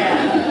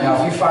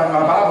 Now, if you find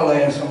my Bible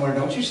laying somewhere,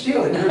 don't you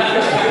steal it. You're a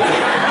Christian.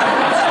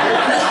 You're a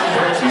Christian.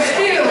 Don't you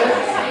steal it.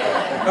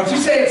 Don't you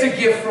say it's a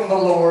gift from the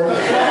Lord.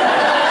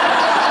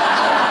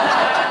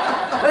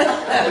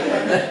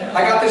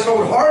 I got this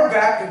old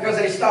hardback because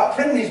they stopped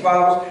printing these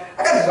Bibles.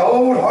 I got this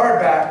old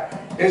hardback.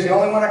 It was the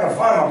only one I could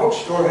find. My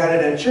bookstore had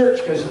it at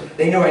church because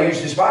they knew I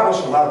used this Bible,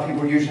 so a lot of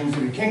people were using them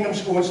through the Kingdom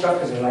School and stuff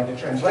because they liked the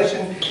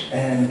translation,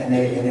 and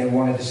they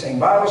wanted the same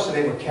Bible, so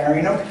they were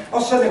carrying them. All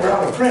of a sudden, they were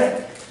out of print,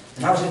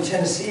 and I was in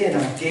Tennessee, and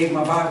I gave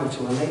my Bible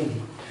to a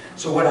lady.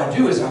 So what I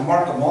do is I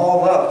mark them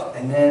all up,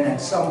 and then at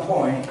some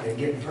point, they're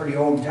getting pretty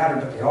old and tattered,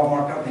 but they all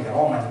mark up. They got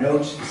all my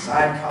notes, the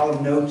side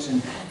column notes,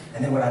 and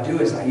then what I do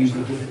is I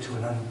usually give it to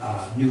a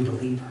new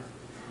believer.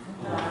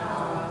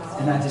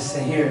 And I just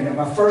say, here, and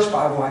my first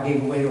Bible I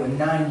gave away to a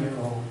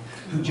 9-year-old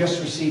who just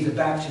received the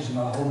baptism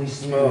of the Holy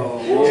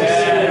Spirit.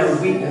 Just sitting there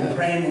weeping,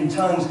 praying in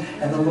tongues,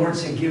 and the Lord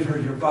said, give her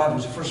your Bible. It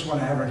was the first one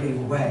I ever gave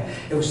away.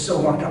 It was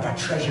so marked up, I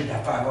treasured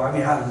that Bible. I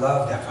mean, I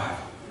loved that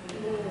Bible.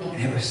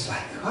 And it was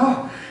like,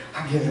 oh,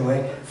 I give it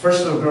away.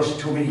 First little girl she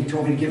told me to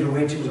give it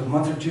away to was a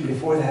month or two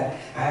before that.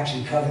 I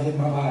actually coveted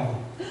my Bible.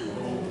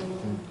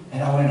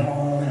 And I went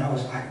home and I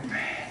was like,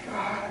 man,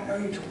 God, I know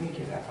you told me to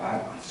give that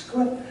Bible. It's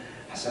good.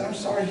 I said, I'm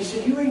sorry. He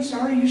said, you ain't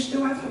sorry. You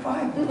still have the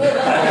Bible.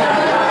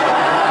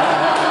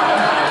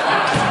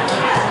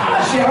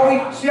 See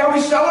how we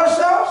sell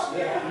ourselves?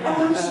 Oh,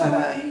 I'm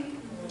sorry.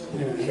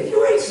 He said,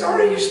 you ain't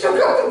sorry. You still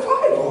got the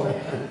Bible.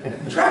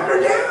 Track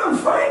her down.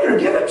 Find her.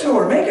 Give it to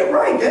her. Make it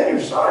right. Then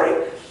you're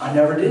sorry. I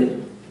never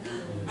did.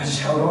 I just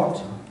held on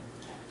to it.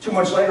 2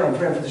 months later, I'm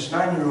praying for this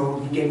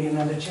 9-year-old. He gave me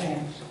another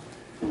chance.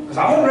 Because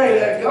I wasn't ready to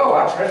let it go.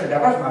 I treasured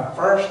that. That was my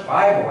first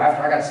Bible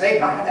after I got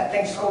saved. I had that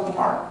thing so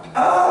marked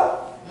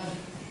up.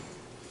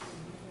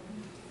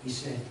 He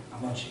said, I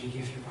want you to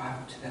give your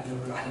Bible to that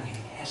little girl. I didn't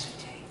even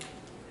hesitate.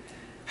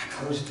 I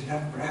closed it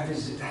up, grabbed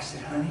it. I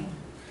said, honey,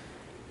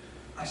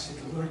 I said,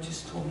 the Lord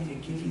just told me to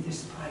give you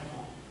this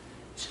Bible.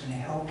 It's going to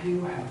help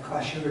you. I have a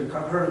class here.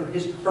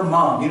 Her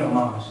mom, you know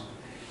mamas.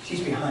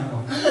 She's behind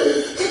him.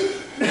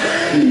 He's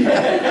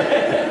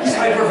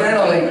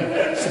hyperventilating.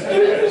 Give me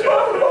this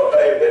Bible to my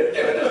baby.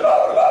 Give me this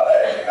Bible to my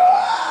baby.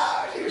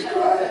 Ah, she was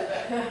crying.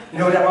 You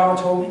know what that mama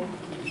told me?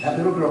 That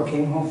little girl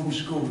came home from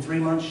school 3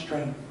 months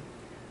straight.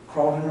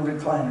 Crawled in a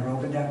recliner,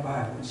 opened that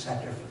Bible, and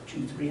sat there for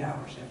 2-3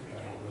 hours every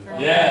day.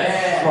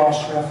 Yes.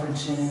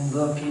 Cross-referencing,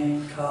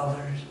 looking,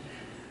 colors,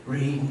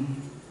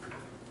 reading.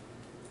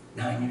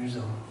 9 years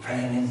old,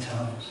 praying in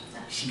tongues.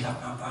 She got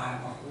my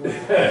Bible. So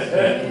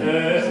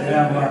then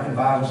I'm marking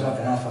Bibles up,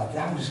 and I thought,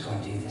 I'm just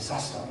going to do this. I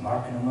started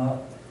marking them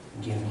up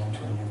and giving them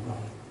to a new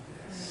brother.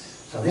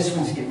 So this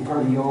one's getting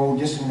pretty old.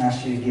 This one I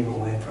should have given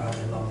away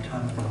probably a long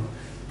time ago.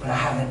 But I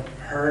haven't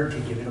heard to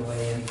give it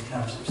away any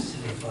time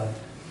specific, but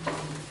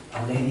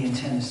a lady in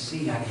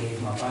Tennessee I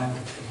gave my Bible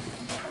to.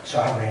 So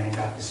I ran and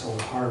got this old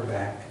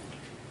hardback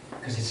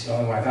because it's the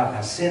only one I got.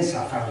 Now since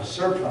I found a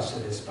surplus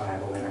of this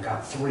Bible and I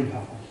got 3 of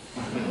them.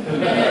 So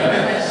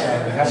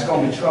that's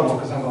going to be trouble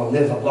because I'm going to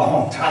live a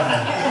long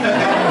time.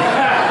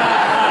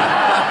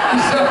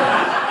 So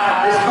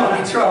it's going to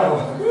be trouble.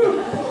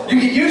 You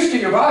get used to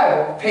your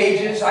Bible,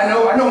 pages. I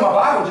know my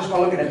Bible just by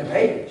looking at the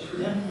page.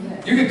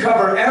 You could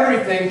cover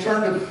everything,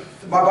 turn to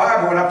my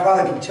Bible, and I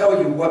probably can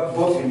tell you what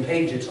book and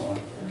page it's on.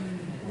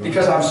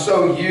 Because I'm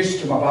so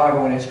used to my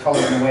Bible and its color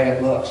and the way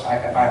it looks,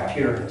 by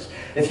appearance.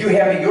 If you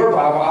hand me your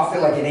Bible, I'll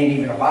feel like it ain't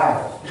even a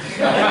Bible.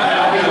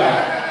 I'll be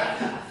like,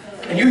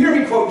 and you hear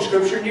me quoting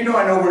scripture, and you know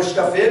I know where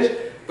stuff is,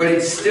 but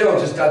it still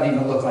just doesn't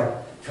even look like,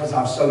 because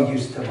I'm so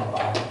used to my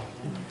Bible.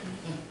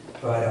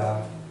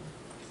 But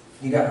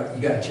you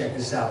gotta check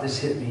this out. This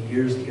hit me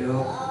years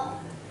ago.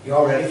 You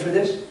all ready for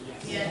this?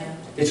 Yeah.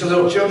 It's a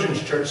little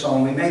children's church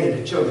song. We made it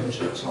a children's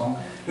church song.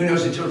 Who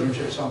knows the children's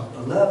church song?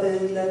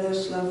 Beloved, let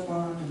us love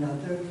one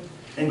another.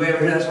 Anybody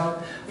ever heard that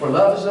song? For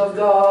love is of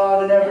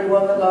God, and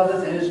everyone that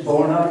loveth is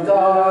born of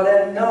God,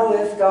 and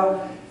knoweth God.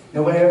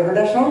 Nobody ever heard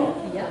that song?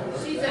 Yeah.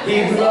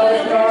 He who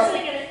loveth God.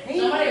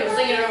 Somebody was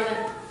singing over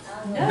there.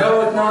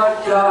 Knoweth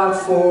not God,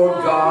 for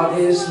God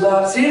is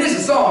love. See, it is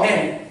a song,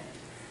 ain't it?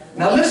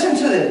 Now listen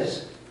to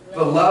this.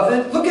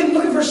 Beloved, look at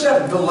verse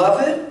 7.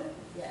 Beloved,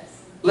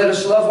 let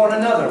us love one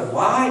another.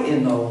 Why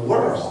in the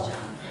world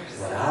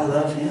would I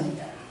love him?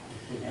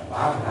 And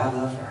why would I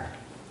love her?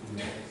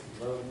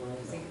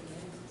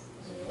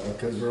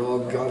 Because we're all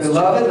God's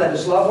Beloved, let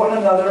us love one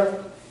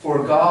another,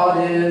 for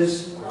God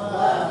is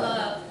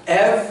love.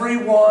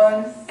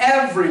 Everyone,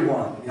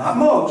 not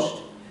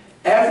most,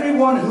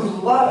 everyone who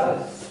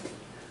loveth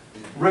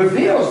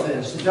reveals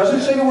this. It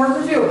doesn't say the word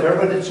revealed there,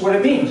 but it's what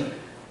it means.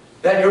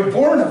 That you're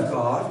born of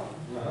God,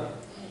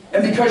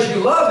 and because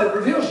you love, it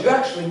reveals you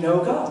actually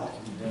know God.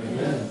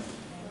 Amen.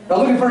 Now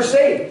look at verse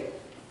 8.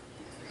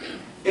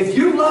 If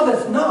you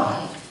loveth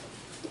not,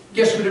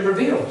 guess what it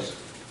reveals?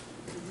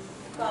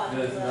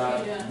 Does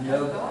not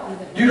know God.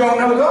 You don't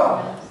know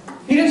God.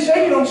 He didn't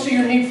say you don't see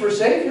your need for a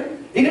Savior.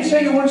 He didn't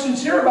say you weren't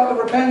sincere about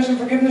the repentance and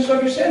forgiveness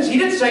of your sins. He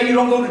didn't say you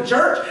don't go to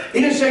church.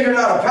 He didn't say you're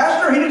not a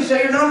pastor. He didn't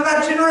say you're not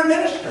an itinerant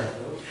minister.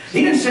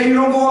 He didn't say you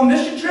don't go on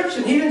mission trips,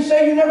 and He didn't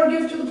say you never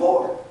give to the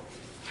poor.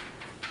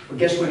 But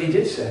guess what He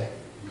did say?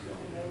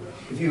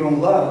 If you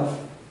don't love,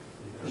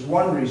 there's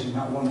one reason,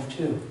 not one of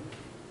two.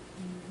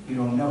 You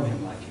don't know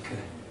Him like you could.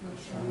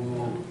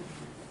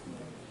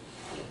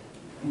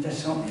 Ain't that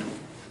something?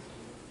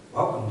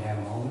 Welcome,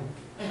 Dan Mohler.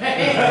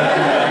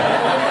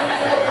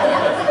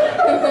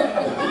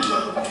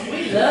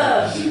 We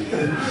love.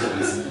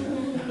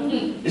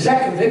 Is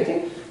that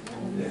convicting?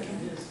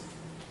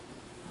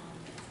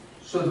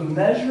 So the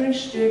measuring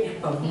stick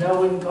of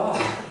knowing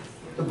God,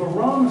 the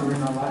barometer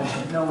in our lives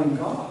of knowing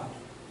God,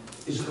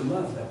 is the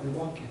love that we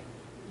walk in.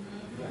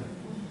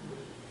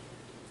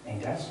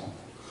 Ain't that something?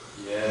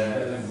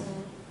 Yes.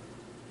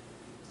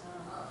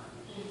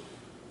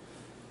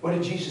 What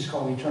did Jesus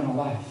call eternal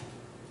life?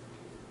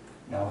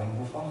 Knowing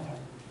the Father,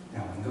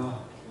 knowing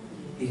God.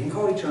 He didn't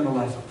call eternal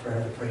life a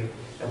prayer to pray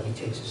that He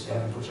takes us to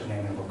heaven and puts our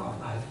name in a book called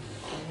life.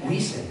 We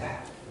said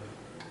that.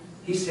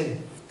 He said,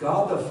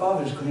 God the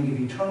Father is going to give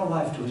eternal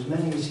life to as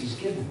many as He's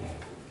given me.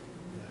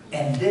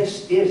 And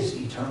this is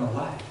eternal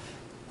life,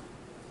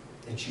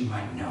 that you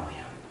might know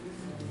Him,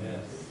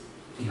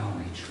 the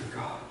only true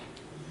God.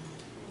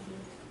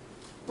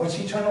 What's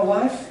eternal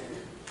life?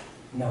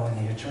 Knowing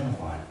the Eternal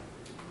One.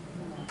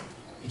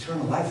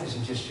 Eternal life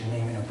isn't just your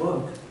name in a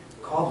book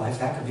called life.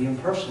 That could be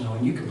impersonal,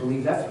 and you could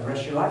believe that for the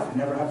rest of your life and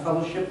never have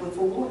fellowship with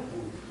the Lord.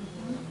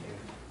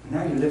 And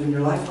now you're living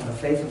your life on the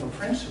faith of a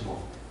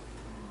principle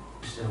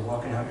instead of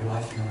walking out your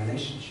life in a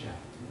relationship.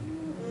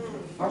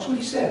 Watch what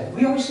He said.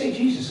 We always say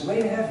Jesus, the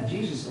way to heaven.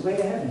 Jesus, the way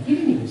to heaven. He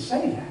didn't even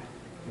say that.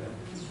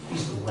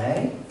 He's the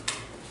way,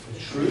 the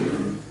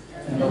truth,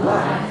 and the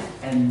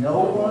life. And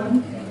no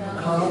one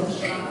comes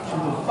to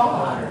the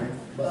Father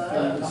but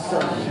through the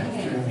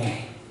Son, through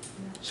me.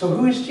 So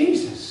who is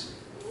Jesus?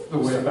 The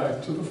way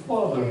back to the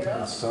Father.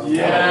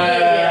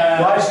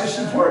 Yeah. Why is this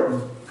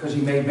important? Because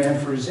He made man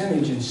for His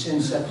image, and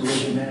sin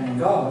separated man and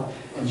God.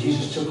 And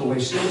Jesus took away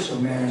sin so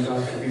man and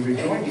God could be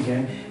rejoined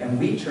again. And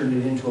we turned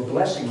it into a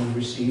blessing we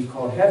receive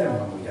called heaven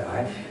when we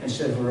die,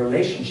 instead of a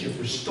relationship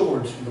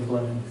restored through the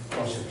blood and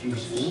cross of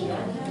Jesus.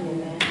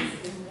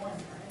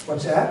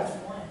 What's that?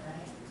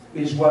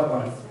 Is what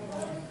one?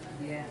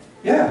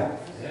 Yeah.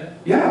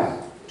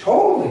 Yeah.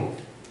 Totally.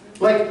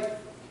 Like,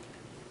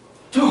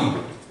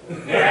 dude.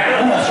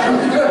 That's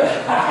really good.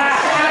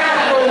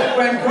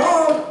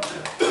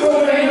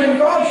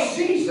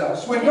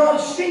 When God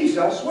sees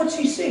us, what's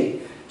He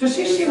see? Does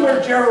He see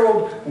where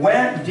Gerald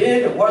went,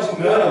 did, it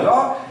wasn't good at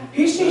all?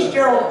 He sees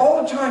Gerald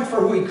all the time for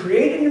who He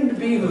created him to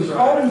be, who He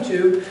called him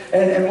to,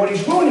 and what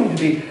He's willing him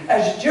to be.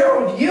 As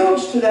Gerald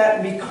yields to that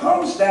and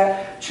becomes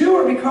that, two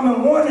are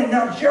becoming one, and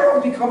now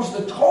Gerald becomes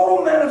the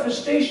total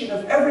manifestation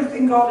of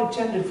everything God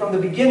intended from the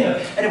beginning.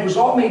 And it was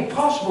all made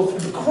possible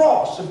through the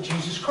cross of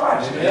Jesus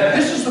Christ.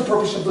 This is the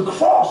purpose of the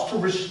cross, to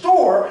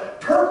restore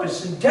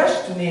purpose and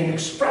destiny and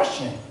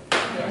expression.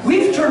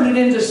 We've turned it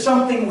into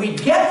something we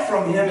get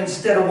from Him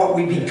instead of what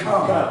we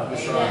become.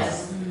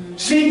 Yes.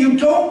 See, you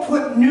don't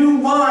put new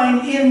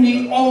wine in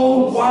the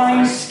old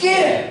wine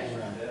skin.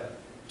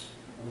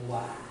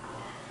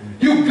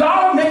 You've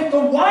got to make the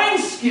wine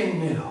skin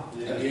new,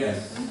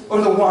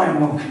 or the wine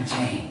won't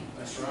contain.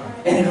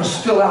 And it'll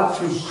spill out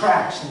through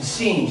cracks and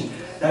seams.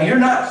 Now you're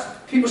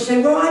not, people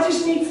say, well, I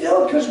just need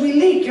filled because we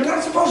leak. You're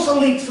not supposed to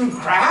leak through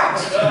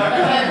cracks.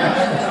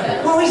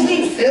 We always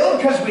need filled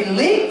because we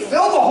leak.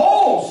 Fill the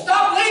holes.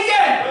 Stop leaking.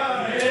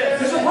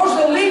 You're supposed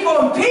to leak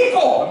on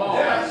people.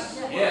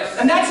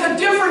 And that's a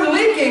different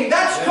leaking.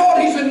 That's called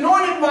He's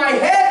anointed my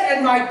head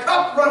and my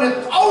cup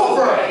runneth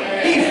over.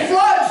 He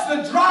floods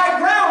the dry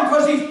ground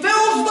because He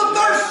fills the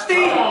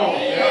thirsty.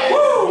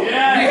 Woo!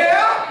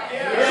 Yeah?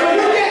 So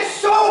you get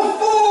so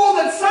full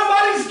that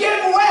somebody's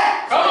getting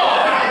wet.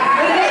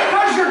 And it ain't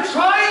because you're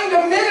trying to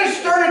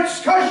minister, it's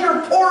because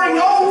you're pouring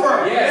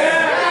over.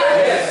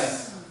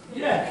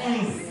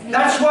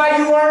 That's why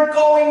you aren't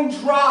going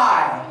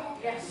dry.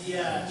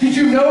 Did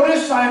you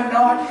notice I'm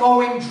not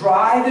going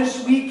dry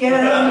this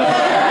weekend?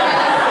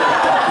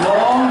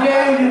 Long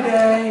day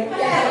today.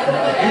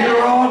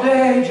 Here all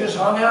day, just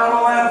hung out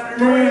all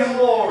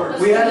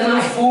afternoon. We had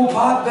little full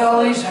pot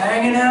bellies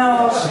hanging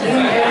out,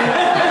 sleeping.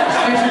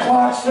 6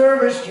 o'clock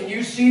service. Can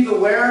you see the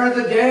wear of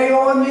the day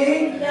on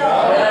me?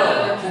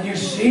 No. Can you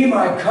see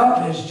my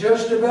cup is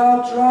just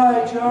about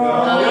dry,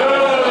 John?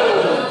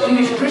 No. See,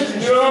 these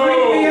Christians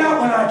freak me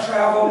out when I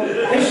travel.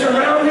 They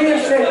surround me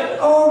and say,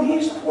 oh,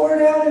 he's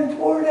poured out and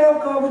poured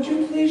out. God, would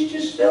you please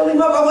just fill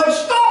him up? I'm like,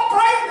 stop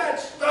praying that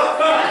stuff.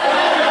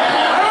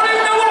 I don't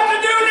even know what to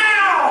do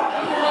now.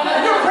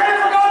 You're praying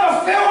for God to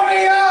fill me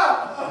up.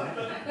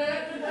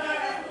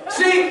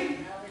 See,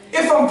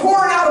 if I'm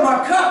pouring out of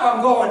my cup,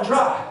 I'm going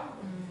dry.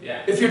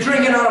 If you're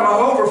drinking out of my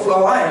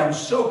overflow, I am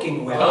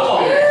soaking wet.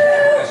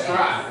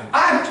 right. I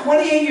have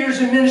 28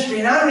 years in ministry,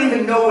 and I don't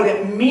even know what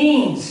it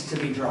means to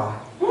be dry.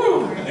 I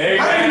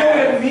don't know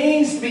what it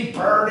means to be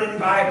burdened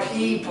by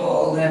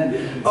people and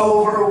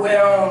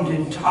overwhelmed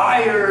and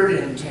tired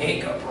and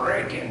take a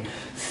break and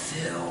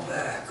fill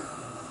back up.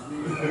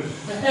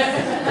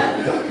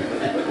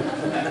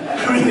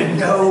 I don't even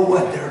know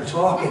what they're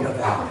talking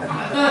about.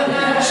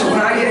 So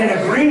when I get in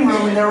a green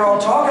room and they're all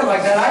talking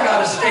like that, I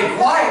gotta stay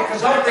quiet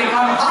because they'll think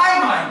I'm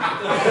high-minded.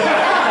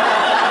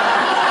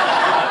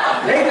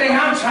 They think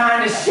I'm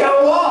trying to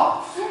show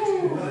off.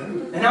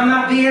 And I'm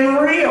not being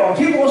real.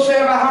 People will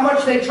say about how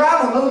much they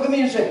travel, and they'll look at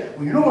me and say,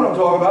 well, you know what I'm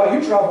talking about.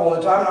 You travel all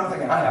the time. And I'm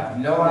thinking, I have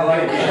no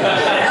idea.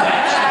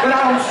 But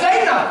I don't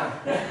say nothing.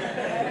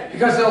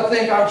 Because they'll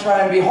think I'm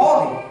trying to be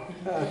haughty.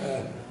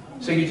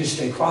 So you just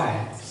stay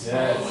quiet.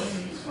 Yes.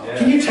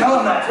 Can you tell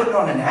I'm not putting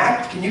on an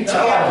act? Can you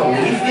tell I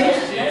believe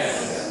this?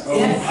 Yes.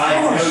 It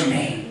empowers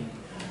me.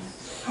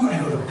 I'm going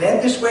to go to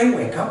bed this way,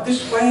 wake up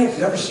this way. If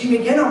you ever see me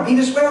again, I'll be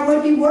this way. I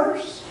might be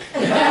worse.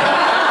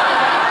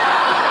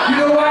 You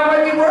know why I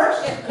might be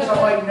worse? Because I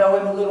might know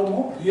him a little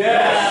more.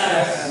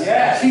 Yes.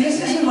 Yes. See,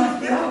 this isn't my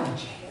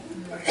theology.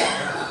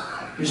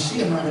 You're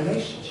seeing my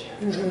relationship.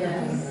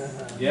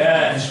 Yes.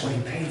 That's what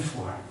he paid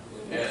for.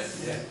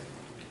 Yes. Yes.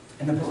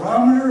 And the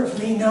barometer of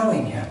me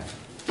knowing him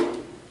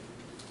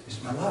is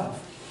my love.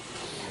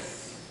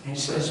 And he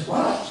says,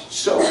 watch, it's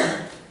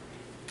sober.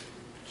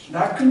 It's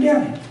not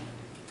condemning.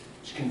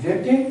 It's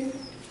convicting,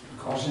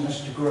 causing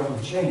us to grow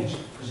and change.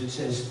 Because it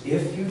says,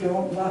 if you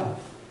don't love,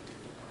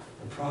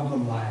 the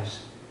problem lies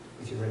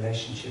with your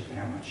relationship and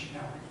how much you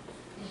know him.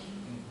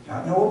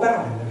 Not know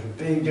about him. There's a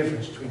big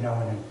difference between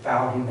knowing him,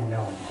 about him, and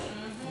knowing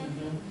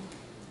him.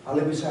 I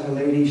live beside a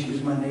lady. She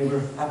was my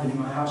neighbor. I've been in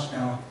my house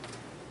now.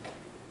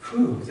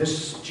 Whew,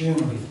 this June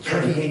will be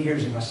 38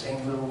 years in my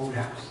same little old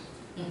house.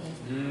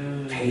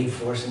 Paid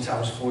for since I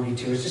was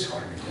 42. It's just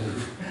hard to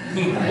move.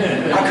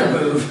 I could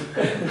move.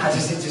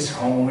 It's just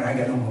home, and I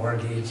got no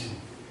mortgage.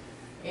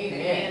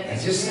 Amen.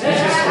 It's a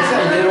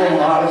little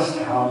modest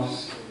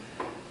house.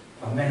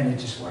 But man, it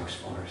just works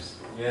for us.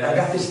 Yes. I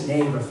got this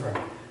neighbor for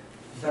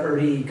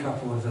 30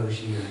 couple of those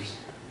years.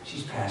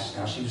 She's passed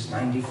now. She was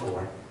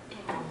 94.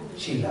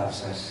 She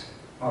loves us.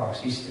 Oh,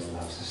 she still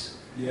loves us.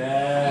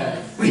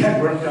 Yes. We had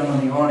work done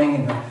on the awning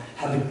and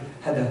had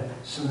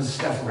some of the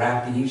stuff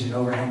wrapped, the eaves and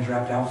overhangs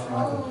wrapped out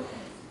front.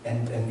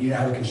 And you know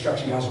how the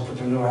construction guys will put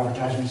their little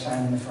advertisement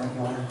sign in the front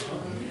yard?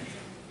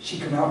 She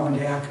come out one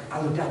day,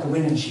 I looked out the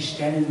window and she's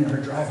standing in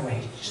her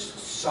driveway just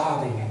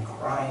sobbing and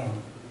crying.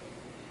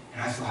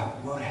 And I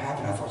thought, what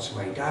happened? I thought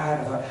somebody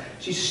died. I thought,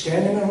 she's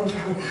standing there.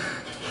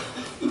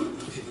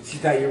 She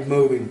thought you were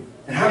moving.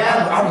 And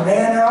I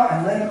ran out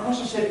and ran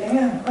across. I said,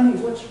 Ann, honey,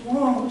 what's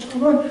wrong? What's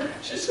going on?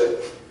 She said,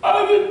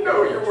 I didn't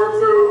know you were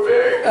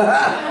moving.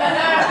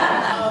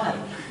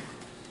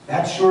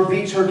 That sure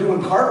beats her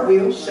doing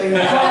cartwheels, saying,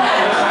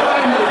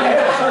 God,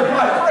 answer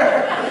my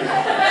prayer.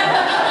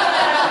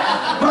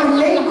 My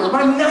neighbor,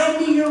 my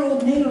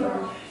 90-year-old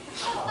neighbor,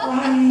 is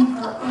crying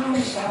her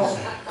eyes out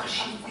because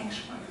she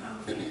thinks we're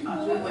moving.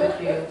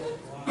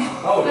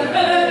 Oh,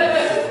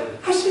 yeah.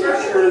 I said,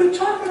 what are you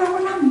talking about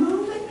when I'm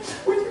moving?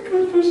 We're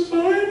going to put a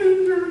sign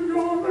in your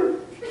yard.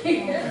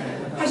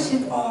 I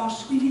said, oh,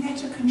 sweetie,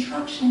 that's a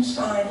construction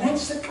sign.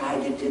 That's the guy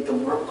that did the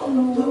work on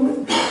the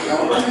aluminum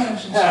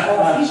ramps and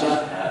stuff. He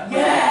said,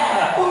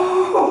 yeah.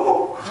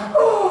 Oh.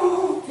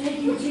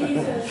 Thank you,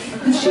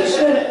 Jesus. And she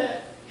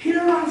said,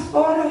 here I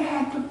thought I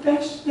had the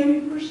best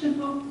neighbors in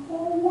the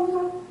whole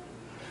world.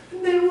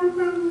 And they were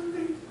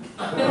moving.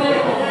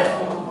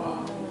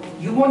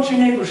 You want your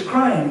neighbors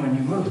crying when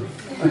you move.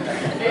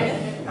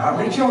 Not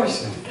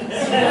rejoicing.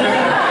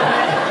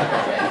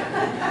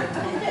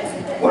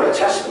 What a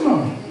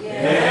testimony.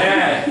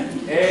 Amen.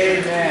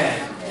 Amen.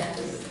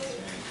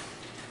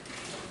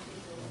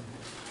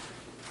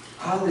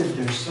 I lived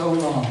there so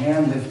long.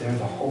 Ann lived there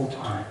the whole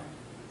time.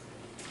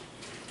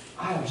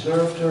 I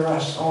observed her. I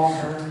saw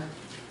her.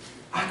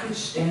 I could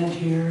stand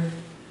here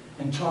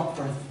and talk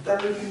for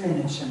 30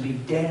 minutes and be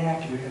dead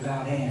accurate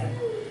about Ann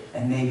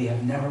and maybe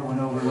have never went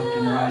over, looked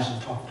in her eyes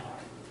and talked to her.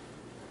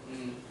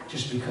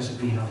 Just because of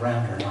being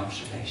around her and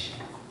observation.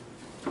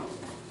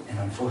 And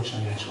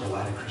unfortunately, that's where a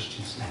lot of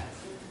Christians live.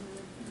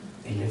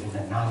 They live in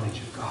the knowledge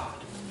of God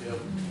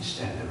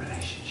instead of the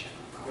relationship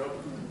of God.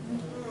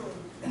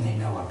 And they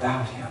know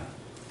about Him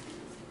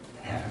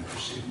and haven't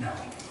pursued knowing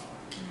Him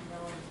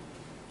more.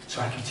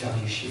 So I can tell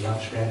you she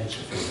loves red. It's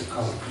her favorite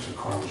color because her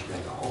car was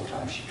red the whole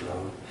time she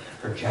drove.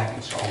 Her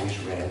jacket's always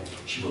red.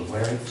 She will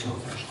wear it till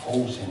there's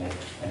holes in it,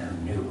 and her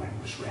new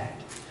one was red.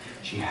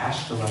 She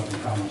has to love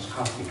McDonald's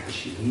cup because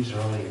she leaves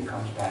early and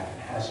comes back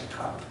and has a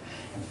cup.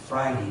 And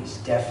Friday is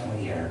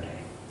definitely hair day.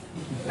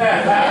 So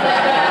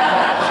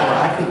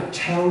I could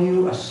tell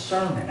you a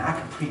sermon. I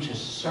could preach a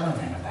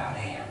sermon about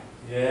Ann.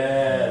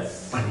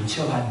 Yes. But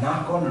until I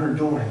knock on her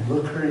door and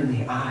look her in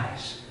the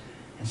eyes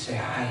and say,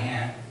 hi,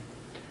 Ann.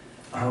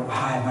 Or,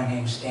 hi, my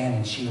name's Stan.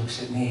 And she looks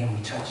at me and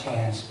we touch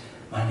hands.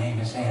 My name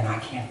is Ann. I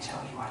can't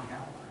tell you I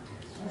know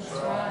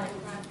her.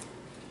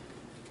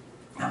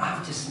 Now, I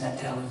was just in that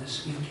tell her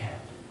this weekend.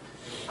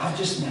 I I've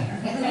just met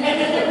her.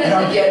 And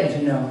I'm getting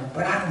to know her.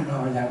 But I don't know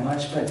her that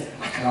much, but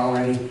I can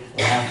already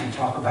laugh and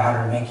talk about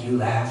her and make you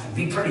laugh and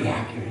be pretty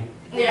accurate.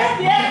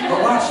 Yeah.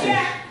 But watch this.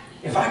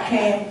 If I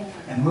came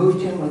and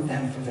moved in with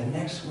them for the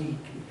next week,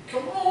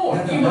 Come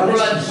on. no, You no, run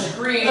listen.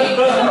 screaming. And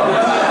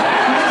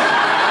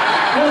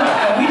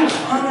we just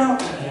hung out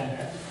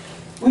together.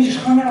 We just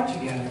hung out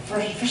together for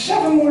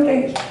 7 more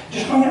days.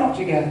 Just hung out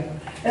together.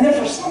 And then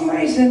for some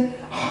reason,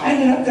 I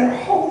ended up there a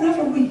whole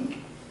nother week.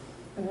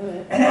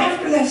 And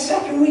after that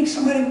second week,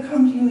 somebody would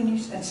come to you and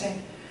say,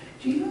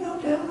 do you know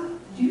Della?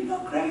 Do you know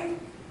Craig?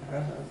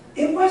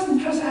 It wasn't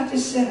because I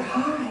just said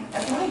hi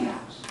at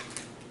Lighthouse.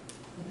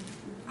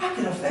 I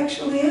could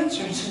effectually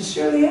answer and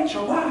sincerely answer.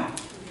 Why?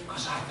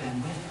 Because I've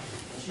been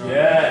with them.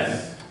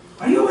 Yes.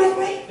 Are you with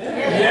me?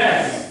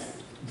 Yes.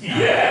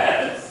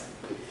 Yes.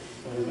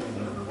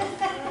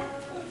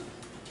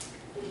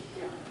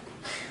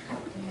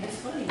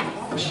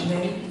 What's your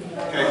name?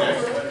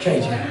 KJ.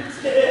 KJ.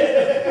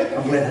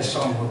 I'm glad this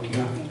song woke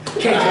you up.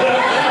 KJ.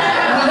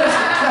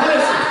 Now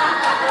listen.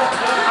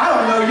 I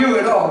don't know you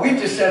at all. We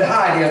just said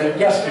hi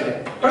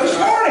yesterday. Or this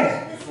morning.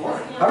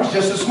 That was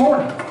just this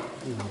morning.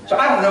 So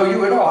I don't know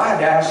you at all. I had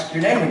to ask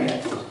your name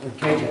again.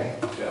 KJ.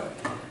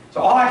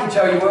 So all I can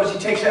tell you was he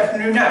takes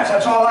afternoon naps.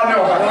 That's all I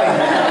know about KJ.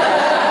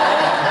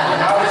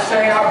 I would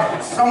say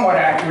I'm somewhat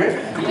accurate.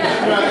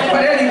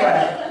 But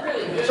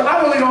anyway. So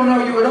I really don't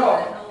know you at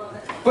all.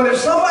 But if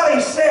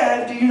somebody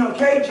said, do you know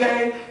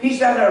KJ? He's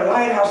down there at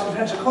Lighthouse in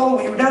Pensacola.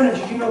 When you were down there,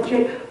 did you know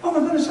KJ? Oh my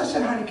goodness, I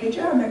said hi to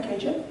KJ. I met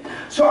KJ.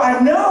 So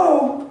I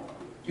know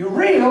you're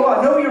real.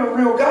 I know you're a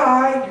real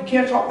guy. You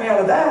can't talk me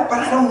out of that. But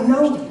I don't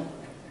know you.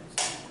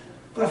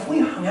 But if we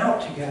hung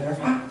out together,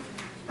 if I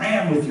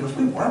ran with you, if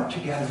we worked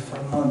together for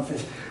a month,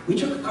 if we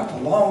took a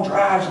couple long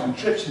drives on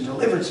trips and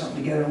delivered something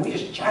together, and we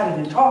just chatted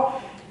and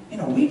talked,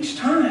 in a week's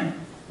time,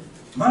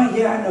 my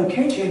yeah, I know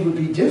KJ would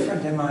be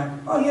different than my,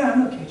 oh yeah, I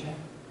know KJ.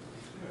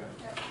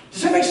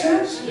 Does that make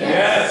sense?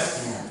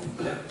 Yes.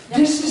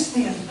 This is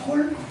the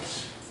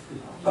importance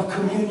of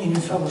communion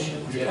and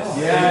fellowship with God.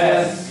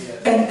 Yes.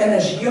 And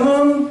as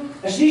young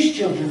as these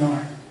children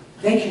are,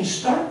 they can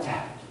start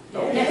that.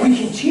 We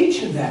can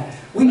teach them that.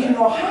 We can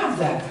all have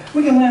that.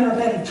 We can lay on our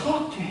bed and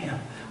talk to Him.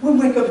 We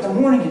wake up in the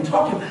morning and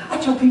talk to Him. I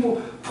tell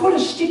people, put a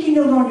sticky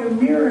note on your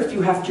mirror if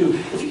you have to.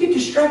 If you get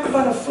distracted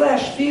by the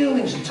flesh,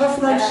 feelings, a tough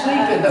night's sleep,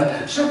 and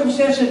the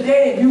circumstance of the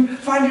day, and you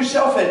find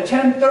yourself at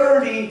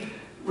 10:30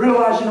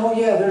 realizing, oh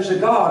yeah, there's a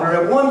God, or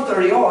at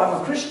 1:30, oh, I'm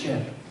a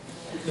Christian.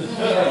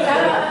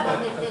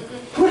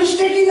 Put a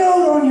sticky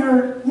note on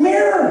your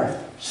mirror,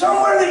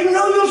 somewhere that you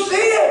know you'll see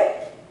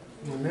it.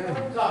 Amen.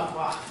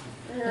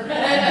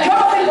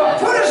 Coffee pot,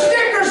 put a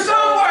sticker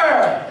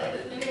somewhere.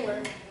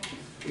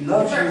 He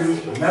loves you.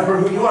 Remember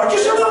who you are.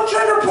 Just a little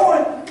trigger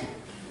point.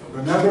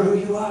 Remember who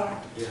you are.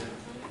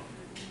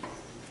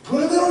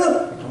 Put a little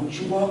note. Don't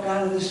you walk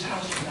out of this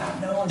house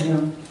without knowing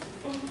Him.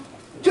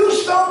 Do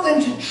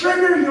something to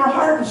trigger your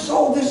heart and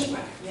soul this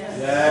way.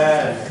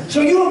 Yes.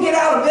 So you don't get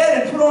out of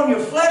bed and put on your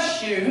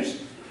flesh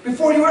shoes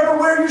before you ever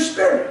wear your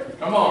spirit.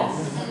 Come on.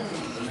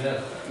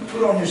 You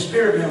put on your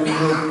spirit man when you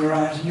open your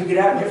eyes, and you get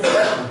out and your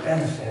flesh will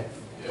benefit.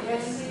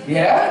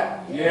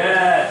 Yeah?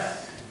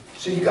 Yes.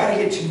 So you got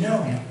to get to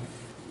know Him.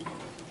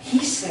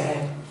 He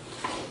said,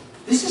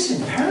 this is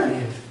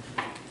imperative.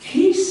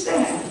 He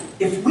said,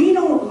 if we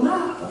don't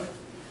love,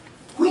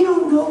 we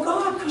don't know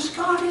God, because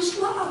God is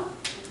love.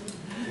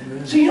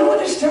 So you know what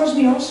this tells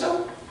me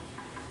also?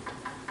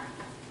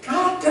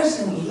 God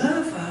doesn't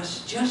love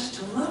us just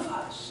to love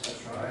us.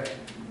 That's right.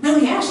 Now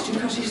He has to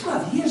because He's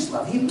love. He is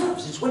love. He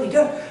loves. It's what He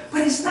does.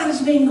 But it's not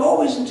His main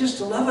goal isn't just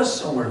to love us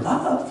so we're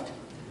loved.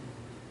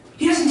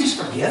 He doesn't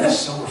just forgive us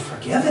so we're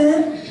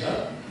forgiven.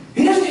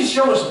 He doesn't just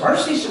show us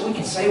mercy so we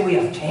can say we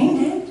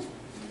obtained it.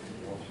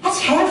 That's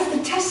half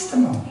the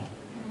testimony.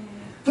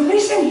 The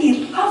reason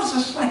He loves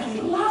us like He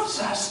loves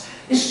us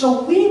is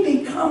so we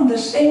become the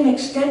same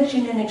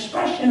extension and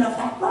expression of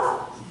that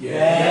love.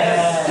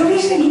 Yes. The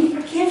reason He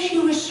forgives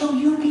you is so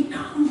you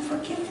become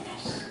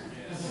forgiveness.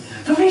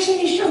 The reason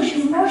He shows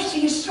you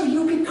mercy is so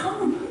you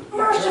become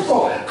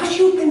merciful. Because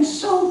you've been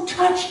so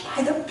touched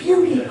by the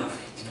beauty of it.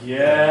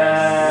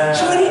 Yes.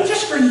 So it ain't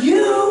just for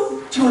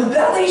you to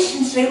embellish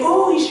and say,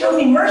 oh, He showed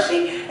me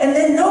mercy, and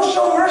then no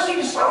show mercy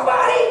to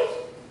somebody.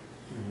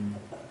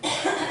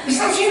 It's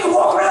not so you can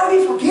walk around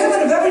and be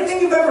forgiven of everything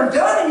you've ever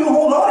done and you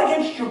hold on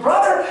against your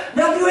brother.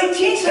 Matthew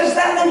 18 says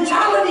that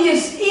mentality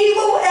is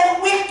evil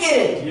and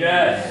wicked.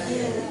 Yes.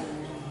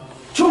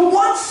 To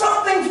want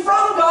something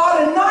from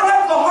God and not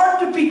have the heart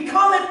to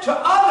become it to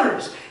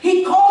others.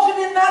 He calls it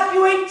in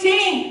Matthew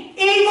 18,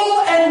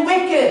 evil and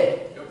wicked.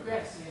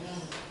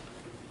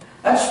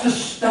 That's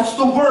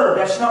the word.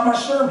 That's not my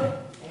sermon.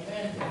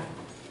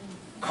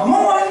 Come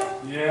on.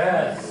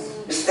 Yes.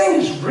 This thing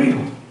is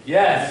real.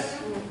 Yes.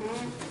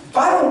 If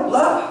I don't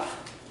love,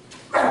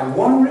 I got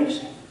one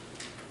reason.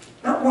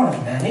 Not one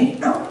of many.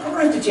 No, I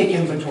don't have to take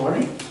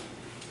inventory.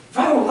 If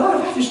I don't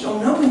love, I just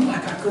don't know Him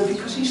like I could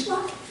because He's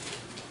love.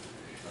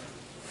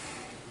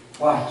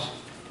 Watch.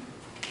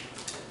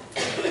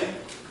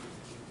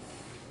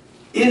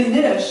 In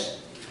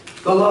this,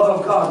 the love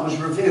of God was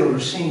revealed or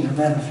seen or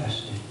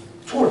manifested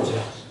towards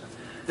us.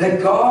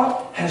 That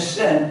God has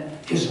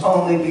sent His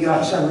only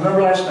begotten Son.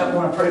 Remember last night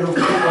when I prayed over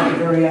people at the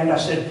very end, I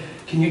said,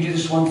 can you do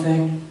this one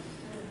thing?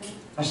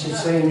 I said,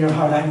 say in your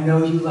heart, I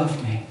know you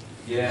love me.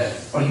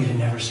 Yes. Or you'd have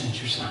never sent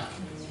your Son.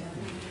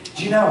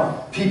 Do you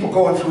know, people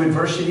going through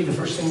adversity, the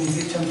first thing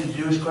you get tempted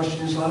to do is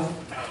question His love?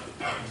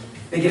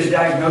 They get a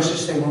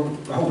diagnosis they were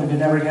hoping to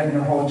never get in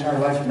their whole entire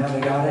life, and now they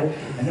got it.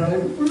 And they're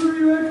like, where are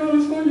you at, God?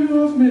 It's not you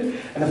love me.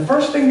 And the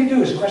first thing they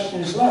do is question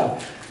His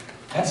love.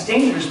 That's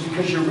dangerous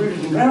because you're rooted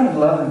and grounded in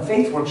love, and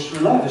faith works through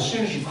love. As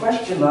soon as you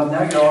question love,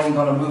 now you're only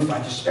going to move by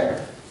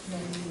despair.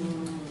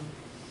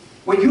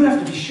 What you have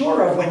to be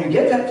sure of when you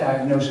get that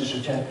diagnosis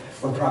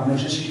or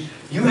prognosis,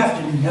 you have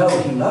to know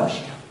He loves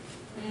you.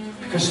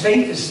 Because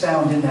faith is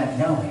found in that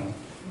knowing.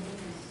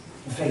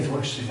 And faith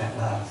works through that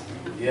love.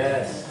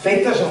 Yes.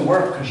 Faith doesn't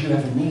work because you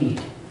have a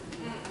need.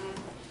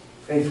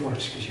 Faith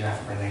works because you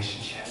have a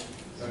relationship.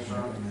 That's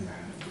right.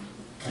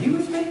 Are you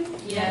with me?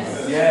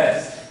 Yes.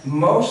 Yes.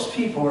 Most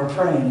people are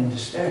praying in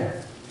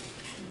despair.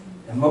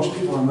 And most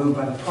people are moved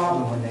by the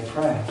problem when they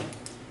pray.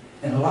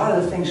 And a lot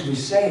of the things we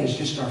say is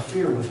just our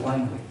fear with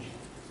language.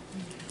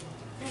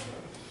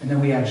 And then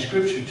we add a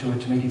scripture to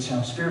it to make it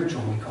sound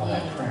spiritual, and we call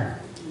that prayer.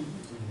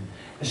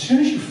 As soon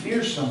as you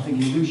fear something,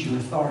 you lose your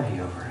authority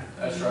over it.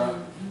 That's right.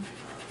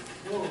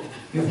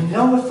 You have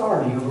no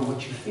authority over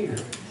what you fear.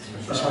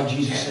 That's why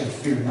Jesus said,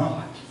 fear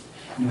not.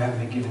 You haven't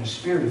been given a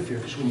spirit of fear,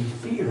 because when you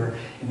fear,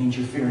 it means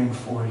you're fearing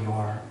for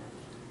your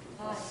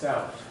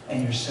Self.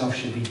 and yourself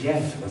should be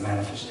dead for the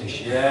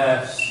manifestation.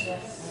 Yes.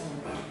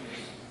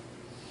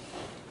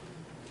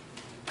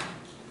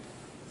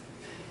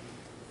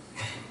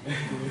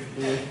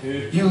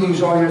 You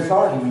lose all your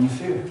authority when you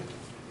fear.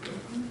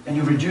 And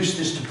you reduce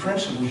this to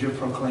principles you're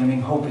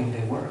proclaiming, hoping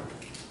they work.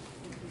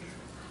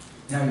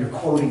 Now you're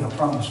quoting a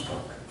promise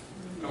book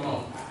Come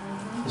on.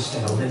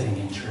 instead of living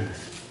in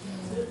truth.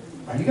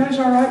 Are you guys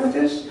all right with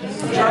this?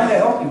 I'm trying to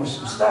help you with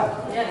some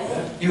stuff.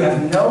 Yes. You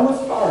have no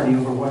authority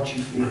over what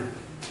you fear.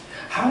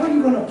 How are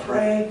you going to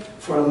pray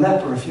for a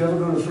leper if you ever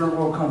go to a third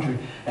world country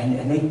and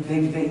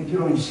you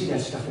don't even see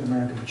that stuff in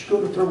America, but you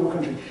go to a third world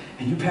country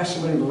and you pass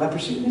somebody with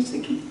leprosy and they say,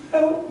 can you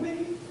help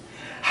me?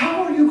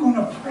 How are you going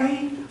to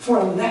pray for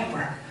a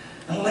leper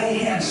and lay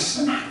hands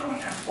smack on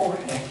their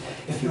forehead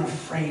if you're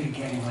afraid of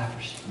getting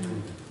leprosy?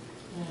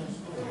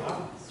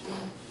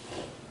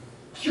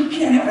 You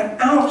can't have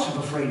an ounce of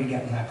afraid of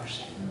getting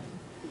leprosy.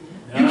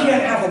 You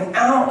can't have an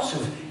ounce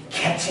of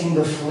catching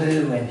the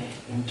flu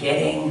and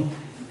getting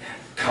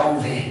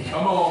COVID.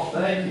 Come on.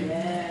 Thank you.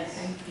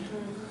 Yes.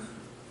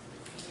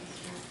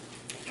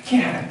 You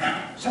can't have an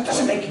ounce. That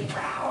doesn't make you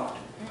proud.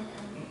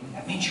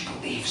 That means you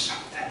believe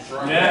something. That's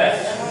right.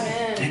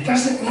 Yes. It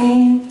doesn't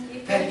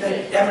mean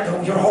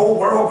that your whole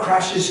world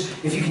crashes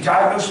if you get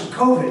diagnosed with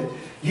COVID.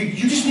 You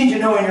just need to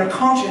know in your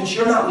conscience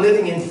you're not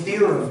living in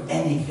fear of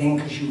anything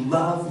because you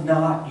love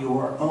not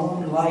your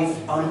own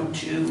life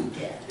unto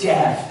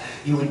death.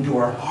 You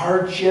endure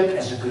hardship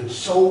as a good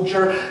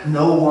soldier.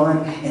 No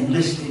one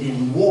enlisted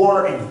in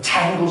war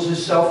entangles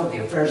himself with the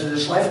affairs of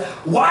this life.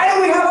 Why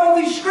do we have all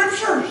these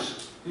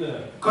scriptures?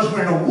 Because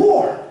we're in a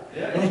war.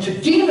 And it's a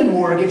demon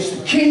war against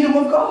the kingdom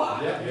of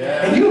God.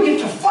 And you get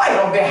to fight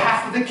on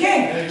behalf of the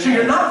king. So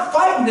you're not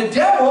fighting the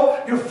devil,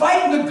 you're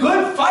fighting the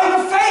good fight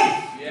of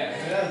faith.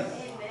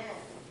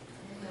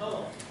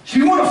 So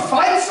you want to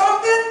fight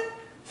something?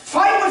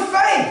 Fight with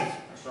faith.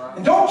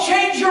 And don't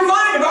change your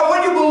mind about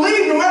what you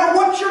believe no matter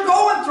what you're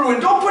going through.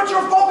 And don't put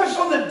your focus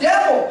on the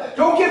devil.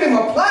 Don't give him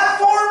a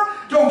platform.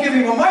 Don't give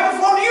him a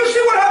microphone. Do you see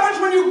what happens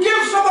when you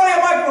give somebody a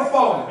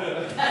microphone?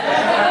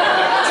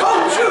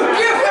 Don't you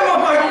give him a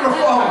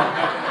microphone.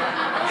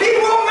 He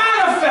will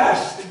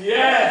manifest.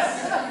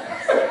 Yes.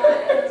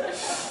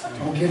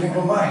 Don't give him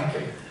a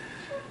mic.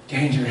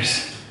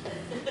 Dangerous.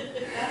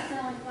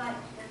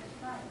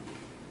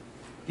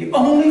 The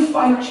only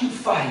fight you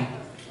fight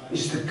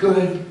is the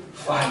good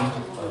fight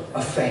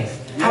of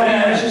faith. How do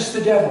you resist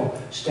the devil?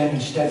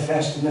 Standing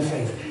steadfast in the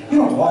faith. You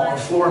don't walk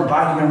the floor and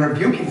bind him and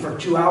rebuke him for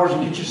 2 hours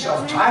and get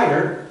yourself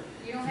tired.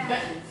 You don't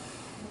have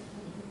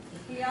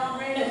to. He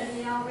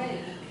already.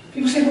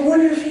 People say, but what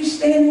if he's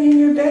standing in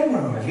your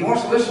bedroom? If he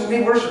wants to listen to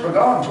me worship a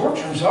God and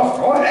torture himself,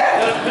 go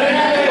ahead.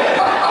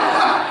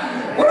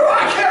 What do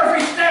I care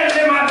if he's standing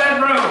in my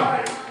bedroom?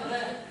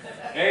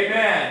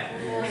 Amen.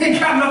 He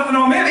got nothing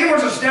on me. He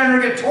wants to stand there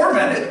and get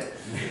tormented.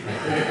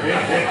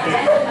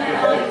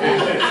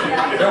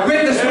 The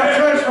witness of my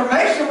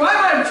transformation. Why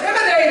am I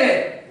intimidated?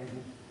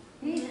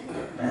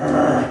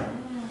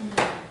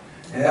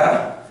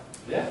 Yeah?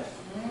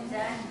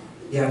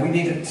 Yeah, we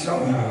need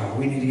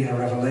to get a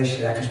revelation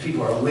of that because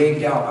people are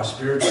wigged out by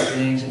spiritual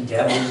things and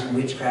devils and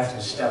witchcraft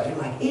and stuff. They're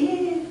like,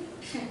 eh.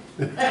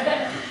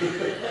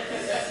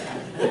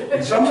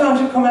 And sometimes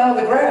you come out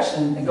of the grass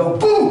and go,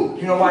 boo!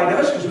 You know why he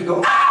does? Because we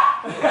go, ah!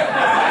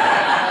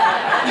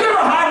 You ever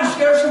hide and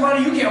scare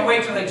somebody? You can't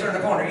wait till they turn the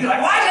corner. You're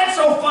like, why is that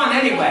so fun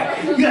anyway?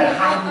 You gotta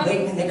hide and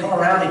wait and they come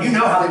around and you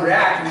know how they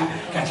react.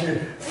 You got your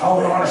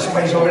phone on or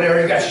somebody's over there,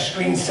 you got your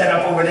screen set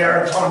up over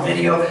there, it's on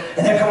video,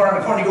 and they come around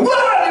the corner and you go,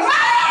 what?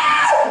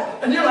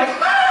 And you're like,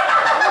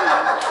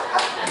 ah!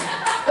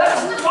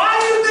 That's why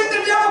do you think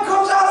the devil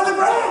comes out of the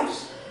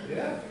grass?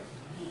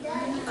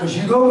 Because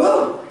you go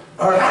good.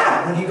 Or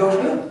out when he goes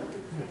good.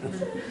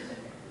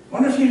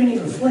 Wonder if you didn't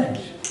even flinch.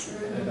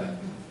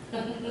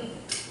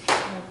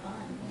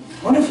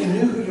 Wonder if you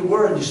knew who you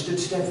were and you stood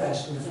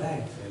steadfast in the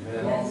faith.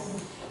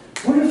 Yes.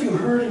 Wonder if you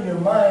heard in your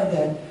mind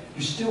that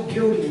you're still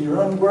guilty and you're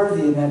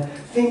unworthy, and that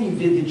thing you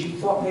did that you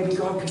thought maybe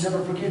God could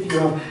never forgive you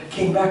of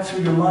came back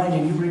through your mind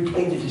and you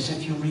replayed it as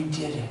if you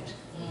redid it.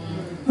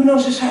 Who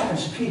knows this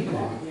happens to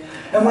people?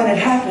 And when it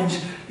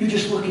happens, you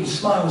just look and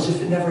smile as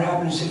if it never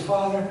happened and say,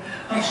 Father,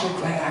 I'm so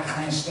glad I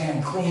can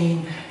stand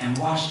clean and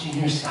washed in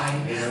your sight.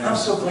 I'm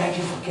so glad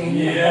you forgave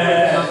me for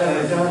everything I've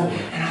ever done.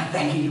 And I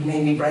thank you, you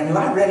made me brand new.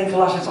 I read in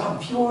Colossians, I'm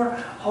pure,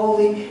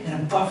 holy,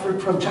 and above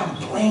reproach. I'm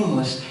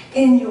blameless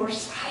in your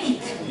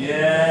sight.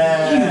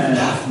 Yeah. You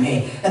love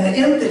me. And the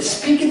imp that's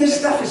speaking this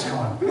stuff is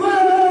going,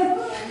 what?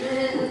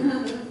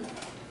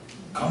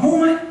 Come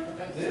on.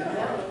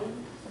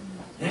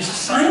 There's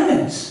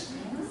assignments.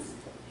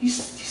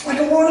 He's like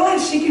a roaring lion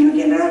seeking to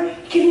get there,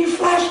 giving you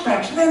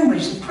flashbacks,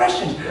 memories,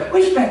 impressions.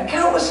 We've spent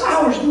countless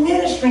hours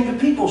ministering to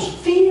people's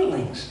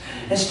feelings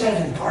instead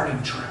of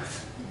imparting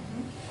truth.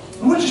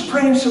 And we're just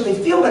praying so they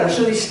feel better,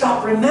 so they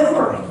stop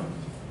remembering,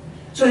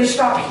 so they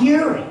stop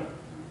hearing.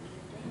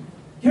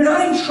 You're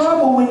not in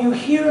trouble when you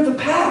hear the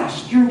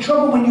past. You're in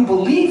trouble when you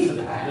believe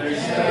the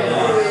past.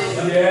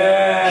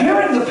 Yeah.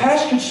 Hearing the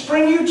past could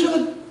spring you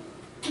to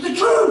the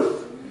truth.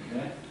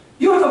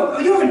 You have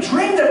a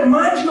dream that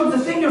reminds you of the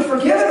thing you're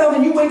forgiven of,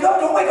 and you wake up.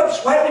 Don't wake up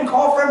sweating and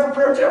call a friend for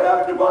prayer. Say, I'm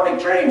having demonic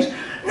dreams.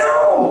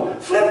 No!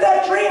 Flip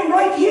that dream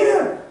right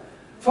here.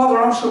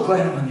 Father, I'm so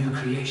glad I'm a new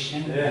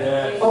creation.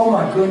 Yeah. Oh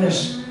my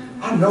goodness.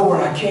 I know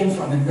where I came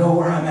from and know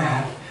where I'm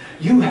at.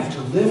 You have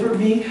delivered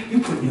me.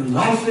 You put new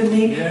life in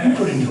me. Yes. You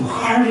put a new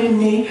heart in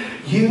me.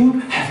 You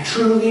have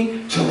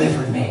truly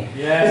delivered me.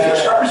 Yes. If you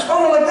start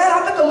responding like that,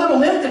 I bet the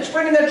little imp that's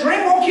bringing that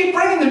dream won't keep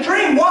bringing the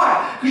dream.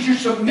 Why? Because you're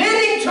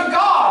submitting to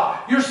God.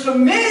 You're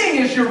submitting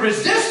as you're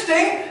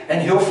resisting,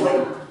 and he'll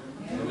flee.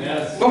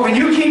 Yes. But when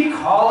you keep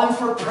calling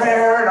for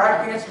prayer, and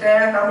I can't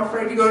stand, I'm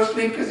afraid to go to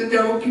sleep because the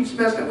devil keeps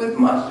messing with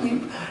my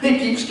sleep. He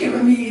keeps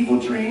giving me evil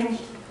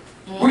dreams.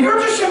 Well, you're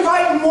just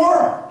inviting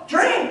more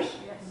dreams.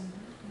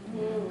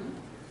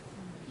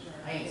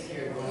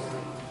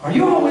 Are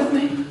you all with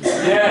me?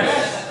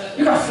 Yes.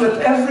 You got to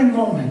flip every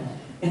moment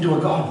into a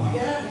God moment.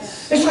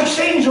 Yes. It's like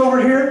Satan's over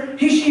here.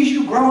 He sees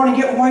you growing and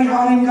getting white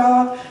hot in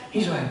God.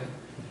 He's like,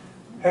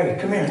 hey,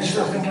 come here. This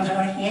little thing comes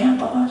out. Yeah,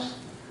 boss.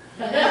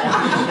 I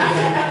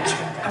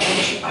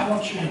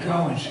want you to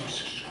go and say,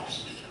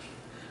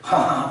 oh,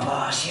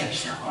 boss, you're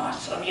so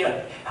awesome.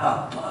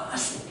 Oh,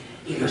 boss.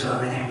 He goes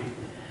over there.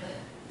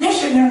 They're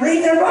sitting there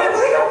reading their Bible.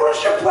 They got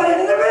worship playing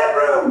in their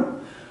bedroom.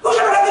 Who's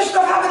ever had this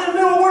stuff happen in the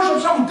middle of worship?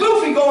 Something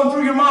goofy going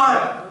through your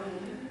mind.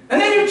 And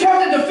then you're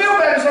tempted to feel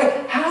bad and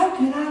say, how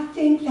could I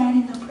think that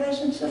in the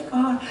presence of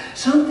God?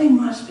 Something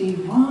must be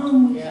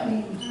wrong with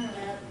me.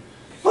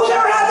 Who's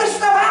ever had this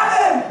stuff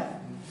happen?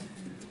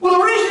 Well,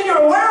 the reason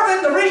you're aware of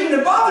it, the reason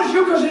it bothers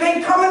you, because it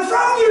ain't coming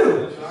from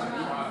you.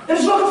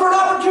 It's looking for an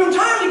opportune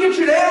time to get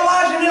you to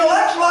analyze and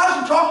intellectualize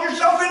and talk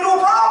yourself into a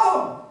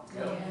problem.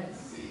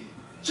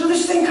 So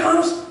this thing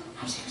comes,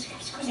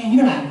 and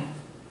you're like,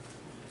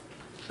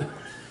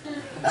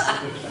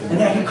 and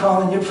now you're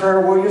calling your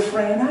prayer warrior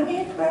friend, I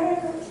need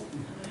prayer.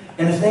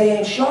 And if they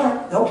ain't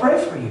sharp, they'll pray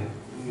for you.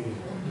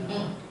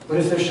 But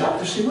if they're sharp,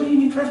 they'll say, what do you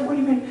need prayer for? What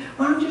do you mean?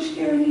 Well, I'm just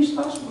hearing these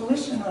thoughts. Well,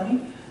 listen,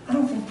 honey, I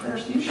don't think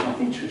prayer's the issue. I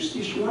think truth's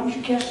the issue. Why don't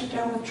you cast it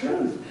down with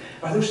truth?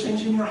 Are those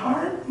things in your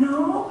heart?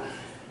 No.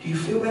 Do you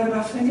feel bad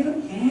about thinking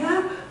them?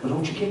 Yeah. Well,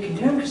 don't you get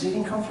condemned because they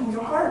didn't come from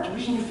your heart. The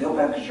reason you feel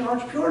bad is because your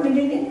heart's pure and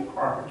it ain't in your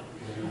heart.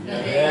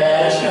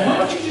 Listen, why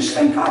don't you just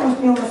thank God with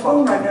me on the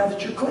phone right now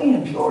that you're clean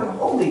and pure and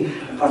holy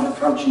above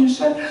reproach, and you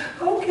said,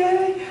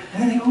 okay.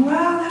 And then they go,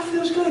 wow, that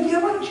feels good.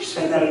 Yeah, why don't you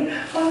say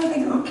that? Father,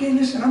 they go, okay,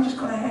 listen, I'm just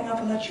going to hang up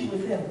and let you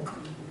with him.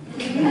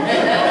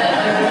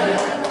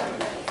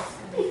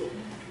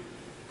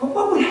 But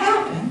what would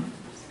happen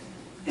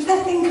is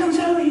that thing comes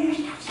over here.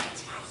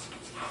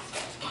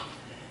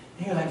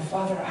 And you're like,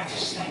 Father, I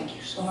just thank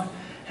you so much.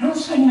 And all of a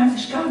sudden you have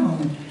this God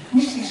moment.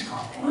 And these things go,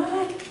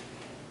 what?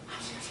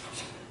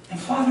 And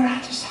Father, I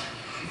just...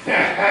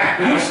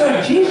 And all of a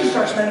sudden, Jesus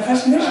starts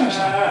manifesting this, and he's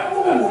like,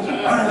 oh, you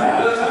are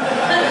that.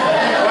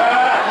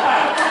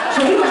 So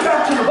he goes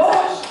back to the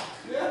boss,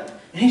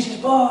 and he says,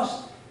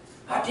 boss,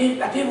 I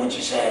did what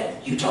you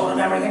said. You told him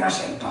everything. I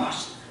said,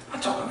 boss, I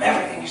told him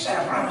everything you said,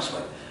 I promise,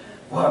 but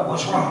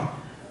what's wrong?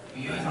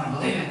 You ain't gonna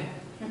believe it.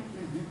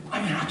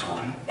 I mean, I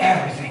told him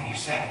everything you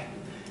said.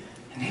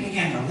 And they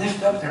began to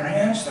lift up their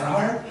hands, their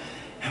heart,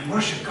 and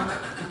worship God.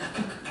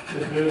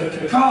 And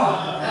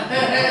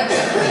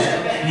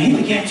he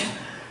began to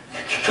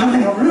come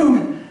in the room,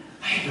 and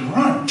I had to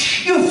run.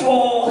 You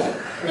fool!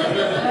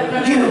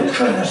 You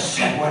couldn't have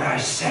said what I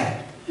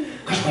said.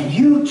 Because when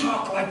you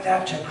talk like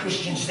that to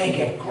Christians, they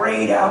get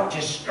grayed out,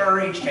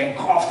 discouraged, and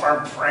call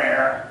for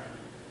prayer.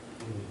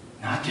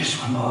 Not this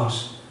one,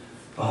 boss.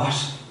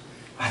 Boss,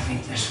 I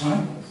think this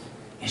one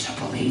is a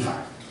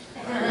believer.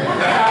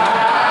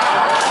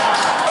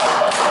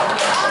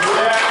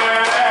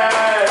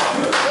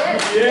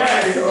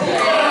 Yes!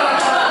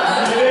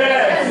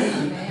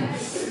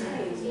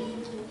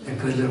 A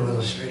good little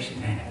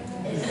illustration, ain't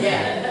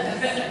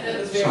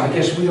it? So I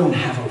guess we don't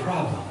have a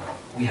problem.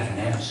 We have an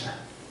answer.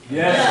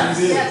 Yes,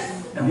 we do.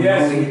 And we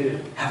only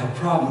have a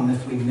problem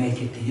if we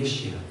make it the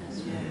issue.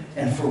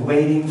 And if we're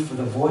waiting for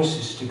the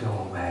voices to go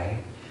away,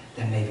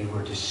 then maybe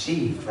we're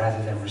deceived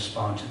rather than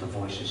respond to the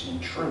voices in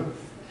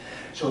truth.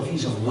 So if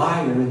he's a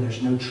liar and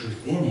there's no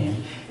truth in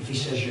him, if he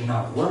says you're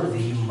not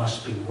worthy, you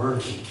must be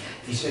worthy.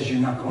 If he says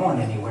you're not going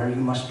anywhere, you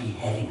must be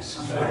heading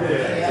somewhere.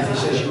 If he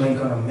says you ain't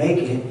going to make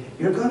it,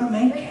 you're going to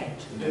make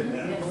it.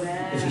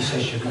 If he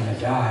says you're going to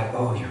die,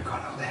 oh, you're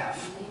going to live.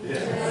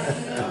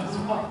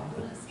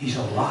 He's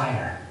a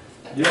liar.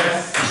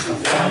 Yes. He's the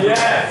father.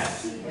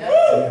 Yes.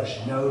 There's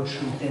no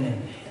truth in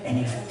him. And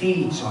he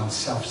feeds on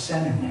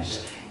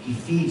self-centeredness. He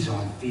feeds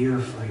on fear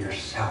for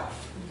yourself.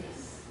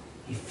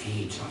 He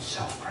feeds on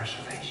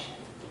self-preservation.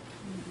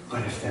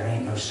 But if there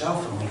ain't no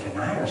self and we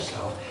deny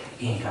ourselves,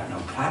 he ain't got no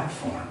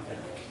platform.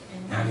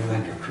 Now you're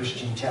like a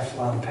Christian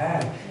Teflon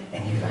pad,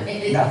 and you're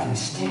like, nothing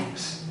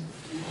sticks.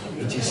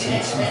 It just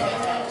hits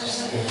and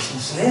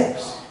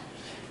slips.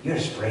 You're a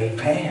sprayed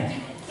pan.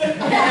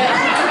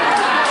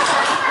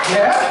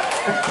 Yeah?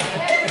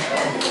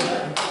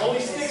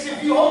 Only sticks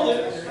if you hold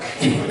it.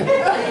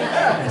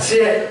 That's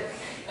it.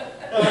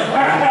 Don't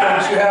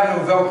you have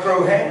no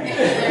Velcro hands?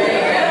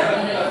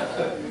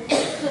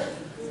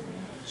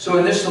 So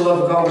in this the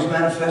love of God was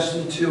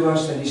manifested to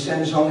us, that he sent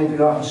his only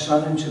begotten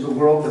Son into the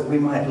world that we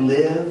might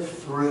live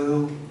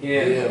through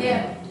him.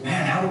 Yeah.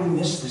 Man, how do we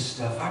miss this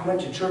stuff? I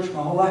went to church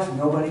my whole life and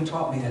nobody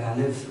taught me that I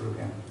lived through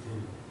him.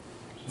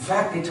 In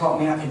fact, they taught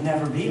me I could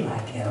never be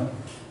like him.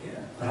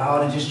 But I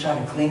ought to just try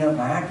to clean up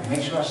my act and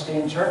make sure I stay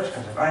in church,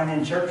 because if I'm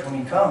in church when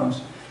he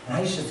comes, and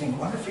I used to think,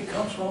 wonder if he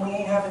comes when we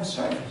ain't having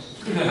service.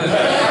 Like,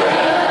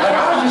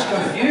 I was just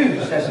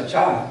confused as a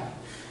child.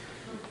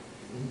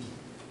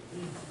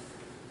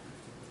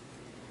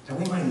 That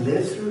we might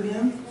live through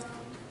him.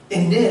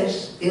 And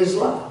this is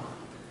love.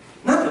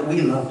 Not that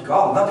we loved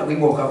God, not that we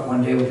woke up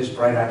one day with this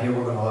bright idea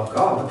we're going to love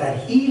God, but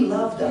that he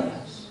loved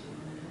us.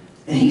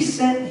 And he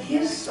sent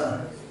his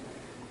Son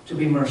to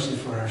be mercy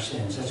for our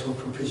sins. That's what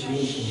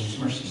propitiation means,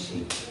 mercy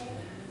seat.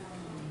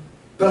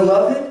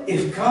 Beloved,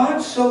 if God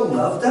so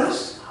loved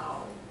us,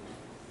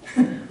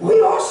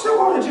 we also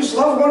ought to just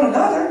love one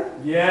another.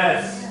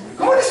 Yes.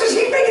 Come on, he's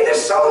making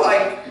this so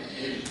like,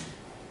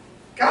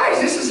 guys,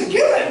 this is a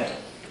given.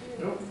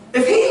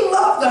 If he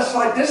loved us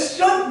like this,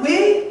 shouldn't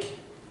we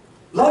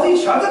love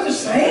each other the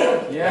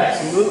same?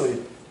 Yes.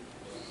 Absolutely.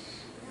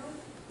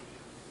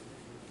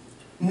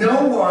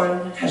 No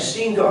one has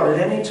seen God at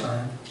any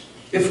time.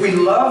 If we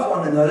love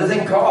one another,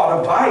 then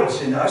God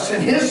abides in us,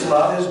 and his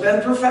love has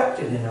been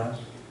perfected in us.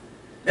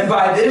 And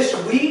by this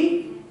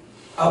we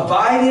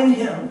abide in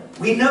him.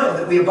 We know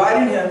that we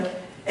abide in him,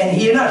 and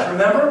he in us.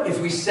 Remember,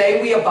 if we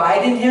say we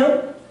abide in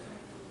him,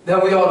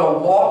 then we ought to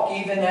walk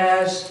even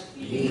as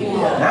he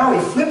walks. Now he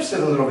flips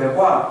it a little bit.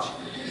 Watch.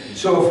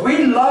 So if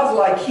we love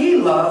like he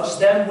loves,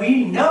 then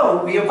we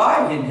know we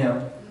abide in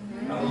him.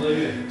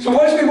 Hallelujah. So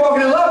once we walk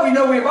in love, we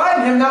know we abide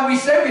in him. Now we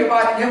say we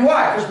abide in him.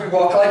 Why? Because we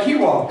walk like he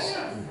walks.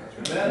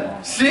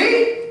 Amen.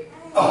 See?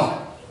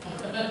 Oh.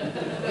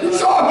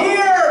 It's all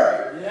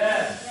here.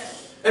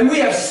 Yes. And we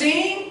have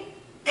seen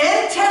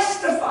and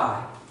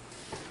testified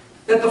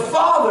that the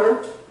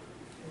Father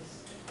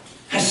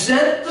has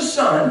sent the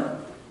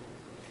Son,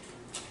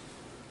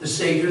 the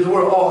Savior of the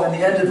world. Oh, and the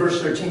end of verse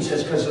 13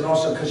 says,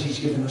 because he's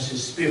given us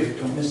his Spirit.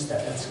 Don't miss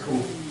that. That's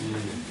cool.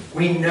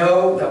 We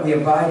know that we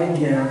abide in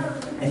him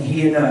and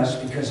he in us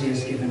because he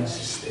has given us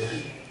his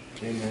Spirit.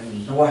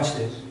 Amen. Now watch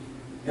this.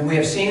 And we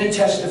have seen and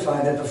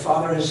testified that the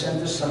Father has sent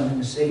the Son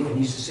and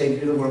he's the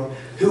Savior of the world.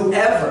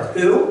 Whoever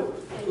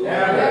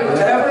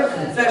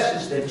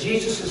confesses that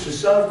Jesus is the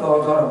Son of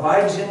God, God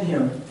abides in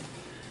him,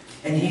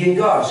 and he in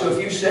God. So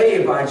if you say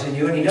he abides in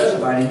you and he does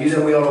abide in you,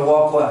 then we ought to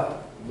walk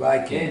what?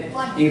 Like him.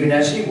 Even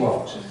as he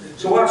walks.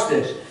 So watch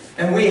this.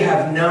 And we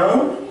have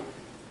known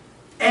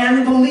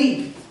and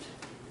believed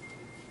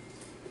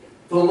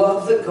the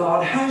love that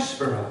God has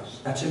for us.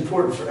 That's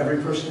important for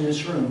every person in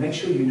this room. Make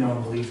sure you know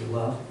and believe the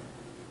love.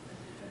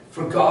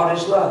 For God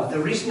is love. The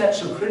reason that's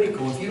so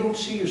critical, if you don't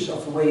see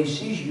yourself the way he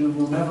sees you,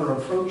 you'll never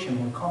approach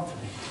him with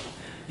confidence.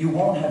 You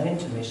won't have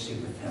intimacy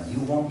with him. You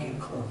won't get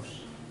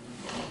close.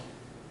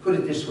 Put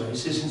it this way.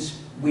 This isn't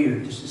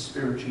weird. This is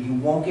spiritual. You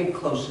won't get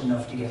close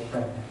enough to get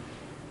pregnant.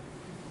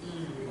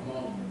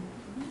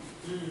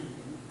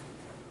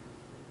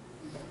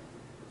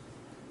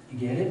 You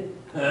get it?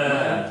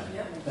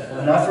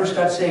 When I first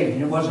got saved,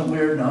 and it wasn't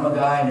weird, and I'm a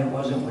guy, and it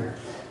wasn't weird.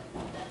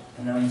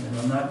 And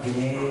I'm not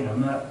gay,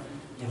 and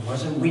it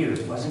wasn't weird,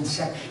 it wasn't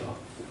sexual.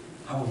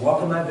 I would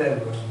walk in my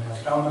bedroom, and I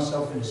found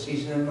myself in a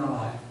season in my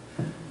life,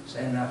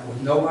 saying that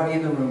with nobody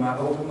in the room, I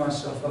open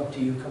myself up to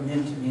you, come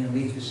into me, and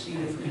leave the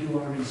seed of who you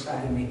are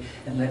inside of me,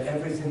 and let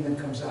everything that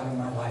comes out of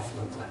my life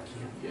look like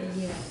you.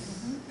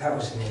 Yes. That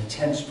was an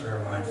intense prayer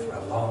of mine for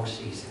a long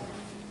season.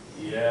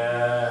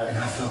 Yeah. And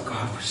I felt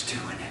God was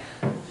doing it.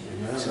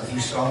 So if you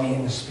saw me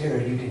in the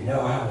spirit, you could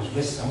know I was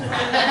with someone. I'm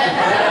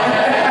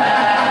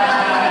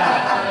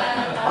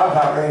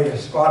about ready to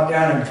squat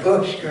down and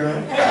push, girl.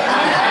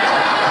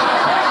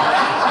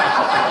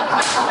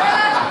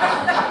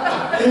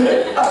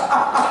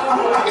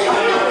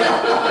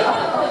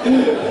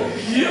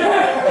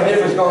 And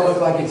it was going to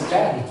look like its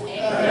daddy.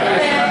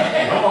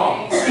 Come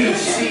on. Each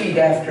seed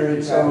after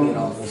its own.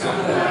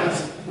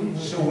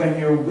 So when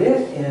you're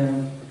with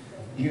him,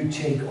 you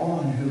take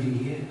on who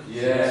he is.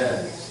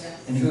 Yes.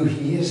 And who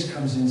he is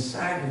comes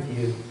inside of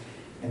you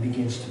and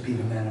begins to be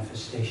the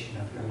manifestation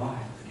of your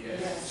life.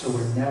 Yes. So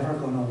we're never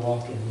going to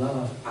walk in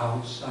love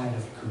outside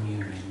of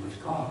communion with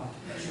God.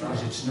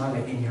 Because it's not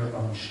in your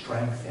own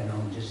strength and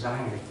own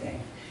desire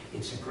thing.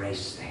 It's a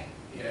grace thing.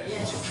 Yes.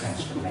 It's a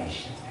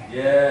transformation thing.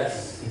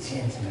 Yes. It's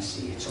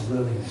intimacy. It's a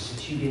willingness.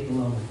 It's you getting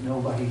alone with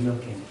nobody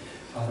looking.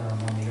 Father,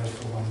 I'm on the earth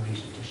for one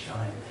reason, to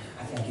shine.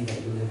 I thank you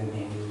that you live in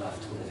me and you love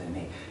to live in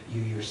me.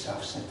 You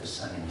yourself sent the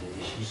Son into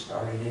this. You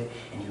started it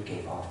and you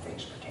gave all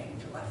things pertaining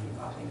to life and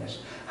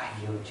godliness. I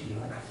yield to you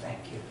and I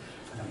thank you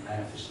for the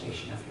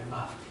manifestation of your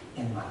love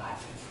in my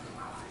life and through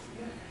my life.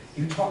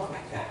 You talk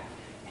like that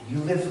and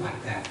you live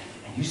like that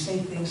and you say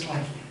things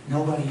like,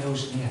 nobody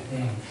owes me a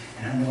thing.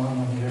 And I know I'm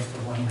on the earth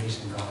for one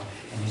reason, God,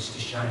 and it's to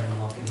shine and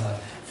walk in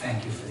love.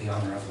 Thank you for the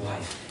honor of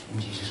life in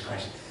Jesus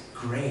Christ.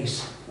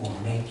 Grace will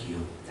make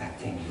you that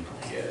thing you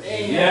believe.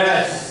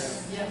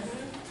 Yes.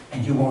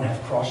 And you won't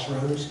have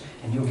crossroads,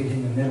 and you'll get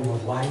in the middle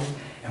of life,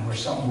 and where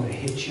something would have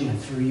hit you and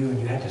threw you,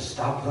 and you had to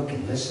stop, look,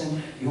 and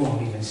listen, you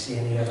won't even see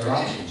any other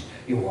options.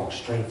 You'll walk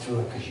straight through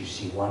it because you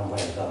see one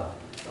way, the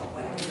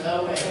way.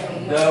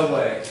 No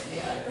way.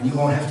 And you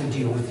won't have to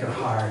deal with your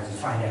heart and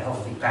find a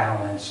healthy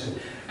balance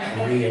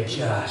and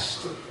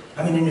readjust.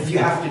 I mean, and if you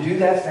have to do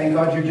that, thank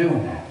God you're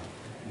doing that.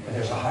 But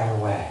there's a higher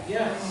way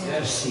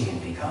to see and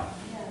become.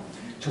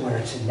 To where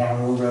it's a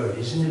narrow road.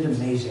 Isn't it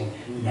amazing?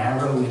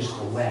 Narrow is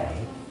the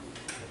way.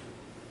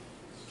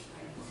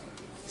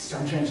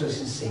 Some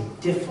translations say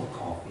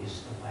difficult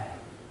is the way.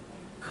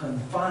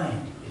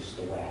 Confined is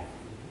the way.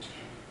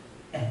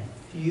 And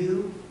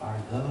few are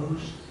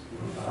those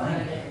who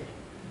find it.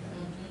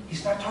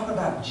 He's not talking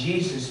about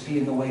Jesus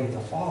being the way to the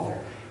Father.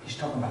 He's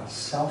talking about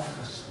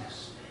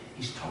selflessness.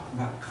 He's talking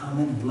about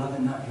coming and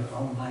loving not your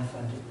own life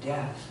unto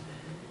death.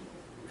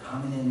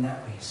 Coming in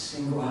that way,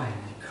 single-eyed,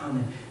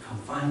 coming,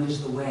 confined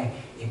is the way.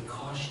 It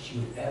cost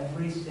you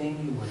everything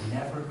you were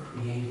never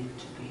created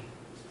to be.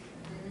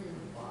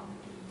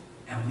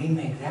 And we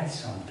make that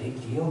some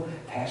big deal.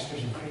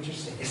 Pastors and preachers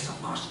say, this will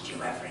cost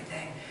you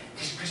everything.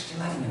 This Christian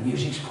life, and the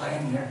music's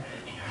playing there,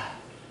 and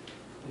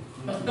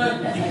you're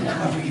like, you can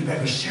come up here, you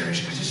better be serious,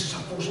 because this is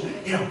supposed to,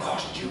 it'll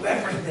cost you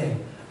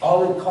everything.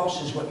 All it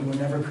costs is what you were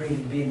never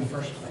created to be in the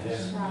first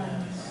place.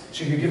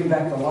 So you're giving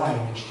back the lie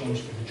in exchange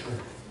for the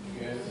truth.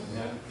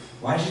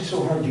 Why is it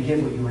so hard to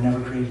give what you were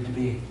never created to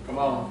be? Come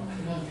on.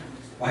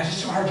 Why is it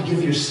so hard to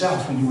give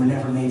yourself when you were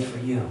never made for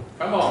you?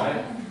 Come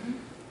on.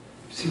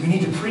 See, we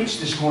need to preach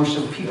this more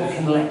so people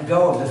can let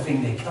go of the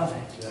thing they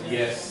covet.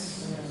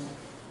 Yes.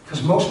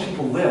 Because most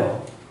people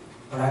will,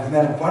 but I've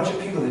met a bunch of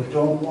people that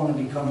don't want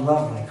to become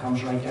loved when it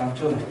comes right down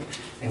to it.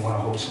 They want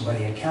to hold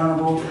somebody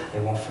accountable. They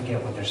won't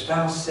forget what their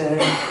spouse said.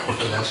 They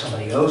feel like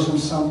somebody owes them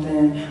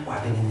something. Well,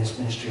 I've been in this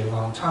ministry a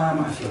long time.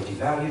 I feel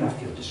devalued. I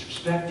feel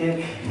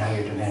disrespected. And now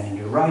you're demanding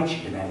your rights.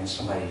 You're demanding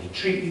somebody to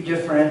treat you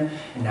different.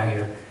 And now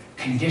you're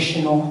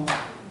conditional.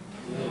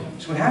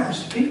 That's what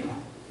happens to people.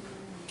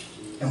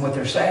 And what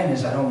they're saying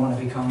is, I don't want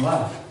to become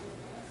loved.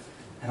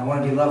 And I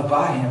want to be loved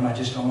by him. I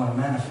just don't want to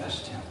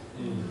manifest him.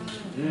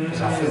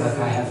 Because I feel like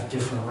I have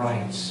different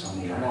rights on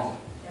the earth.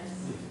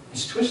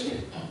 It's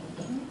twisted.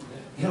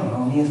 You don't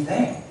owe me a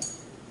thing.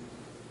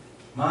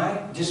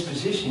 My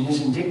disposition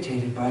isn't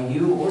dictated by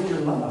you or your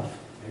love.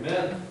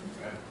 Amen.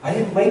 I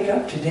didn't wake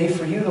up today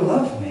for you to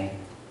love me.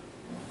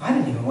 I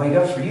didn't even wake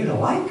up for you to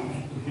like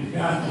me. And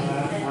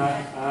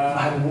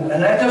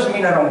that doesn't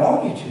mean I don't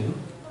want you to,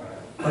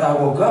 but I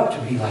woke up to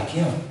be like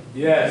him.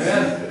 Yes.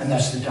 And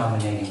that's the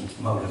dominating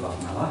motive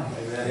of my life.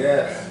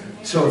 Yes.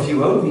 So if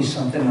you owed me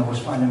something, I was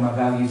finding my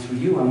value through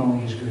you. I'm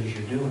only as good as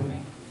you're doing me.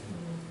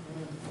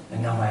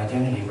 And now my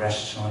identity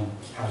rests on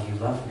how you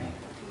love me.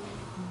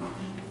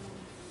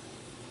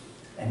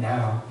 And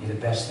now you're the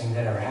best thing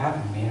that ever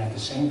happened to me, and at the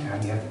same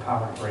time you have the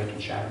power to break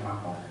and shatter my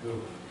heart.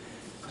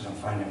 Because I'm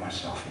finding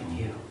myself in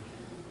you.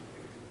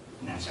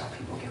 And that's how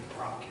people get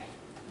broken.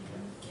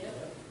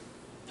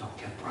 Don't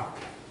get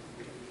broken.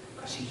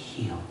 Because he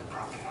healed the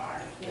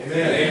brokenhearted. Amen.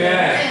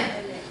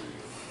 Amen.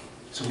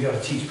 So we ought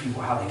to teach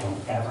people how they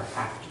don't ever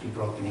have to be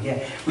broken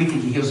again. We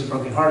think he heals the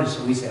brokenhearted,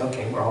 so we say,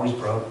 okay, we're always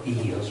broke. He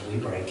heals, we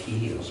break. He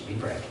heals, we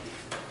break.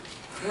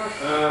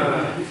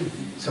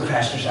 So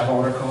pastors have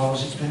altar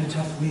calls. It's been a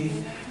tough week.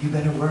 You've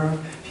been at work.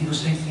 People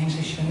say things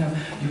they shouldn't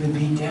have. You've been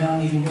beat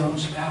down, even your own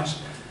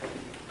spouse.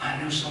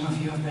 I know some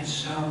of you have been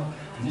so.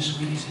 And this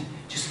week he said,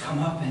 just come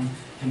up and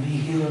be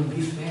healed and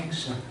be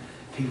fixed. So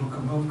people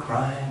come home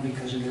crying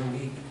because of their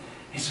week.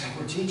 It's like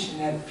we're teaching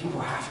that people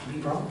have to be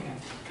broken.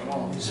 Come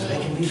on. So they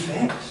can be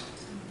fixed.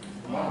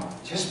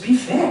 Just be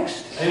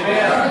fixed.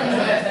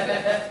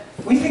 Amen.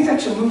 We think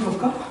that's a move of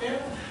God.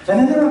 And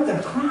then they're up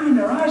there crying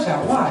their eyes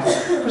out. Why?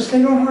 Because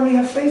they don't hardly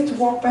have faith to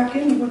walk back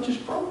into what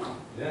just broke them.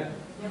 Yeah.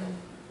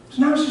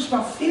 So now it's just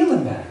about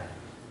feeling better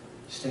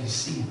instead of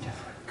seeing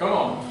different. Come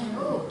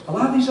on. A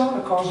lot of these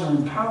altar calls are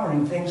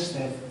empowering things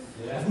that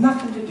have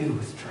nothing to do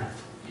with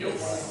truth.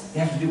 Yes. They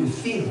have to do with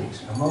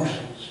feelings and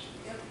emotions.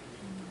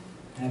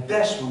 And at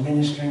best, we're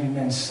ministering to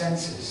men's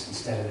senses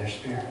instead of their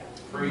spirit.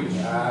 Preach.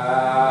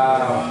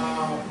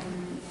 Wow.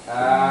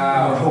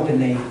 We're hoping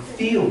they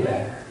feel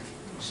better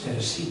instead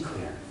of see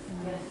clear.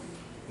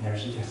 And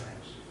there's a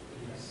difference.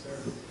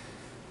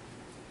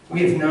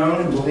 We have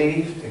known and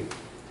believed that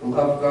the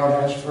love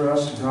God has for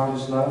us, and God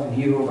is love, and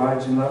he who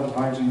abides in love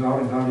abides in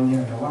God, and God in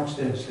him. Now watch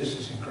this. This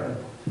is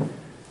incredible.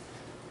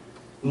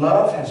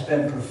 Love has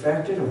been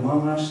perfected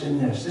among us in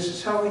this. This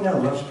is how we know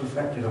love's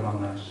perfected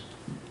among us.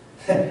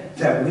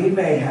 That we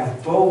may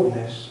have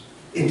boldness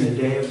in the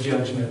day of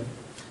judgment.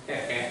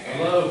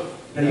 Hello.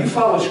 Now you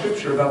follow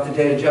Scripture about the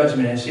day of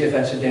judgment and see if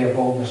that's a day of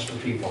boldness for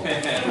people.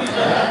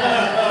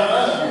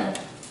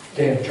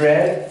 Day of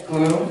dread,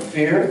 gloom,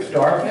 fear,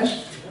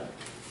 darkness.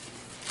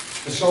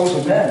 The souls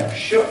of men are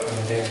shook on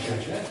the day of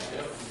judgment.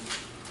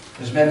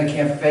 There's men that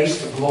can't face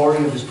the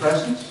glory of his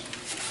presence.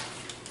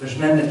 There's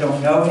men that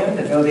don't know him,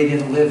 that know they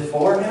didn't live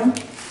for him.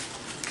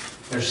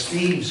 There's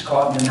thieves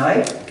caught in the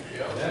night.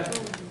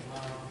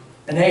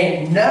 And there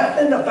ain't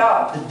nothing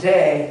about the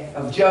day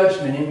of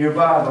judgment in your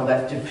Bible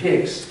that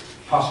depicts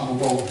possible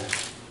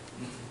boldness.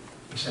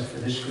 Except for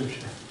this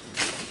Scripture.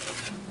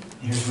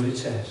 Here's what it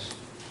says.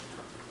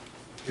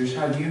 Here's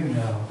how you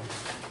know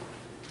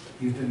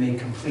you've been made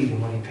complete in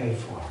what he paid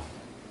for.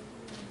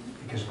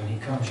 Because when he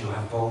comes, you'll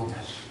have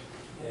boldness.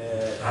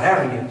 Not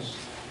arrogance.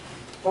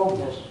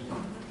 Boldness.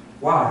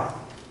 Why?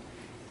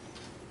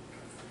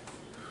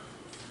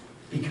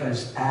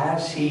 Because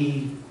as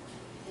he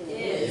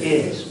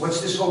is.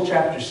 What's this whole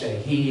chapter say?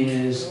 He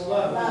is.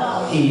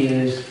 Love. He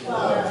is.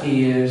 Love.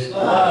 He is.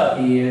 Love.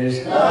 He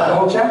is. The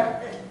whole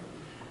chapter.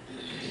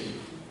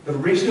 The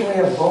reason we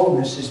have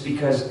boldness is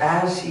because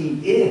as he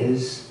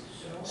is,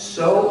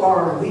 so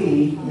are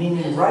we,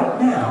 meaning right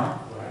now,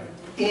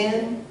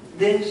 in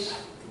this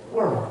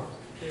world.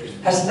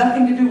 Has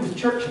nothing to do with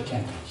church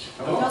attendance.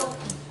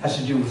 Has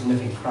to do with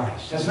living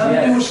Christ. Has nothing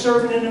to do with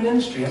serving in a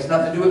ministry. Has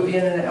nothing to do with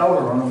being an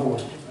elder on a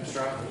board. That's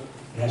right.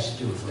 It has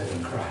to do with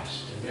living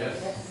Christ.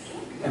 Yes.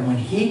 And when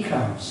he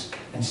comes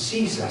and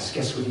sees us,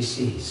 guess what he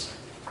sees?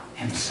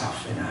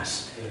 Himself in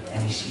us.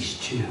 And he sees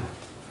two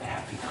that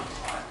have become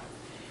one.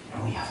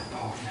 And we have a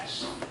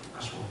boldness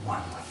because we're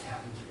one with him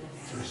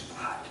through his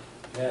blood.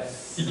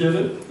 Yes. You get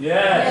it?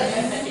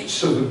 Yes.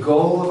 So the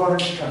goal of our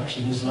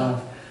instruction is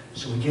love.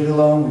 So we get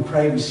along, we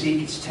pray, we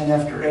seek. It's 10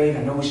 after 8.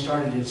 I know we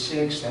started at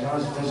 6. That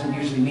doesn't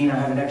usually mean I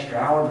have an extra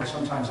hour, but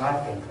sometimes I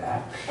think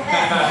that.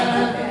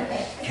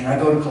 Can I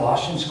go to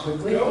Colossians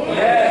quickly?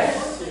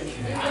 Yes.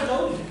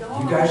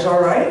 Okay. You guys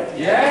all right?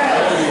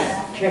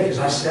 Yes. Okay, because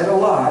I said a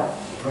lot,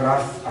 but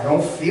I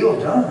don't feel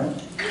done.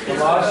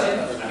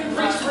 Colossians. You've been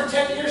preaching for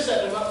 10 years,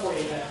 setting them up for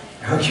you now.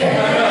 Okay.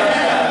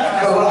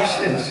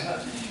 Colossians.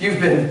 You've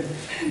been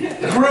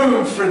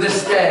groomed for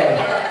this day.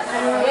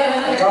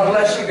 God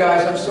bless you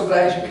guys. I'm so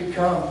glad you could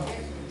come.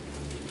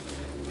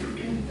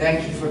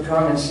 Thank you for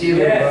coming. See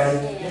you,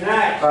 everybody. Good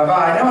night.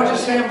 Bye-bye. No,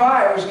 just saying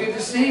bye. It was good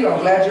to see you. I'm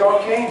glad you all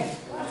came.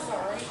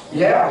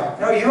 Yeah.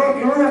 No, you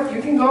don't have,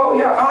 you can go.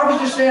 Yeah, I was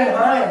just saying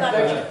hi.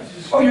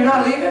 Oh, you're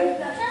not leaving?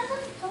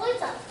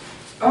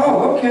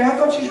 Oh, okay. I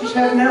thought you was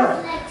heading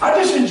out. I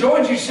just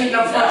enjoyed you sitting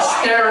up front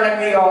staring at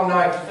me all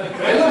night.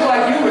 It looked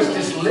like you was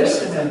just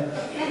listening.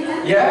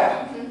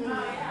 Yeah?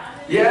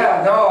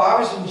 Yeah, no, I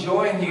was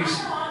enjoying you.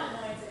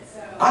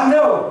 I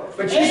know,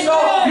 but you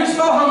saw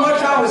how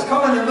much I was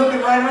coming and looking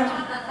right at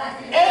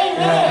you.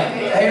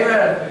 Amen.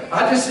 Amen.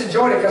 I just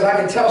enjoyed it because I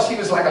could tell she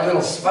was like a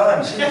little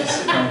sponge. She was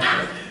sitting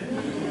there.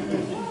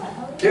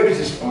 It was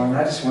just fun.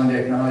 I just wanted to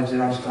acknowledge that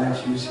I was glad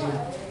she was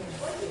here.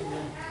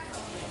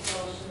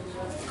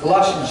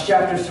 Colossians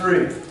chapter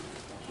 3.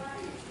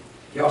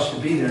 Y'all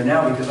should be there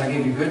now because I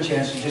gave you a good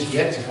chance to just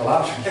get to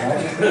Colossians,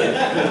 right?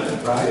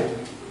 Right?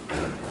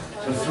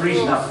 So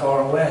 3's not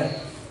far away.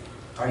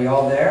 Are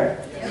y'all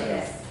there?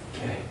 Yes.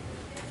 Okay.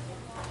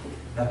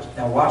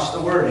 Now watch the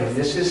wording.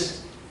 This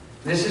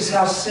is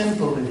how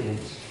simple it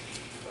is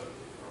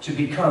to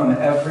become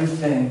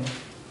everything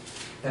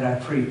that I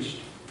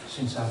preached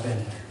since I've been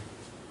here.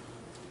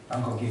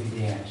 I'm going to give you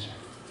the answer.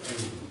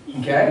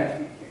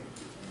 Okay?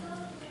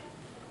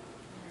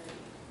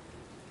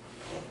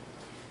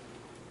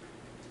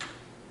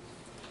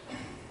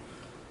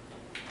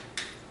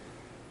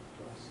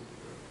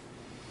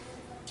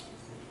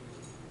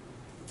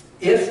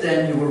 If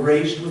then you were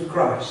raised with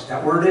Christ.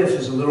 That word if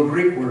is a little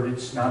Greek word.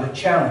 It's not a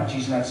challenge.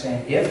 He's not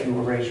saying if you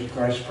were raised with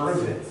Christ,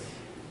 prove it.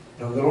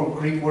 The little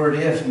Greek word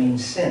if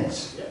means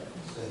since.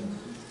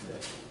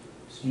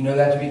 So you know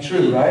that to be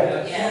true,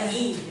 right? Yes.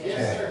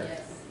 Okay.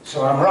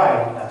 So I'm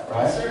right on that,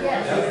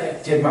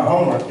 right? Did my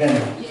homework,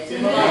 didn't I?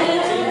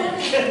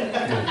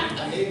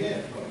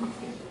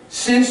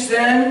 Since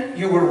then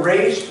you were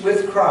raised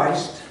with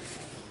Christ,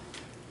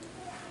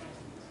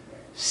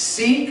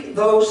 seek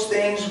those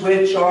things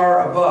which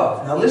are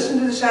above. Now listen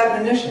to this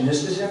admonition.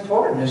 This is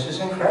important. This is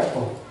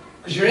incredible.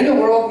 Because you're in the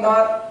world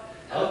not...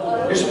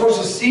 You're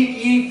supposed to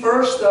seek ye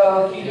first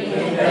in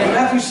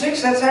Matthew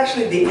 6, that's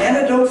actually the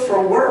antidote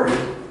for worry.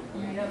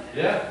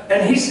 Yeah.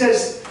 And he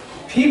says,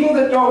 people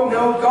that don't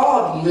know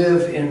God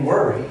live in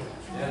worry.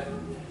 Yeah.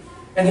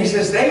 And he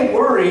says they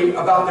worry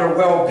about their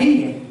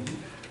well-being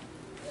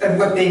and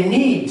what they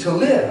need to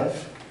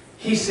live.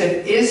 He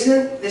said, this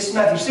is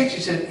Matthew 6,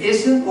 he said,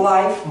 isn't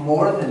life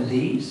more than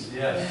these?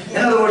 Yes. In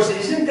other words,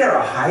 isn't there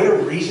a higher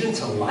reason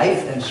to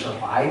life than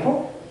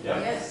survival? Yeah.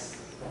 Yes.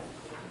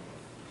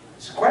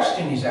 It's a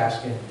question he's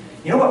asking.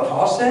 You know what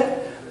Paul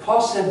said?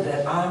 Paul said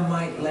that I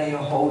might lay a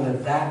hold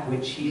of that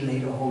which he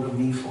laid a hold of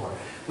me for.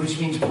 Which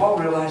means Paul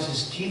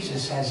realizes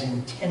Jesus has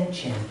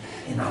intention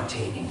in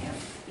obtaining him.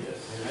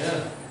 Yes.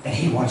 Amen. And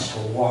he wants to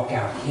walk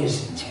out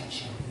his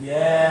intention.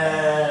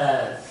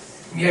 Yes.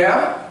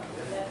 Yeah?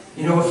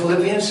 You know what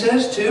Philippians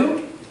says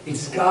too?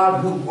 It's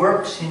God who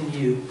works in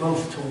you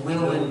both to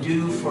will and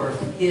do for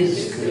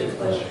his good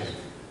pleasure.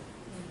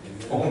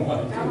 Oh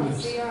my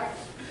goodness.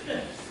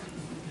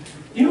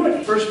 You know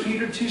what 1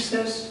 Peter 2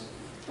 says?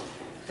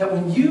 That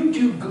when you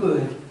do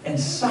good and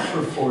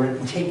suffer for it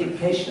and take it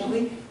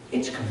patiently,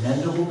 it's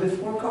commendable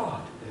before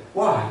God.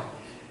 Why?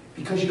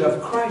 Because you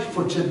have Christ.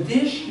 For to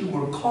this you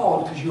were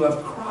called, because you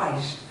have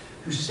Christ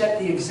who set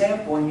the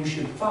example and you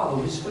should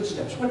follow his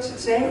footsteps. What's it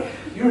say?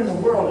 You're in the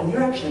world and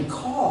you're actually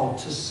called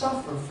to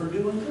suffer for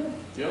doing good.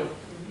 Yep.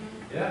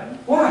 Yeah.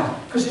 Why?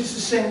 Because it's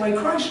the same way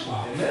Christ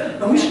walked.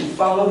 Amen. And we should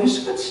follow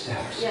his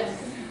footsteps.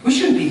 Yes. We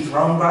shouldn't be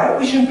thrown by it.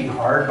 We shouldn't be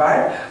hard by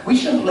it. We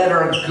shouldn't let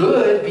our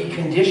good be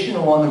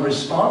conditional on the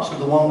response of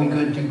the one we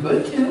do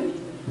good to.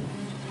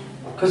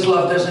 Because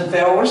love doesn't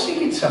fail or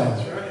seek its own.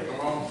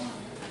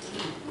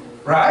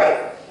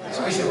 Right?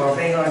 So we say, well, if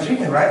they ain't going to treat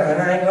me right,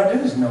 then I ain't going to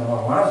do this no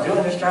more. Well, I'm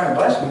doing this trying to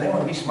bless them. They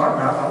want to be smart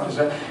mouth. I'll just,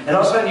 and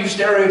all of a sudden you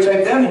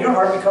stereotype them and your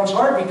heart becomes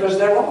hard because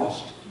they're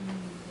lost.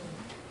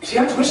 See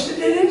how twisted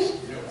it is?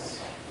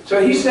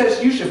 So he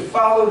says you should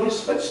follow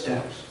his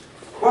footsteps.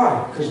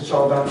 Why? Because it's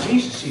all about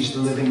Jesus. He's the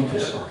living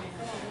epistle.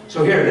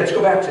 So here, let's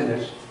go back to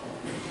this.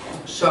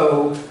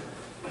 So,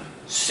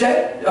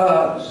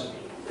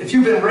 if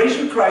you've been raised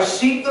with Christ,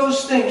 seek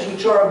those things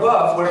which are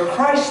above, where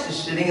Christ is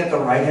sitting at the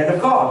right hand of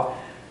God.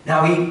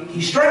 Now,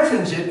 he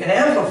strengthens it and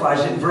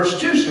amplifies it in verse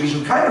 2. So he's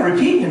kind of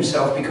repeating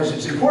himself because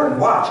it's important.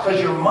 Watch. Because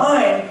your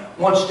mind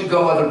wants to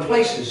go other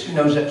places. Who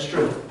knows that's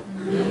true?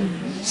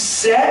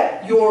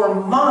 Set your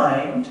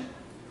mind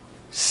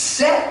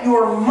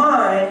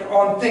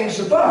on things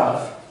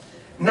above,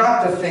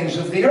 not the things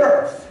of the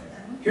earth.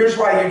 Here's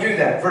why you do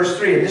that. Verse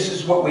 3, and this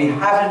is what we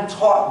haven't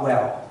taught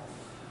well.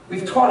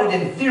 We've taught it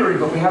in theory,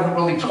 but we haven't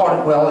really taught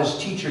it well as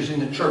teachers in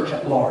the church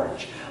at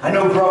large. I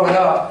know growing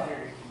up,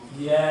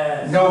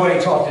 nobody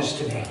taught this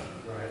to me.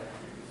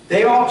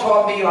 They all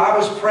taught me, I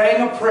was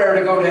praying a prayer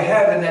to go to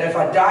heaven, that if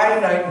I die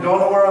tonight and don't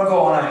know where I'm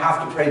going, I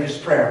have to pray this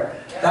prayer.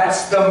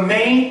 That's the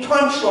main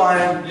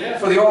punchline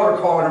for the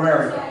altar call in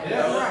America.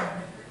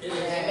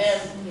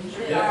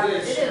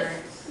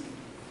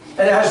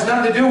 And it has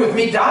nothing to do with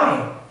me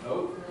dying.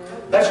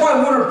 That's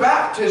why water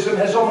baptism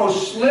has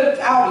almost slipped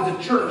out of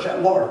the church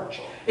at large.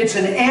 It's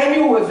an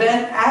annual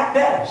event at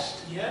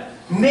best.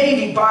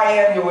 Maybe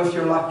biannual if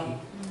you're lucky.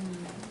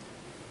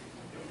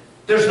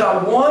 There's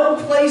not one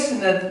place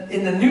in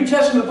the New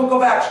Testament book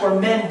of Acts where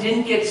men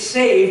didn't get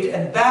saved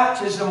and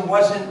baptism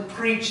wasn't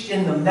preached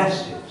in the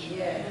message.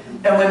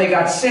 And when they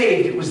got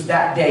saved, it was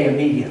that day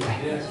immediately.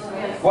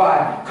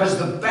 Why? Because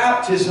the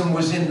baptism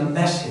was in the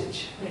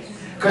message.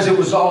 Because it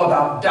was all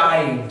about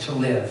dying to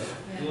live.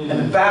 And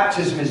the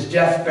baptism is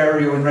death,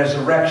 burial, and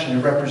resurrection.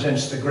 It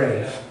represents the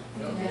grave.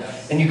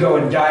 And you go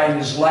and die in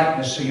his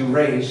likeness, so you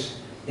raise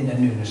in the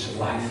newness of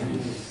life.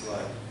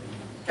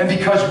 And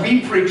because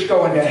we preach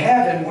going to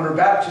heaven, water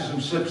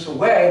baptism slips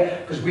away,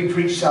 because we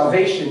preach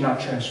salvation, not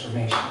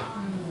transformation.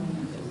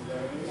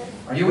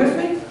 Are you with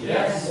me?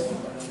 Yes.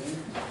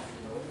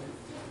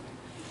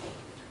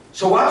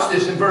 So watch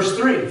this in verse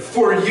 3.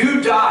 For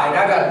you died.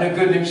 I got no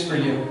good news for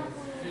you.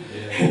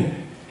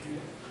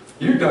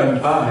 You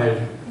done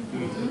died.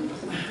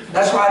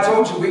 That's why I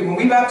told you, when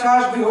we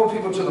baptize, we hold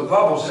people to the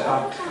bubble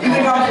stop. You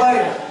think I'm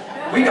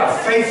playing? We got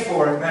faith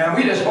for it, man.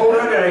 We just hold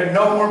it, there ain't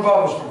no more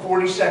bubbles for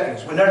 40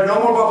 seconds. When there's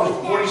no more bubbles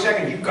for 40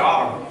 seconds, you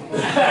got them. You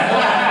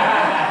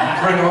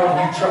bring them up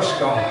and you trust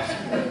God.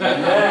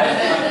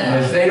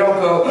 And if they don't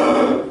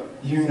go,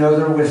 you know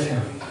they're with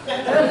him.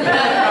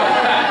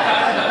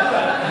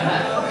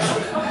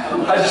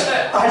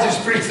 I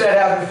just preach that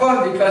having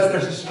fun because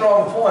there's a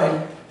strong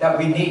point that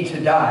we need to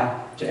die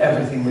to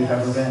everything we've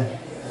ever been.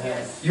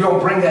 You don't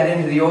bring that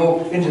into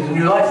the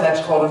new life.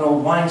 That's called an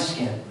old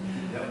wineskin.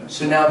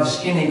 So now the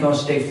skin ain't going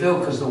to stay filled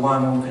because the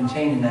wine won't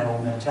contain in that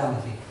old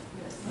mentality.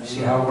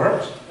 See how it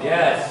works?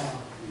 Yes.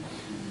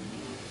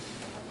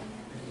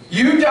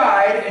 You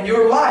died and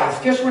your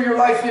life, guess where your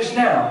life is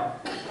now?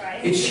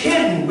 It's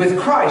hidden with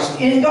Christ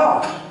in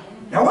God.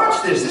 Now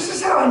watch this. This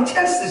is how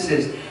intense this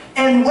is.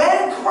 And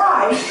when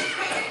Christ,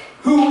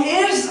 who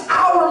is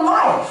our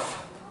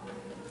life,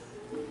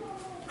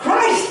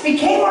 Christ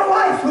became our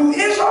life, who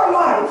is our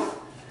life,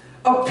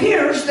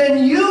 appears,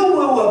 then you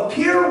will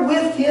appear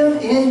with him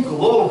in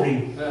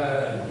glory.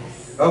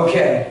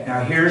 Okay,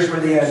 now here's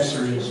where the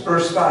answer is.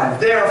 Verse 5,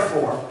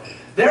 therefore.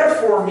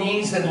 Therefore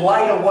means in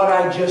light of what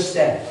I just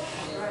said.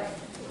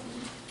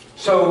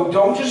 So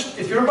don't just,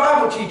 if you're a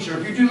Bible teacher,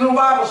 if you do little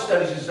Bible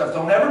studies and stuff,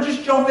 don't ever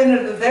just jump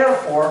into the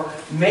therefore.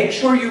 Make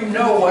sure you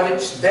know what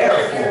it's there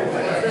for.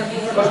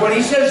 Because when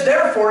he says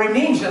therefore, he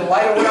means in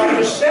light of what I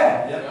just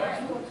said.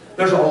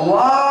 There's a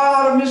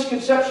lot of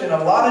misconception,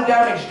 a lot of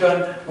damage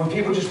done when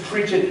people just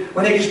preach it,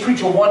 when they just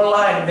preach a one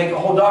line and make a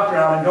whole doctrine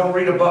out and don't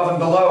read above and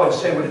below and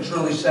say what it's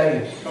really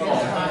saying.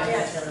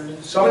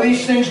 Some of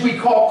these things we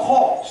call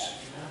cults.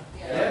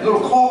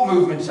 Little cult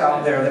movements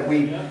out there that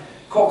we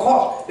call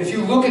cults. If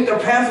you look at their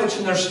pamphlets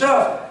and their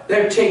stuff,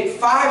 they take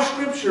 5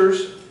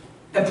 scriptures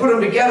and put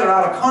them together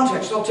out of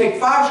context. They'll take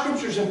 5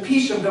 scriptures and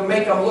piece them to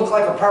make them look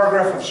like a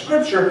paragraph of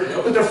scripture,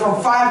 but they're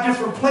from 5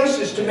 different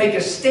places to make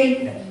a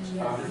statement.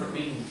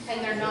 And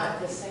they're not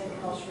the same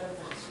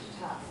cross-reference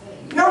type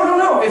thing.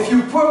 No. If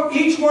you put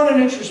each one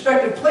in its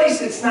respective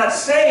place, it's not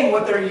saying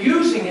what they're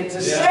using it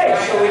to say.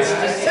 So it's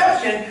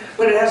deception,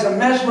 but it has a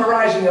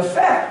mesmerizing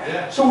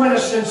effect. So when a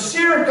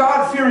sincere,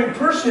 God-fearing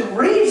person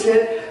reads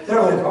it,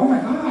 they're like, oh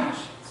my gosh.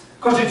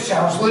 Because it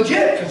sounds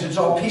legit, because it's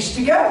all pieced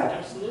together.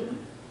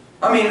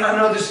 I mean, I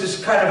know this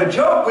is kind of a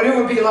joke, but it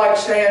would be like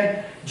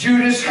saying,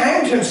 Judas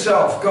hanged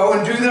himself. Go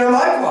and do there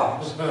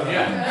likewise.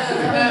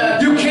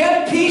 You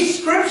can't piece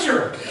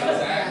Scripture.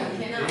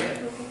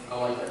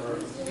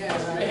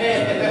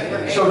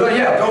 So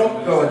yeah,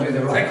 don't go and do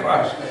there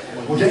likewise.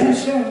 Well, Dan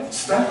said,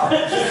 stop.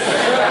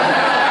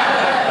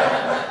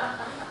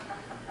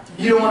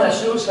 You know, on that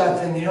suicide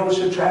thing, you know what's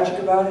so tragic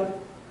about it?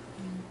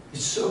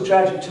 It's so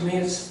tragic to me.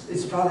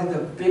 It's probably the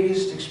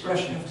biggest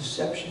expression of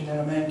deception that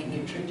a man can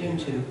get tricked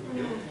into.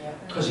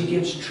 Because he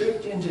gets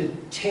tricked into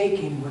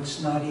taking what's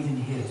not even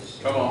his.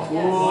 Come on.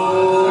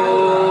 Whoa.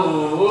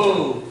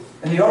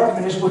 And the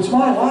argument is, well, it's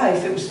my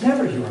life. It was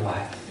never your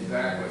life.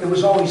 Exactly. It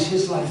was always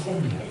his life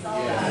in you.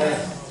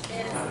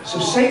 So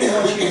Satan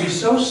wants you to be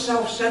so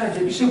self-centered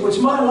that you say, well, it's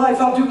my life.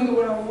 I'll do with it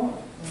what I want.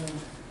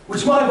 Well,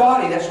 it's my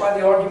body. That's why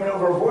the argument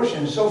over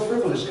abortion is so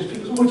frivolous. Because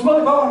people say, well, it's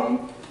my body.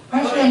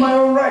 I should have my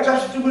own rights. I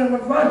should do it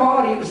with my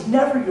body. It was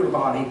never your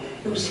body.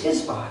 It was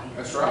his body.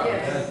 That's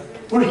right.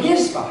 We're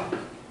his body.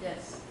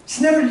 Yes.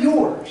 It's never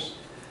yours.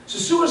 So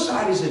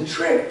suicide is a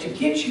trick to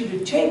get you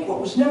to take what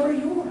was never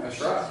yours. That's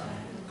right.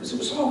 Because it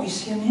was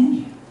always him in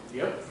you.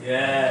 Yep.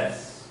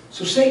 Yes.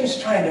 So Satan's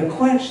trying to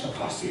quench the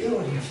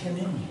possibility of him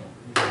in you.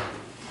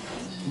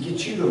 And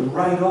get you to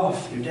write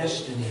off your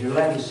destiny, your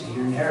legacy,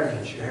 your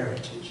inheritance, your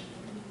heritage.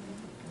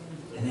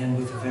 And then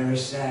with a very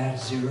sad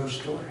zero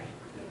story.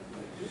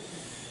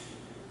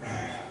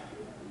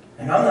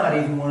 And I'm not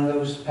even one of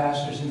those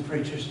pastors and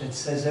preachers that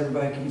says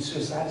everybody commits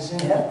suicide is in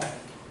heaven.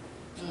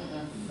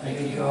 I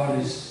think God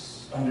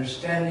is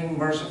understanding,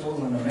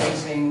 merciful, and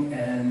amazing,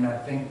 and I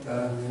think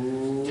the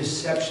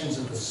deceptions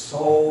of the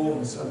soul,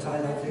 and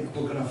sometimes I think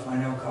we're going to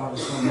find out God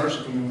is so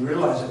merciful, and we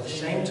realize at the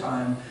same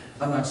time,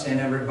 I'm not saying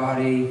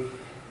everybody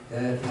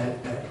that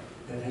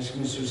has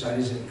committed suicide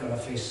isn't going to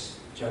face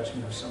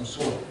judgment of some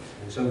sort.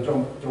 So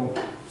don't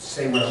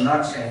say what I'm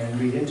not saying and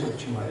read into it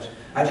too much.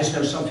 I just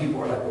know some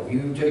people are like, well,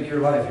 you take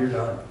your life, you're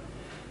done.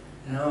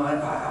 You know,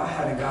 I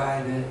had a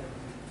guy that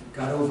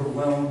got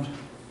overwhelmed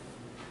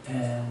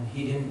and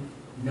he didn't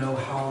know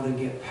how to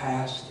get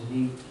past, and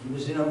he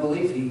was in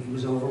unbelief. He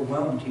was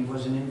overwhelmed. He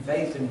wasn't in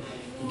faith, and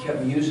he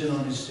kept musing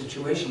on his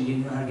situation. He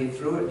didn't know how to get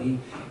through it. He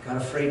got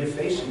afraid to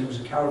face it. It was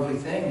a cowardly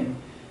thing,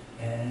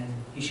 and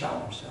he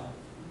shot himself.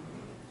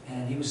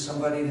 And he was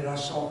somebody that I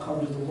saw come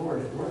to the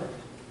Lord at work.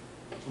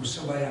 It was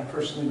somebody I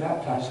personally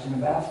baptized in a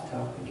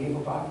bathtub and gave a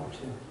Bible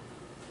to.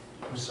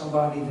 It was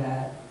somebody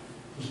that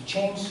was a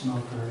chain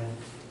smoker, and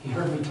he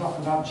heard me talk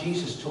about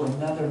Jesus to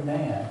another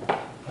man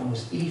and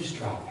was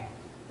eavesdropping.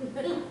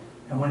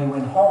 And when he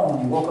went home,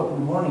 he woke up in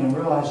the morning and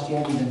realized he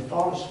hadn't even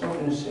thought of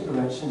smoking a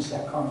cigarette since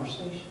that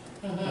conversation.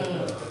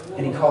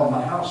 And he called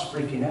my house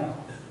freaking out.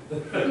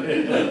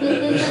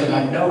 He said,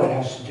 I know it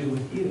has to do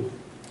with you.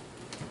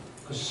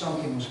 Because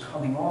something was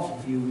coming off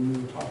of you when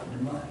you were talking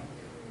to mine.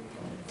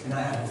 And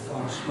I haven't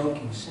thought of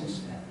smoking since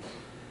then.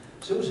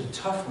 So it was a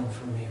tough one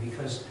for me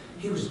because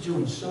he was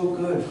doing so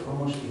good for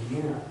almost a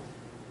year.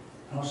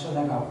 And all of a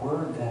sudden I got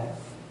word that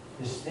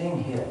this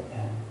thing hit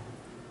and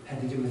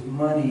had to do with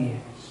money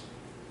and his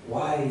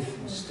wife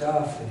and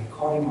stuff, and it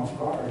caught him off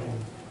guard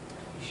and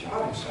he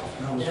shot himself.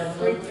 And I was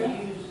freaked out.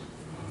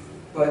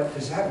 But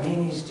does that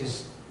mean he's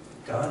just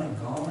done and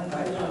gone?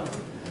 I don't know.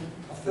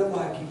 I feel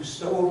like he was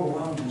so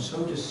overwhelmed and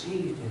so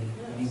deceived,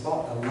 and he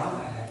bought the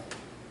lie.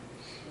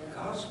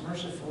 God's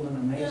merciful and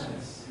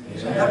amazing.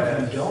 So I'm not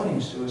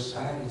condoning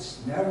suicide. It's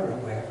never a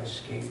way of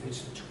escape.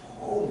 It's a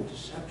total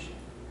deception.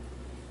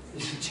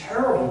 It's a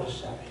terrible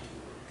deception.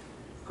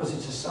 Because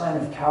it's a sign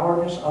of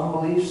cowardice,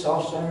 unbelief,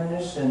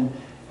 self-centeredness, and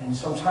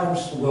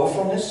sometimes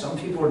willfulness. Some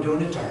people are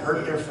doing it to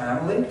hurt their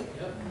family.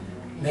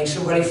 Make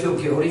somebody feel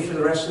guilty for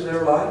the rest of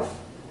their life.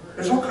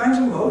 There's all kinds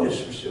of motives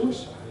for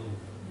suicide.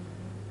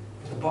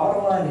 The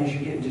bottom line is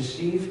you're getting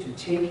deceived to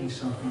taking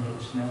something that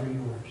was never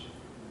yours.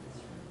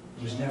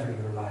 It was never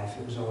your life.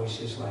 It was always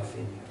His life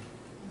in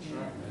you.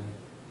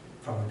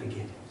 From the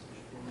beginning.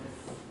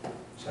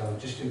 So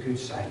just a good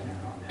side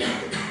note on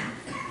that.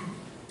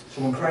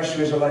 So when Christ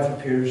who is our life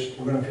appears,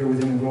 we're going to appear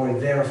with Him in glory.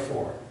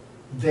 Therefore.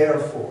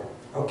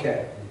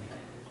 Okay.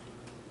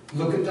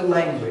 Look at the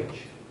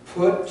language.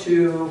 Put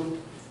to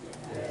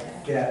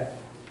death.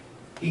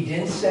 He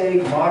didn't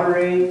say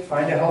moderate,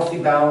 find a healthy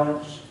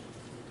balance.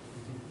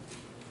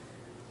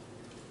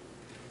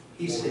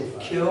 He said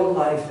kill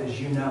life as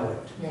you know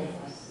it.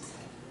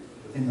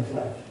 In the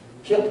flesh.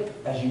 Kill it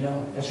as you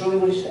know it. That's really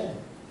what He said.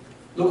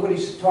 Look what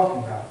He's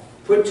talking about.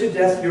 Put to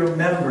death your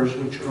members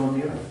which are on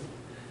the earth.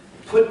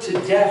 Put to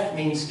death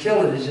means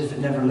kill it as if it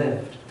never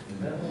lived.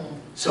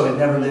 So it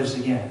never lives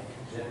again.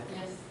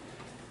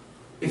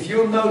 If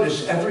you'll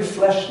notice every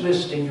flesh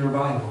list in your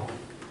Bible,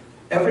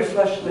 every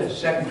flesh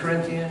list, 2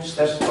 Corinthians,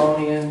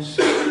 Thessalonians,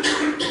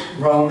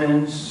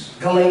 Romans,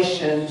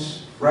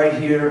 Galatians, right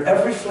here,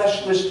 every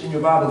flesh list in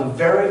your Bible, the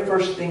very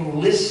first thing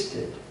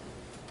listed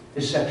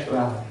is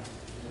sexuality.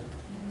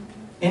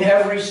 In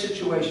every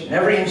situation,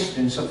 every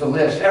instance of the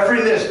list,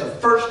 the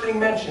first thing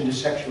mentioned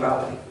is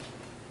sexuality.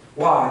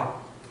 Why?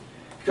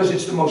 Because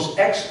it's the most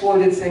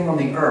exploited thing on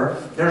the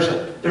earth.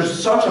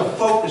 There's such a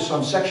focus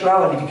on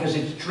sexuality because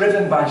it's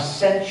driven by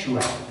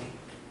sensuality.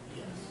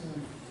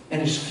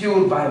 And is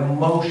fueled by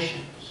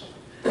emotions,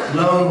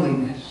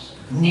 loneliness,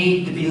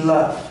 need to be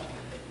loved,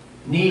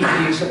 need to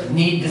be accepted,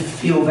 need to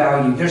feel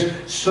valued. There's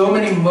so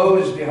many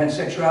motives behind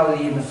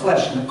sexuality in the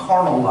flesh, in the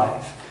carnal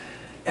life.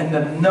 And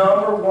the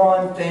number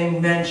one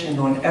thing mentioned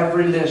on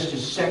every list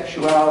is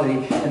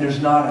sexuality, and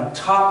there's not a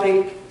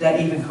topic that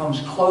even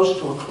comes close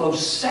to a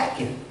close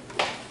second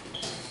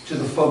to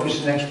the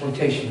focus and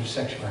exploitation of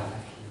sexuality.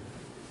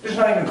 There's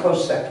not even a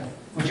close second.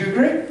 Would you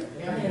agree?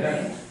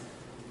 Yeah.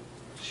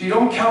 So you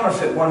don't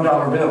counterfeit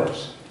 $1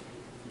 bills.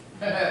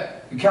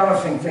 You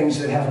counterfeit things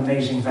that have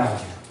amazing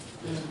value.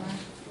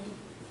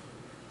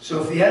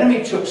 So if the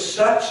enemy took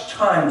such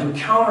time to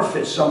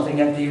counterfeit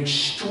something at the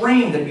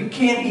extreme that you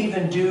can't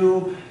even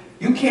do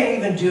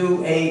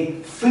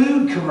a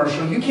food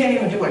commercial, you can't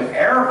even do an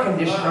air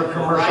conditioner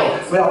commercial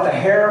without the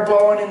hair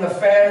blowing in the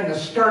fan and the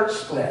skirt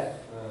split.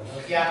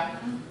 Yeah.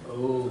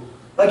 Oh.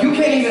 Like you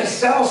can't even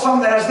sell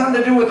something that has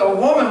nothing to do with a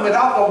woman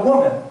without the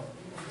woman.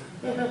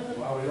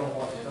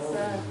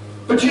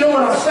 But you know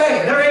what I'm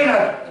saying?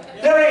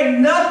 There ain't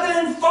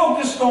nothing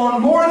focused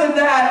on more than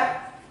that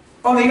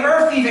on the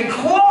earth even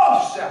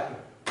close second.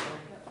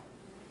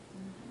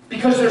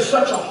 Because there's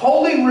such a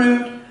holy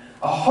root,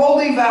 a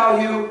holy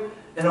value,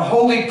 and a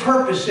holy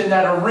purpose in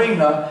that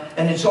arena,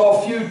 and it's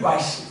all fueled by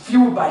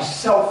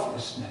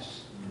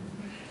selflessness.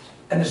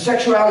 And the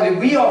sexuality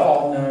we have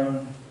all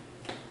known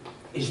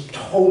is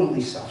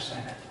totally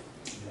self-centered.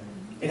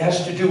 It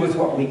has to do with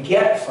what we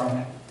get from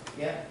it.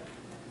 Yeah.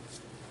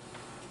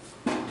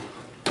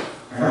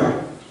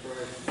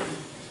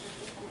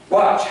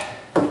 Watch.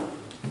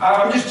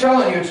 I'm just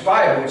telling you, it's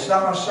Bible. It's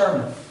not my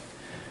sermon.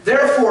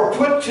 Therefore,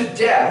 put to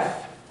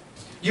death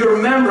your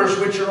members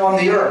which are on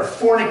the earth.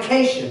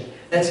 Fornication.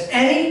 That's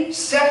any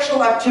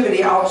sexual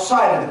activity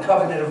outside of the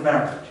covenant of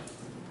marriage.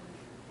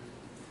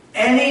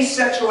 Any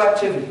sexual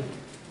activity.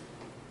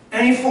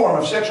 Any form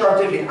of sexual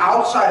activity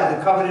outside of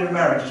the covenant of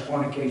marriage is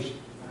fornication.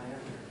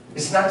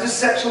 It's not just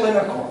sexual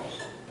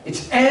intercourse.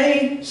 It's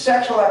any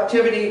sexual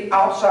activity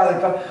outside of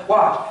the covenant.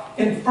 Watch.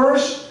 In 1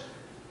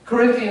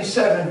 Corinthians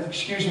 7,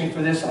 excuse me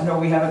for this, I know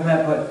we haven't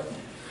met, but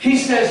he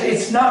says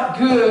it's not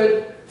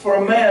good for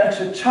a man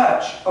to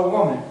touch a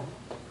woman.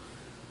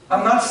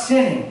 I'm not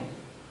sinning.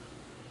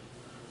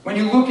 When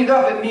you look it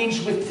up, it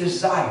means with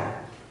desire.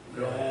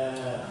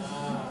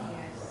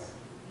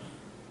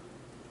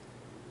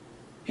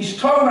 He's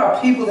talking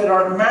about people that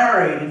aren't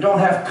married and don't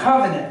have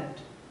covenant.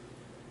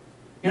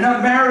 You're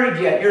not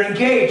married yet. You're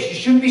engaged. You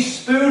shouldn't be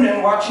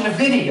spooning watching a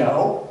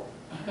video.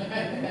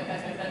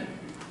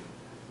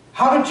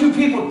 How do two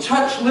people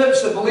touch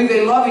lips that believe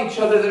they love each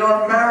other that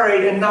aren't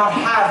married and not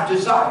have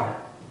desire?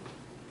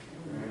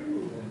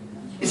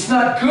 It's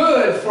not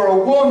good for a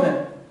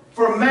woman,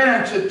 for a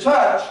man to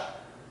touch.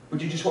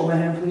 Would you just hold my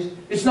hand, please?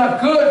 It's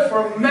not good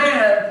for a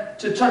man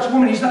to touch a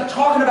woman. He's not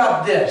talking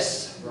about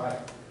this. Right.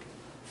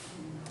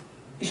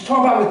 He's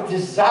talking about with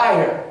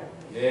desire.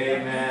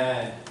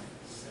 Amen.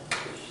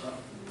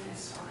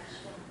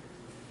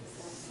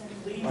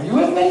 Are you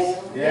with me?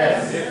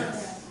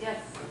 Yes.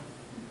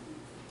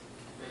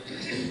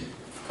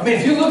 I mean,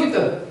 if you look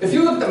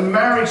at the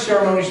marriage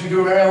ceremonies we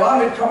do, a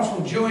lot of it comes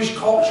from Jewish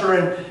culture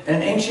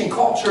and ancient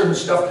culture and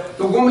stuff.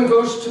 The woman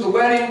goes to the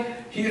wedding.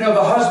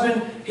 The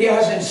husband, he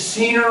hasn't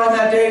seen her on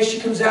that day. She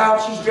comes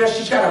out. She's dressed.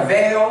 She's got a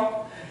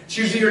veil. It's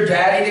usually her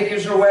daddy that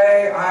gives her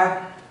away.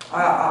 I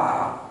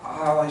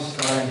always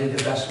thought I did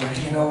the best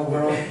way,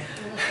 world.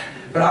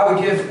 But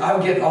I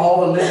would get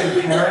all the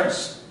living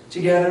parents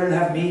together and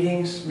have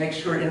meetings, make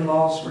sure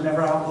in-laws were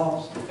never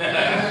outlaws. Or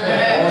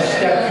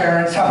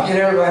step-parents, I'll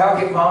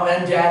get mom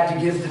and dad to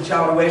give the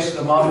child away so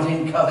the mom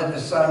didn't covet the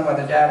son while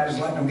the dad was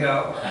letting him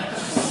go.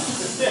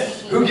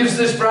 Who gives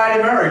this bride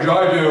in marriage?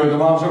 I do. And the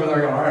mom's over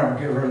there going, I don't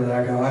give her to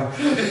that guy.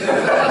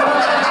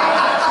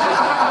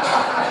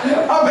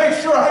 I'll make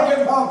sure I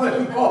get mom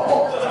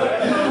involved.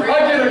 I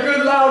get a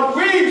good loud,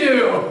 we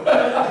do.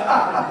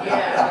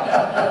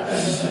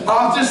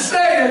 I'm just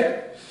saying.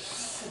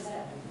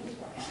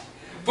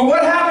 But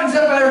what happens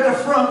up there at the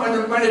front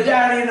when the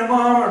daddy and the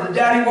mom, or the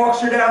daddy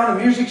walks her down,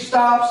 the music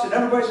stops, and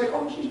everybody's like,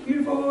 oh, she's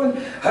beautiful, and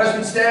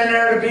husband's standing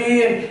there to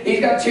be, and he's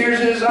got tears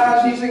in his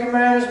eyes, he's thinking,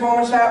 man, this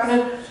moment's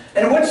happening.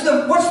 And what's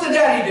the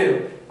daddy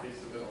do?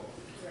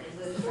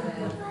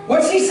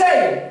 What's he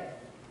saying?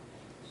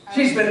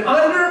 She's been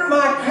under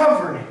my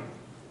covering.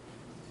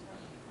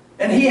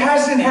 And he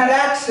hasn't had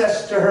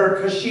access to her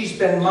because she's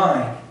been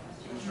mine.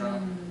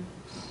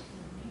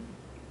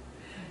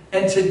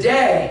 And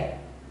today,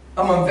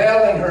 I'm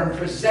unveiling her and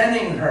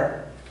presenting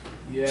her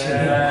to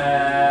him.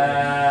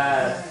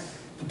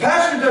 The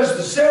pastor does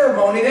the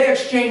ceremony, they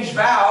exchange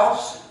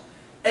vows,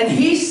 and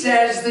he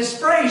says this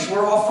phrase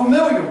we're all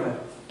familiar with.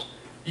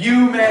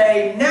 You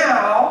may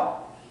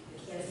now.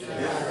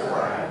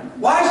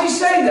 Why does he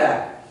say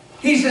that?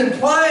 He's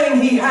implying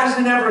he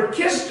hasn't ever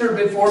kissed her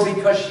before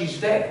because she's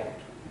there.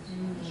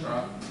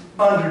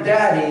 Under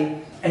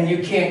daddy, and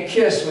you can't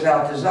kiss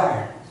without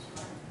desire.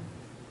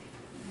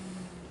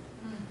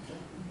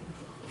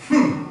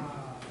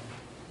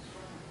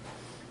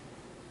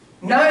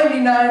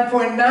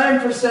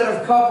 99.9%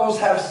 of couples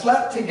have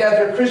slept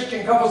together,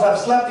 Christian couples have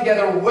slept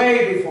together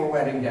way before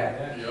wedding day.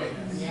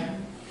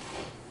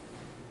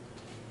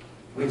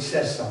 Which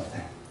says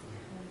something.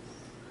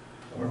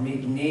 We're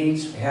meeting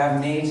needs, we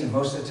have needs, and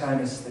most of the time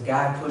it's the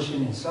guy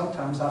pushing, and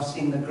sometimes I've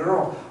seen the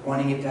girl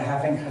wanting it to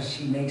happen because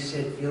she makes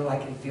it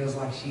feels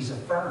like she's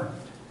affirmed.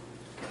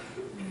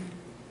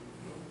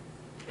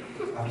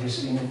 I've just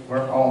seen it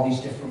work all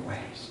these different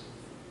ways.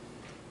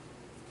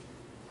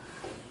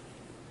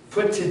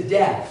 Put to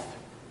death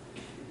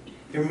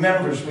your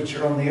members which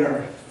are on the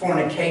earth: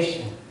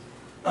 fornication,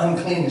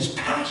 uncleanness,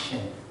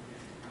 passion,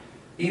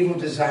 evil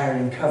desire,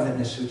 and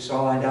covetousness, which is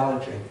all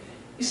idolatry.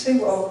 You say,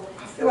 well,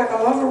 I feel like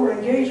I love her, we're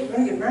engaged, we're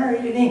going to get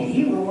married. It ain't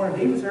evil to want to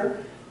be with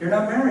her. You're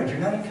not married, you're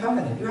not in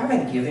covenant. You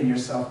haven't given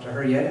yourself to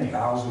her yet in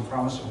vows and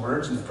promise and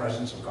words in the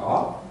presence of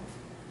God.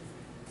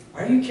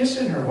 Why are you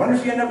kissing her? Wonder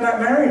if you end up not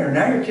marrying her.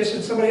 Now you're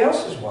kissing somebody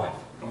else's wife.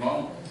 Come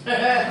on.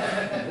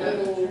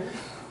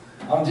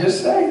 I'm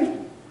just saying.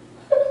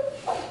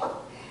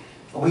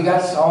 We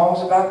got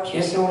songs about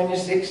kissing when you're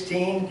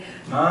 16.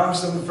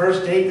 Moms on the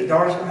first date, the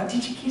daughter's going,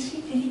 did you kiss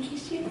him? Did he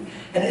kiss you?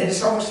 And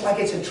it's almost like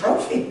it's a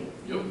trophy.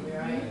 Yep.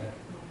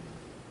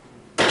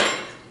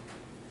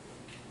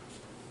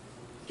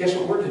 Guess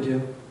what we're to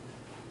do?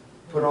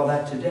 Put all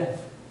that to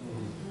death.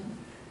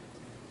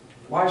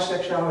 Why is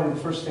sexuality the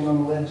first thing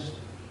on the list?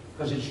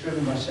 Because it's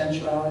driven by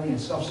sensuality and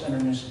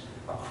self-centeredness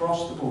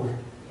across the board.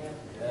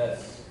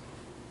 Yes.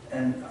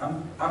 And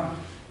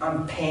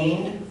I'm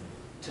pained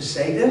to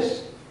say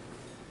this,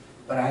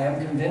 but I am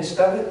convinced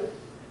of it,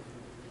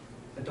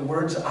 that the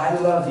words "I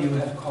love you"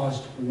 have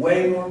caused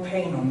way more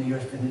pain on the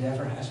earth than it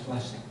ever has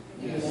blessing.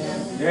 Yes.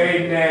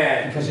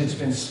 Amen. Because it's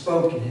been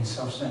spoken in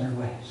self-centered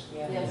ways.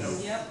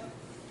 Yes. Yep.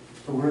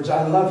 The words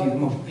 "I love you," the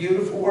most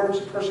beautiful words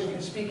a person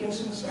can speak in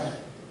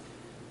sincerity,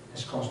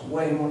 has caused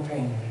way more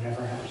pain than it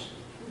ever has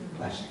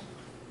blessing.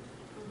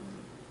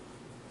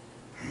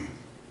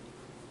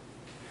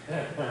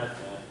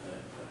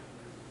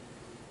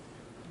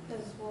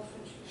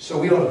 So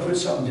we ought to put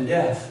something to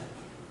death.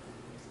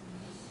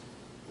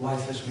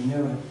 Life as we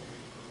knew it.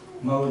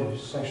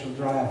 Motives, sexual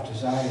drive,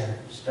 desire,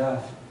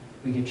 stuff.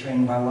 We get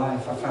trained by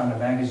life. I found a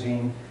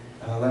magazine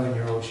an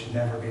 11-year-old should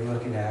never be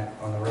looking at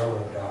on the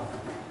railroad dock.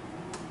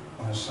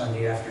 On a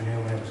Sunday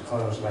afternoon when it was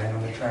closed, laying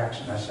on the tracks,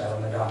 and I sat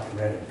on the dock and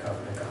read it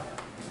cover to cover.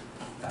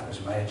 That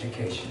was my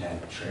education.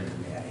 That triggered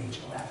me at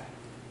age 11.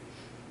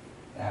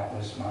 That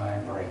was my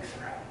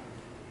breakthrough.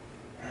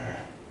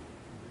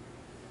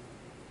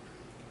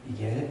 You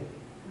get it?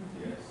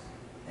 Yes.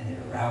 And it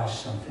aroused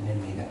something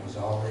in me that was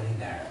already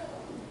there.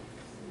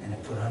 And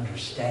it put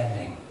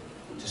understanding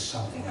to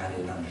something I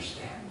didn't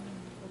understand.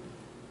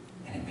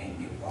 And it made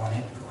me want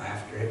it, go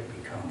after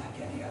it, become like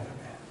any other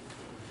man.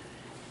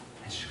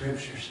 And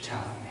Scripture's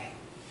telling me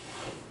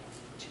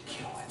to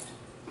kill it.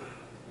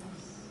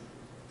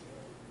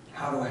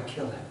 How do I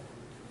kill it?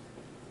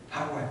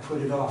 How do I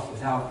put it off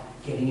without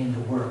getting into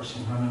works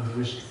and running the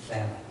risk of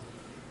family?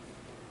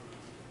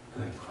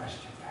 Good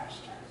question,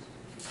 Pastor.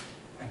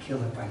 I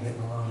kill it by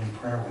getting alone in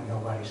prayer when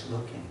nobody's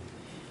looking,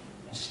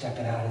 and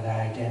stepping out of that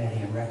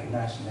identity and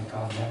recognizing that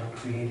God never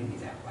created me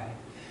that way,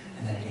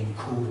 and that it ain't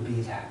cool to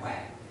be that way.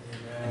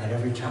 Amen. And that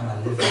every time I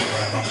live that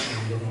way, I'm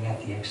actually living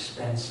at the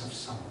expense of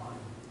someone.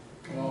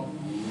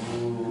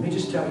 Let me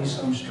just tell you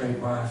something straight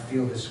why I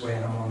feel this way,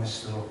 and I'm on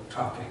this little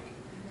topic.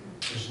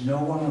 There's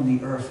no one on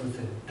the earth with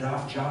a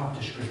job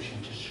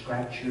description to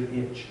scratch your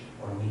itch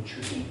or meet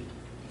your need.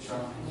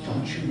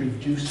 Don't you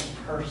reduce a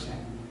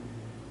person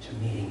to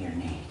meeting your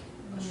need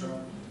That's right.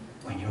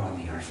 when you're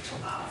on the earth to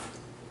love.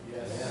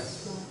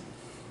 Yes.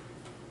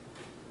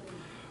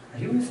 Are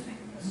you with me?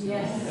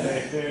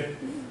 Yes.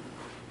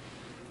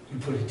 You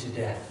put it to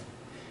death.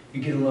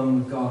 You get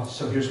alone with God.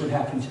 So here's what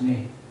happened to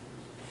me.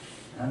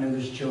 I know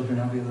there's children,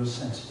 I'll be a little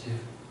sensitive.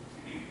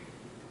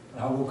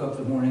 But I woke up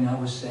the morning I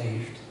was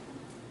saved,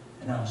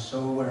 and I was so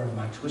aware of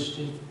my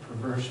twisted,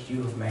 perverse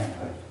view of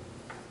manhood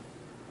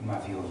and my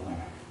view of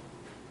women.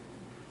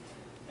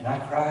 And I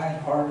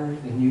cried harder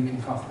than you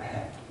can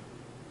comprehend.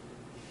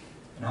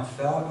 And I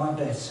fell at my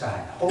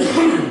bedside. Holy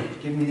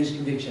Spirit, give me this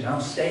conviction.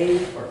 I'm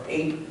saved for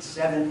 8,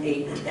 7,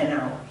 8, 10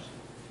 hours.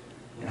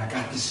 And I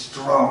got this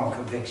strong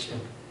conviction.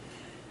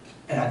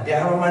 And I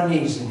down on my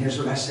knees, and here's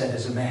what I said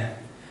as a man.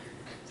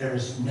 There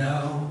is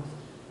no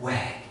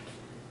way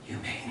you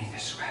made me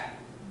this way.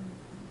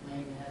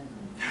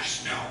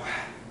 There's no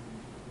way.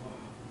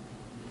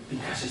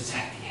 Because it's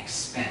at the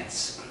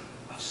expense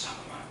of someone.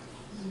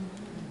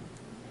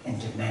 And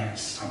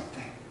demands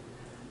something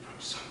from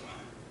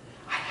someone.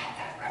 I had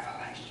that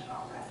revelation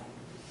already.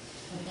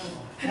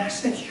 And I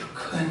said, you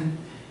couldn't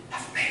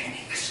have made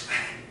me this way.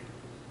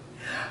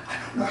 I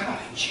don't know how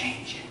to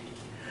change it.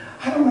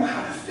 I don't know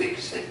how to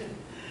fix it.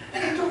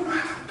 And I don't know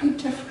how to be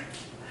different.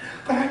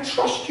 But I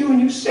trust you and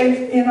you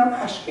saved me, and I'm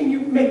asking you,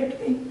 make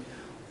me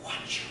what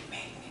you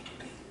made me to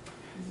be.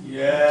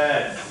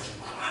 Yes. I was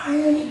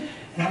crying,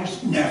 and I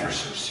was never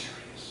so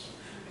serious.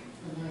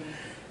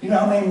 You know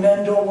how many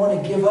men don't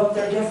want to give up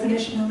their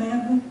definition of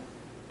manhood?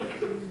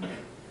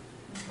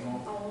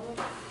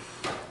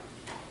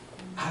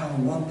 I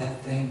don't want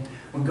that thing.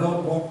 When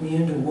God walked me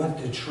into what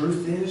the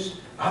truth is,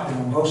 I've been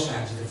on both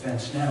sides of the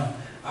fence now.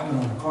 I've been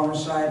on the carnal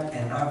side,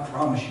 and I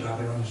promise you I've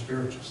been on the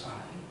spiritual side.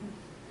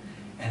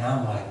 And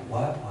I'm like,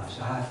 what was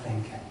I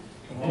thinking?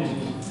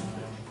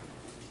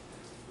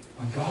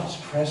 When God's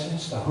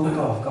presence, the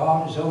hookah of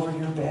God is over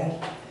your bed,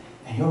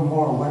 and you're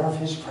more aware of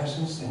His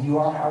presence than you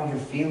are how you're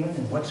feeling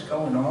and what's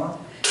going on,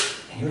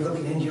 and you're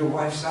looking into your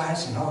wife's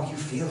eyes, and all you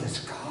feel is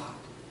God,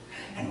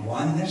 and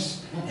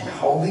oneness, and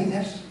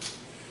holiness.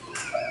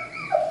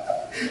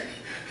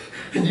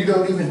 And you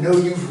don't even know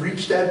you've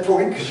reached that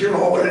point because you're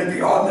already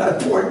beyond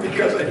that point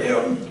because of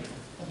Him.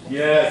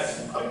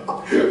 Yes.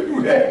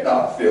 Man,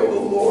 I feel the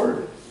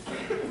Lord.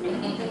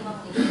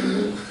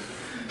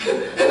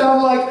 And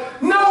I'm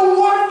like, no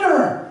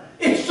wonder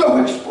it's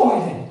so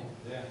exploited.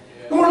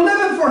 And we're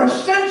living for a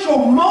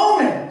sensual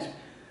moment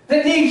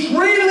that needs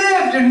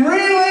relived and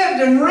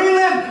relived and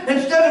relived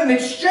instead of an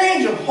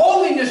exchange of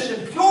holiness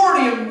and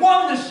purity and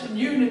oneness and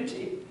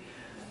unity.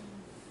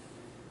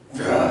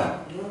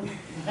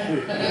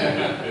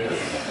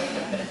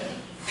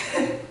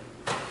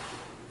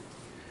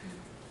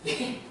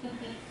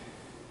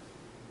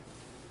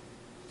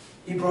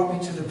 He brought me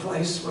to the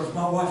place where if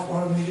my wife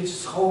wanted me to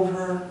just hold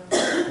her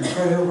and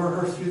pray over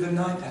her through the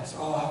night, that's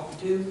all I would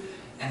do.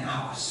 And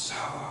I was so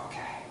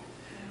okay.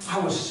 I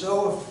was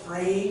so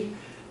afraid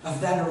of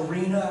that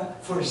arena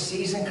for a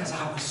season because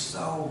I was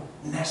so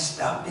messed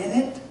up in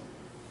it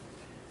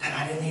that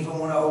I didn't even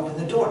want to open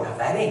the door. Now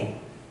that ain't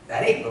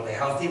really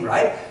healthy,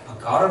 right? But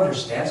God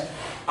understands.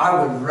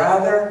 I would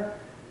rather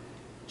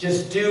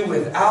just do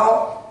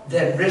without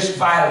than risk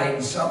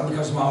violating something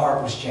because my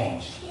heart was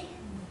changed.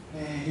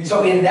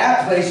 So in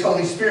that place,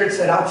 Holy Spirit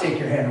said, I'll take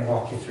your hand and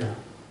walk you through.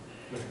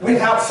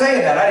 Without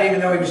saying that, I didn't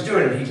even know He was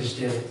doing it. He just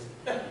did it.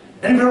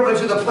 And He brought me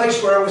to the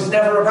place where it was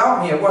never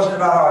about me. It wasn't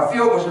about how I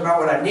feel. It wasn't about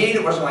what I need.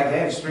 It wasn't like,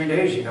 hey, it's 3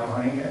 days, you know,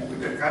 honey. We've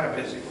been kind of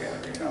busy.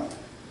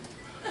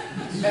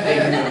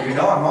 You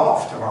know I'm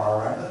off tomorrow,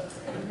 right?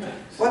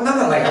 Well,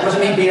 nothing like it. It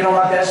wasn't me being on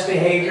my best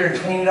behavior and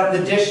cleaning up the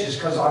dishes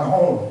because I'm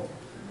home.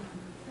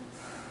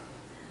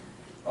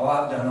 Oh,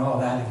 I've done all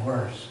that and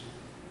worse.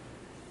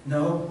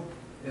 No,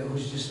 it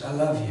was just, I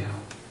love you.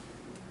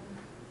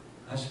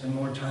 I spend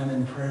more time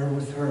in prayer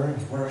with her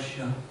and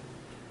worship.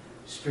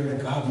 Spirit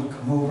of God would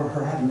come over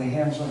her. I'd lay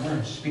hands on her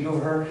and speak over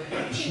her.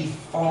 And she'd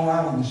fall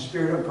out in the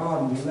Spirit of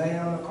God and be laying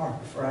on the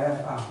carpet for a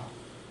half hour.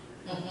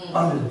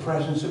 Under the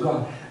presence of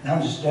God. And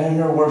I'm just standing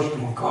there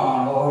worshiping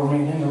God all over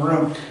me in the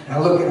room. And I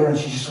look at her and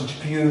she just looks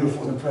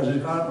beautiful in the presence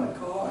of God. I'm like,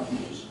 God, you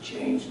just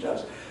changed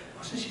us.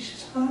 So she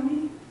says,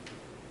 honey,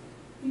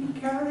 you can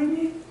carry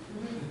me?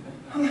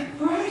 I'm like,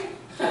 what?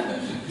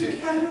 You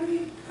carry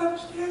me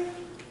upstairs?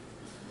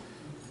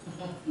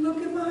 Look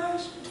in my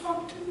eyes and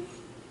talk to me.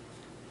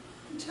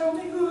 And tell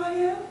me who I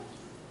am?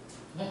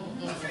 I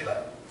feel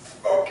like,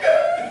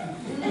 okay.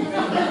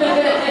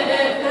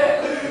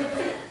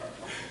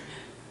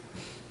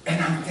 And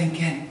I'm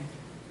thinking,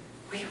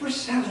 we were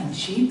selling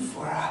cheap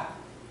for a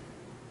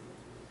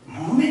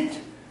moment.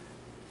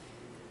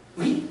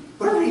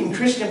 We're reading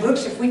Christian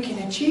books. If we can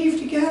achieve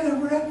together,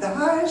 we're at the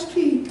highest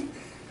peak.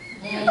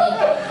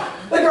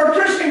 Like our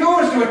Christian goal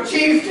is to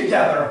achieve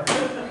together.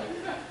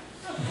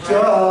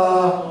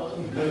 Duh.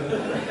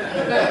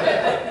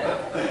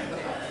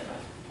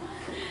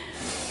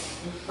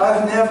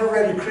 I've never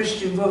read a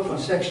Christian book on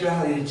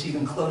sexuality that's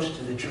even close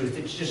to the truth.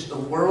 It's just the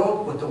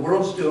world, what the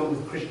world's doing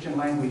with Christian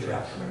language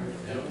wrapped around it.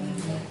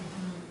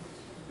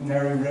 I've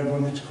never read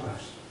one that's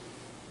close.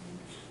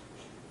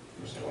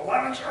 You say, well,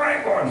 why don't you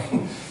write one?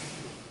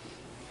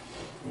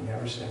 You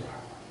never say write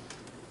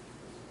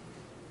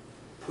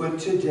one. Put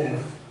to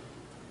death.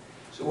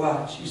 So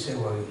watch. You say,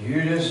 well,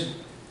 you just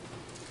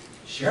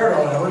shared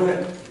all that, wouldn't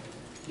it?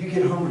 You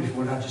get hungry for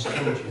what I just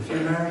told you. If you're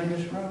married in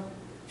this room,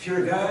 if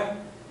you're a guy,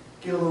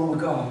 get alone with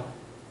God.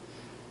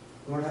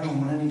 Lord, I don't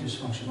want any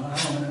dysfunction. I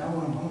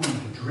want to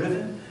be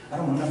driven. I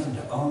don't want nothing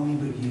to own me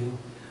but you.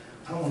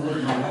 I don't want to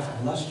look at my wife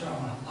and lust her. I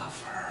want to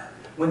love her.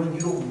 Women,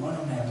 you don't want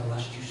a man to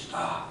lust you.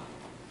 Stop.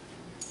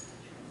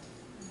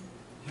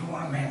 You don't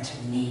want a man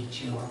to need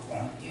you or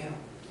want you.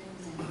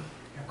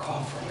 You're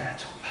called for a man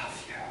to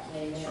love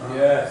you.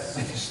 Yes.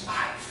 With his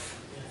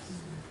life.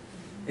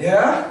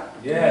 Yeah?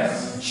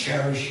 Yes.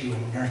 Cherish you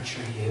and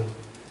nurture you.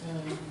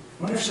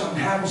 What if something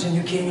happens and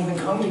you can't even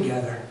come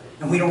together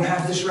and we don't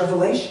have this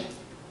revelation?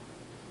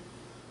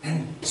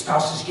 And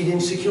spouses get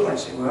insecure and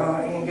say,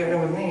 well, he ain't getting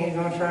it with me. He's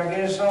going to try to get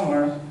it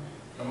somewhere.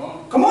 Come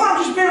on. Come on,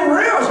 I'm just being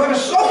real. It's like a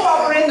soap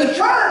opera in the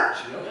church.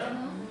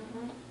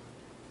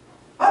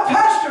 I've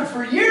pastored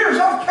for years.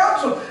 I've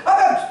counseled. I've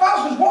had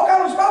spouses walk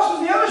out with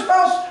spouses. The other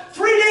spouse,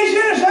 3 days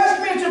in, is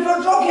asking me if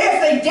it's okay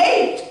if they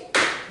date.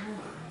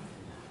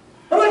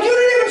 I'm like, you're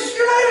not even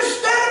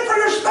standing for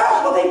your spouse.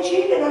 Well, they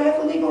cheated. I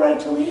have the legal right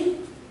to leave.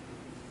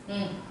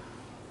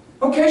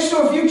 Okay,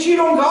 so if you cheat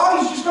on God,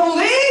 he's just going to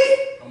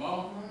leave? Come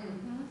on.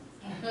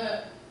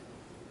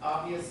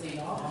 Obviously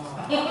not.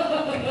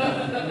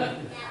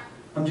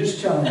 I'm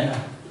just telling you,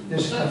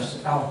 this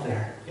stuff's out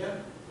there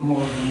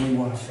more than we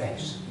want to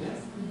face.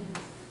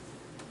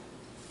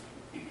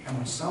 And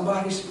when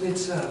somebody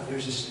splits up,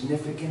 there's a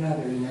significant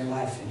other in their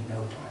life in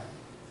no time.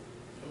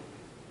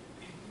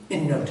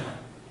 In no time.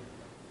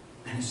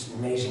 And it's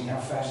amazing how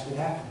fast it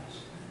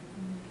happens.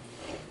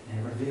 And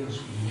it reveals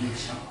we need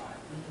someone.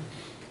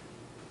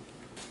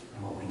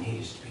 And what we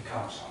need is to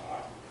become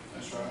someone.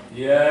 That's right.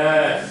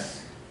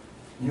 Yes.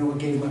 You know what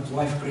gave my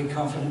wife great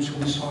confidence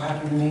when this all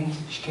happened to me?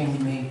 She came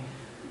to me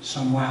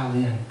some while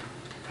in,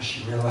 because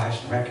she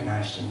realized and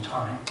recognized in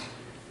time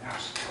that I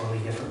was a totally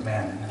different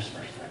man than those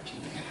first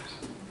 13 years.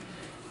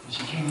 And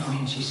she came to me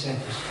and she said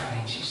this,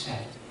 and she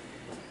said,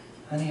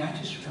 honey, I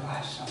just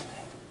realized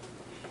something.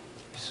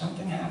 If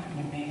something happened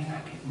to me and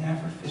I could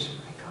never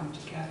physically come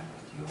together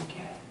with you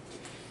again,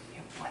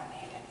 it wouldn't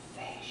even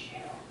faze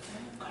you,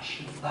 because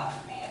you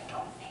love me and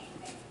don't need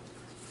me.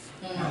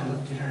 And I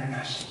looked at her and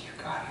I said, you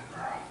got it,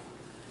 girl.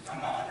 I'm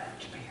honored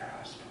to be your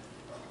husband.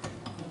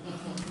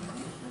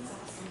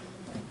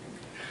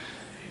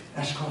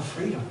 That's called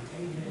freedom.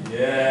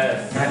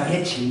 Yes. Not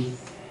itchy.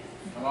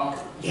 Come on.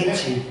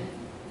 Itchy.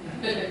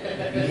 You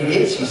get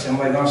itchy,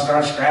 somebody's going to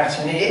start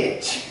scratching the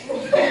itch.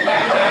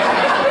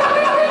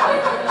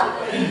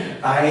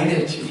 I ain't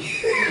itchy.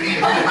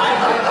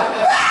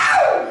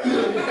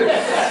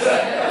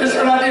 This is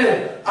what I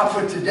did. I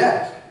put to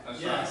death.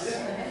 That's right.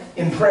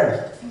 In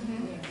prayer.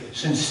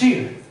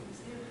 Sincere.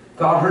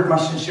 God heard my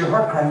sincere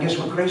heart cry, and guess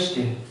what grace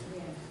did?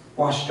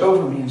 Washed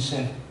over me and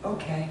said,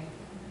 okay.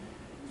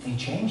 And he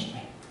changed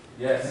me.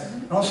 Yes.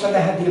 And all of a sudden I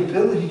had the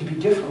ability to be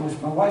different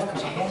with my wife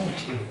because I wanted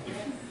to.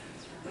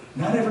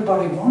 Not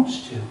everybody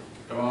wants to.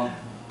 Come on.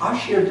 I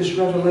shared this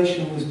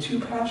revelation with 2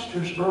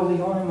 pastors early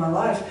on in my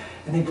life,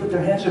 and they put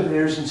their hands over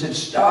theirs and said,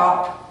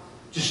 stop.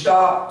 Just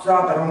stop.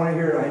 Stop. I don't want to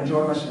hear it. I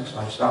enjoy my sex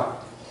life.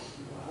 Stop.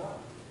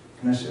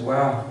 And I said,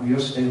 wow, well, you'll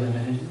stay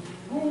limited.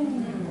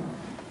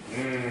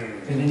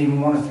 They didn't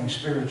even want to think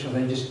spiritual.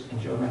 They just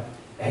enjoy me.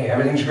 Hey,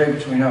 everything's great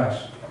between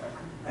us.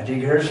 I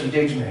dig her, she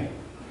digs me.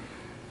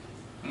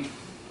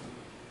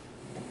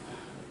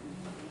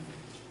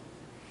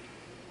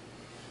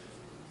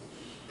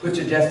 Put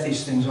to death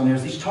these things on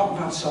earth. He's talking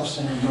about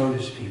self-centered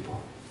motives,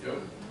 people.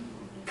 Yep.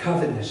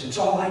 Covetousness. It's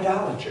all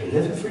idolatry.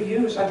 Living for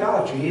you is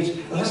idolatry. It's,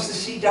 unless the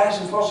seed dies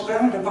and falls to the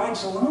ground, it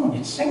divides alone.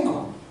 It's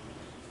single.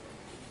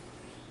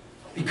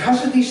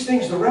 Because of these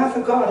things, the wrath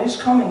of God is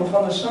coming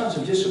upon the sons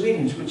of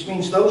disobedience, which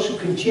means those who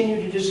continue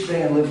to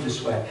disobey and live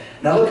this way.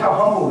 Now look how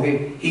humble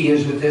he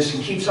is with this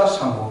and keeps us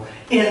humble.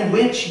 In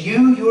which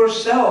you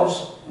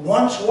yourselves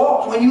once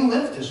walked when you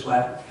lived this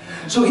way.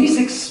 So he's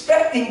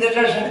expecting that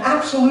there's an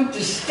absolute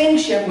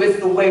distinction with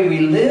the way we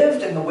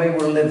lived and the way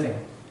we're living.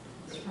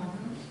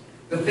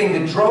 The thing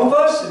that drove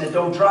us and that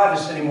don't drive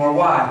us anymore.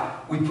 Why?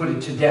 We put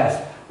it to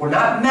death. We're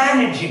not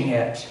managing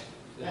it.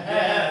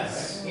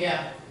 Yes.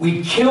 Yeah.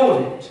 We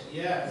killed it.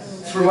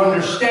 Yes. Through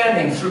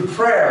understanding, through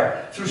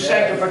prayer, through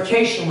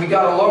sanctification. We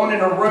got alone in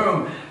a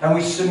room and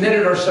we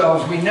submitted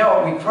ourselves. We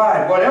knelt, we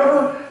cried.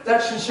 Whatever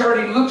that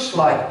sincerity looks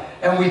like.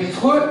 And we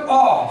put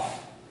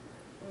off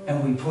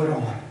and we put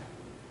on.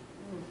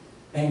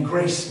 And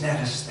grace met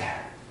us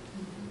there.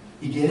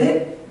 You get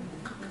it?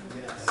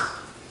 Yes.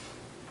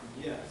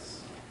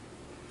 Yes.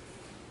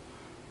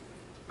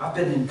 I've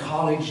been in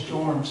college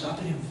dorms. I've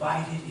been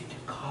invited into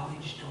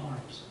college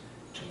dorms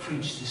to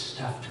preach this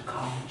stuff to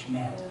college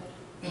men.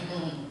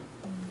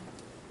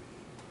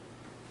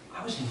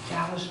 I was in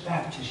Dallas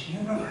Baptist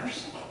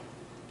University.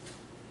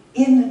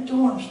 In the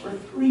dorms for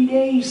 3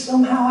 days.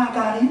 Somehow I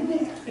got in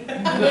there.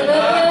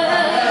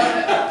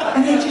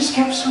 And they just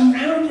kept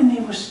surrounding me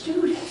with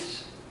students.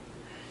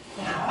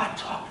 Now I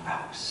talked about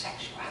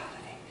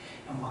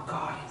and what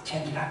God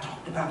intended. I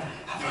talked about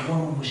how the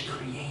woman was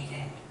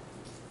created.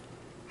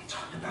 I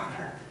talked about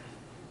her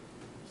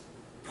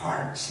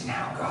parts and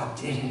how God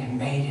did it and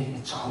made it, and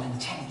it's all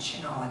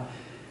intentional. And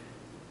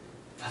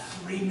the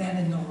 3 men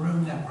in the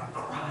room that were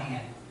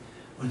crying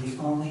were the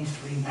only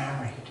 3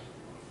 married.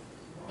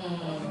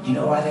 You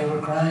know why they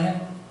were crying?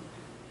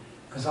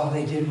 Because all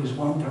they did was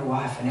want their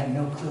wife and had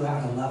no clue how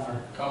to love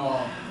her. Come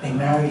on. They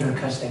married her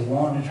because they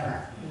wanted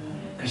her,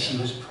 because she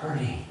was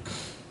pretty.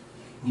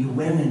 You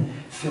women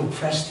feel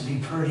pressed to be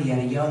pretty at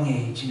a young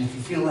age, and if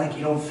you feel like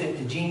you don't fit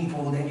the gene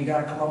pool, then you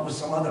got to come up with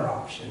some other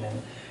option.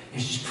 And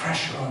there's just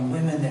pressure on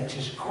women that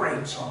just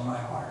grates on my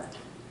heart,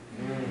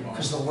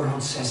 because the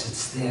world says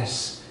it's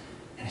this,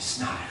 and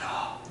it's not at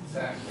all.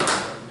 Exactly.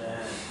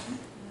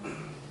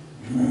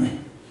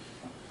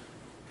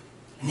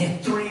 And the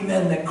 3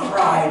 men that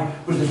cried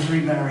were the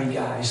 3 married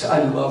guys.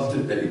 I loved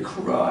it. They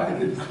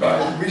cried and cried,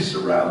 and we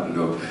surrounded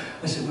them.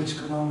 I said, what's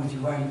going on with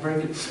you? Why are you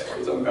breaking?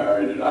 Because I'm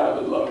married and I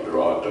haven't loved her.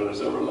 All I've done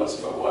is ever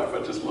lust my wife.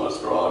 I just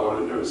lust her. All I want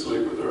to do is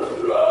sleep with her.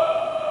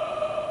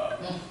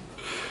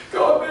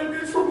 God made me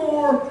for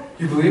more.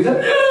 You believe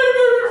that? Yeah, He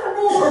made me for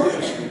more.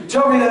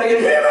 Tell me that again.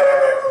 He made me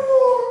for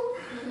more.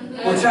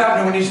 What's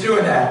happening when He's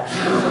doing that?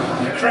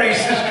 The grace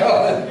is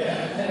coming.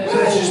 So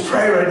let's just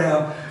pray right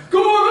now.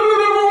 God,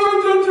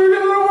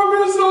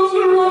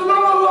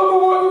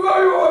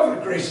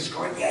 grace is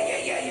going,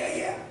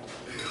 yeah.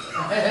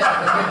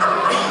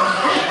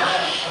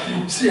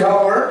 See how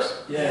it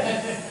works?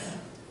 Yes.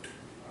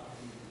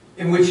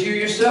 In which you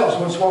yourselves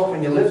once walked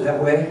when you lived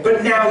that way.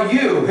 But now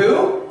you,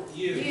 who?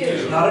 You.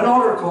 It's not an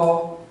altar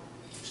call.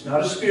 It's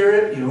not a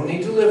spirit. You don't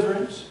need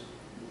deliverance.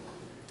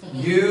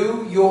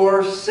 You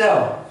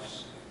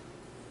yourselves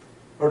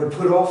are to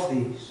put off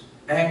these: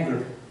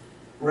 anger,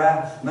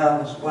 wrath,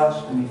 malice,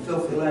 blasphemy,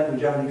 filthy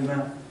language out of your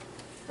mouth.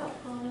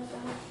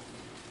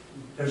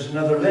 There's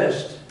another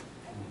list.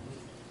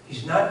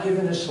 He's not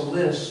giving us a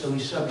list so He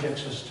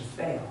subjects us to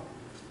fail.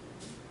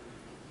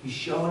 He's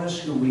showing us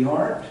who we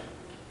aren't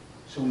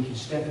so we can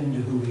step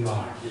into who we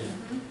are.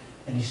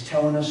 And He's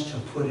telling us to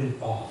put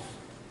it off.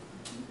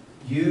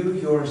 You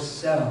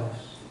yourselves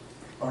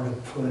are to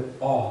put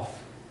off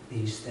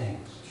these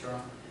things.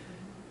 Sure.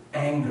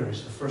 Anger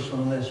is the first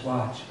one on the list.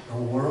 Watch. The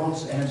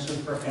world's answer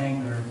for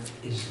anger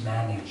is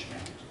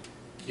management.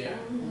 Yeah.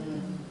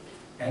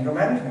 Anger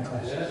management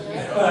classes.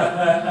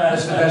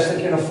 That's the best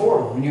they can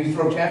afford. When you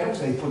throw tantrums,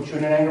 they put you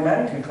in an anger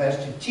management class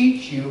to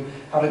teach you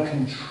how to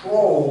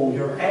control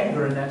your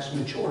anger, and that's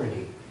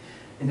maturity.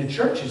 In the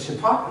church, it's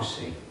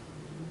hypocrisy.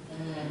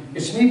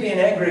 It's me being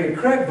angry at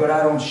Craig, but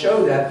I don't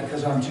show that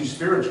because I'm too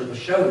spiritual to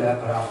show that,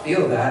 but I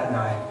feel that and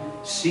I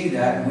see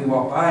that, and we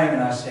walk by him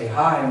and I say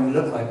hi and we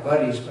look like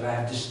buddies, but I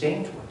have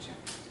disdain towards him.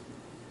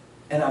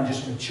 And I'm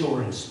just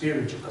mature and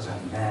spiritual because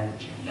I'm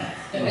managing that.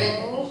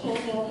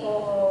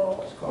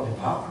 It's called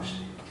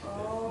hypocrisy.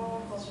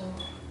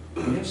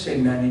 He didn't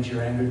say manage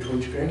your anger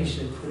towards Greg. He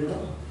said put it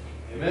off.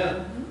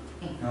 Amen.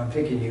 Now I'm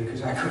picking you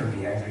because I couldn't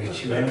be angry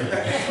at you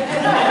anyway.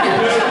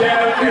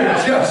 You're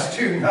just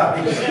too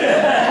nice.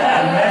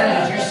 And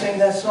man, did you sing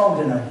that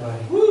song tonight,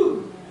 buddy?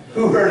 Woo.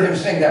 Who heard him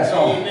sing that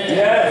song?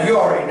 Yes. You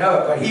already know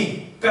it, but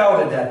he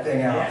belted that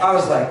thing out. I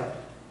was like,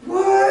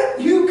 what?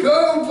 You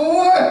go,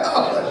 boy?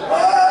 I was like,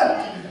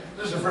 what?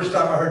 This is the first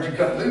time I heard you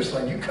cut loose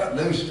like you cut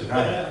loose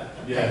tonight.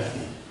 Yes.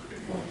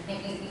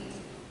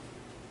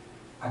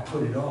 I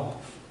put it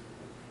off.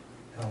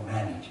 I don't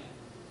manage it.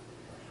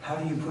 How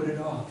do you put it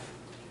off?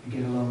 You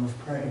get alone with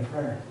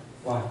prayer.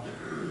 Watch.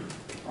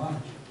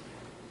 Watch.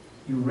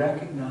 You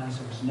recognize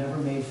it was never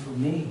made for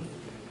me.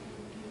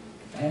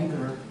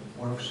 Anger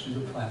works through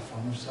the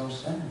platform of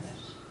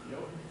self-centeredness.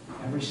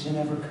 Every sin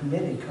ever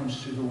committed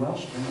comes through the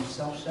wellspring of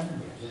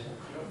self-centeredness.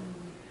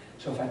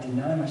 So if I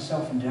deny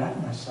myself and doubt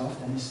myself,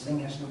 then this thing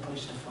has no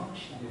place to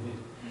function.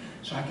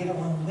 So I get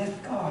along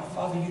with God.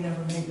 Father, you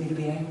never made me to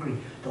be angry.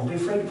 Don't be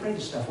afraid to pray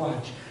this stuff.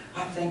 Watch.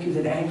 I thank you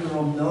that anger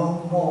will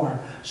no more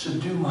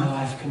subdue my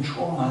life,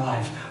 control my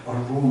life, or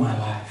rule my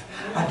life.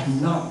 I do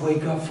not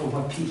wake up for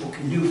what people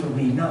can do for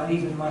me, not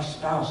even my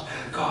spouse.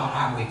 God,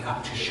 I wake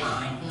up to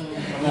shine.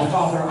 And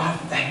Father, I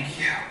thank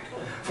you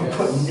for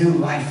putting new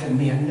life in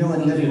me, a new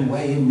and living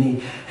way in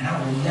me. And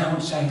I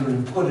renounce anger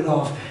and put it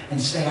off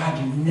and say,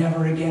 I do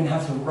never again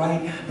have the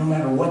right, no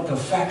matter what the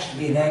facts, to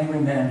be an angry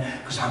man,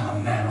 because I'm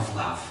a man of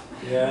love.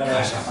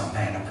 Because I'm a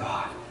man of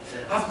God.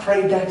 I've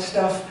prayed that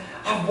stuff.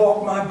 I've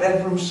walked my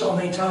bedroom so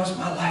many times.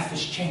 My life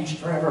has changed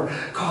forever.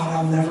 God,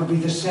 I'll never be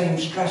the same.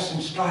 Stress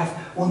and strife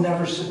will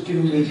never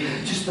subdue me.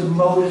 Just the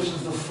motives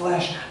of the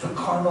flesh, the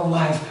carnal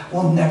life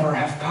will never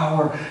have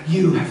power.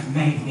 You have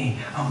made me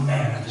a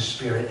man of the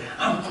Spirit.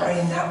 I'm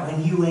praying that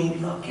when you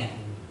ain't looking.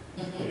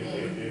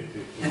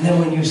 And then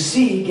when you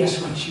see,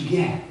 guess what you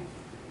get?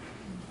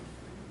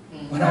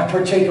 When I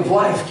partake of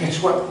life,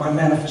 guess what my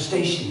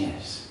manifestation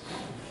is?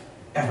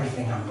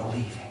 Everything I'm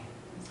believing.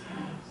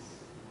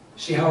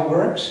 See how it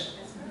works?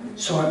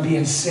 So I'm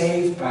being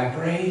saved by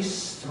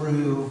grace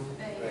through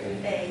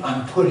faith.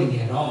 I'm putting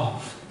it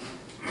off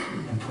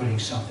and putting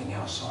something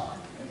else on.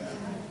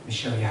 Let me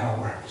show you how it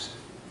works.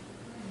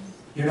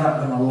 You're not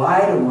going to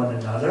lie to one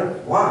another.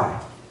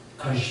 Why?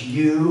 Because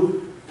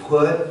you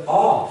put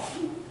off.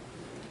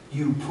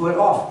 You put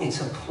off.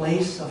 It's a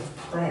place of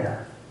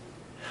prayer.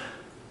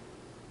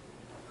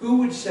 Who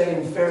would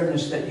say, in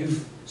fairness, that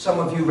some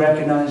of you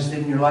recognized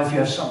in your life you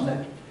have something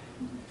that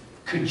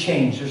could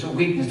change? There's a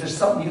weakness. There's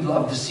something you'd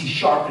love to see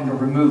sharpened or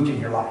removed in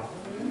your life.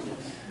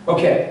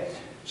 Okay,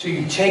 so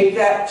you take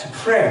that to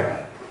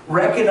prayer.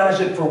 Recognize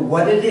it for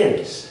what it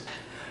is.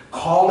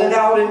 Call it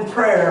out in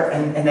prayer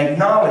and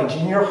acknowledge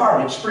in your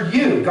heart. It's for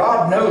you.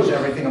 God knows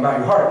everything about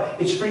your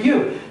heart. It's for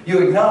you.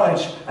 You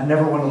acknowledge, I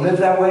never want to live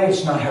that way.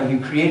 It's not how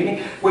you created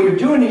me. What you're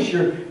doing is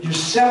you're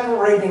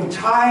separating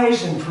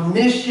ties and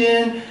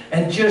permission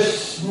and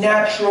just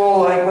natural,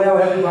 like, well,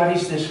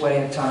 everybody's this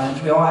way at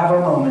times. We all have our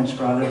moments,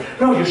 brother.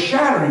 No, you're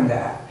shattering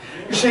that.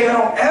 You're saying, I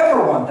don't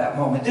ever want that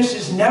moment. This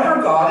is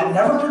never God. It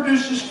never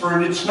produces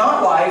fruit. It's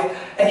not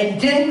life. And He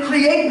didn't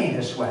create me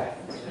this way.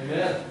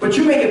 Amen. But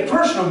you make it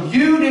personal.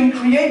 You didn't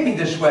create me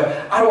this way.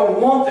 I don't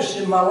want this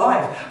in my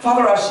life.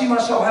 Father, I see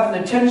myself having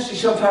a tendency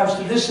sometimes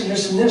to this and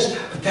this and this,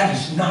 but that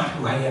is not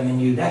who I am in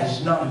you. That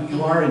is not who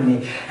you are in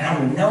me. And I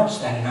renounce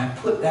that and I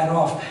put that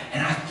off.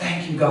 And I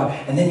thank you, God.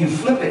 And then you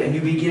flip it and you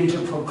begin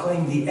to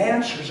proclaim the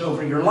answers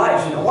over your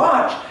life. And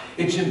watch,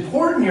 it's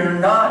important you're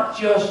not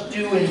just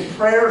doing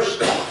prayer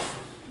stuff.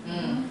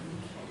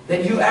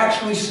 That you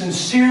actually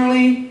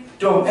sincerely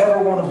don't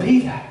ever want to be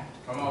that.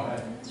 Come on,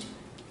 man.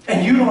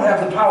 And you don't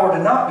have the power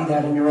to not be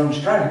that in your own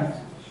strength.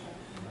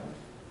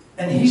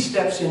 And He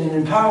steps in and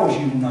empowers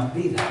you to not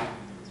be that.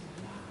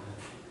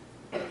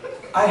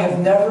 I have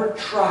never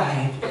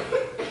tried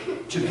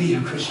to be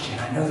a Christian.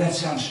 I know that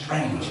sounds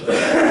strange.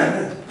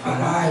 But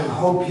I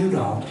hope you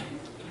don't.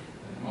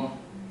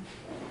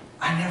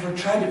 I never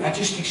tried to. I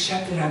just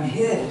accepted I'm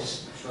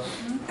His.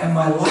 And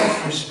my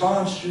life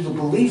responds through the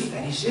belief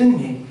that He's in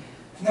me.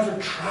 I've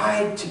never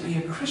tried to be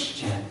a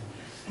Christian.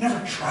 I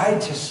never tried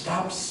to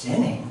stop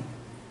sinning.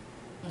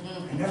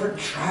 I never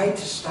tried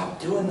to stop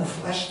doing the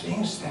flesh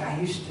things that I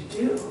used to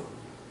do.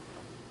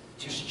 It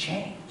just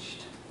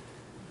changed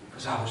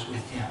because I was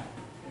with Him.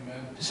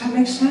 Amen. Does that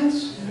make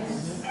sense?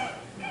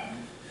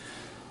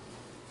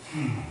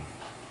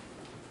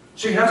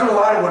 So you're not going to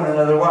lie to one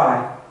another.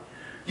 Why?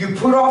 You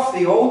put off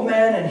the old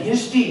man and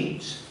his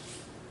deeds.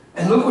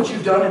 And look what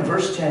you've done in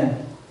verse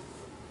 10.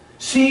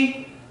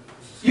 See,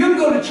 you can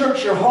go to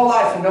church your whole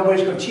life and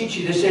nobody's going to teach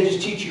you this. They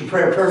just teach you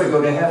prayer to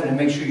go to heaven and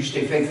make sure you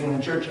stay faithful in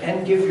the church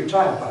and give your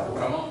tithe, by the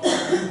way. Come on.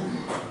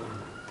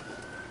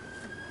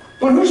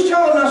 But who's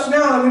telling us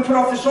now that we put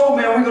off this old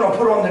man, we're going to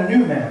put on the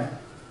new man?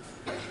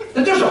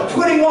 That there's a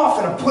putting off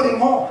and a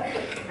putting on.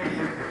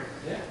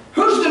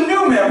 Who's the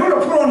new man? We're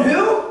going to put on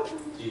who?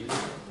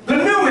 Jesus. The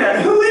new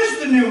man. Who is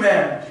the new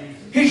man?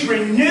 He's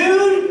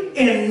renewed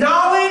in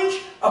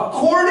knowledge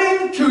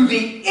according to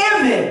the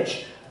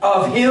image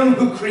of Him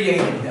who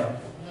created him.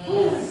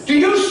 Do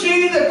you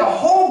see that the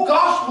whole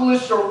gospel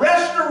is a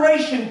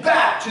restoration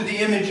back to the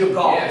image of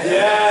God?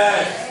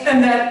 Yes.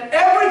 And that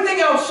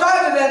everything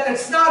outside of that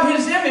that's not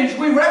His image,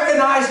 we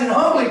recognize and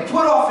humbly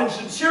put off and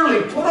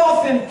sincerely put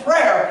off in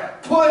prayer.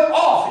 Put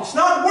off. It's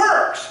not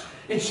works.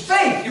 It's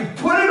faith. You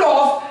put it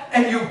off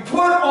and you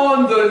put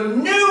on the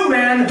new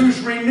man who's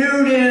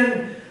renewed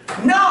in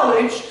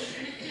knowledge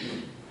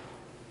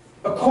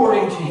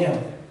according to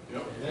Him.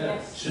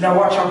 Yes. So now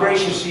watch how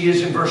gracious He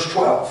is in verse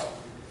 12.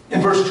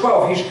 In verse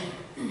 12,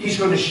 He's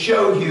going to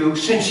show you,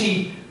 since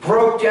He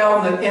broke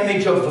down the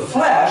image of the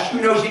flesh,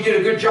 who knows He did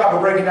a good job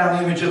of breaking down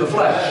the image of the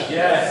flesh?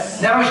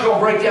 Yes. Now He's going to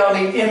break down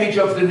the image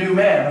of the new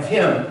man, of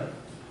Him.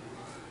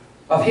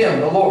 Of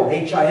Him, the Lord,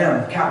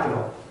 H-I-M,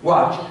 capital.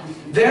 Watch.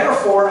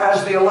 Therefore,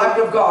 as the elect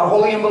of God,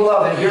 holy and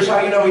beloved, here's how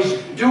you know He's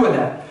doing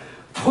that.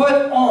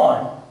 Put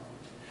on.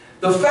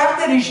 The fact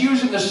that He's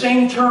using the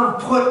same term,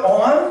 put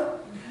on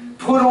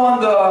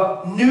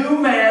the new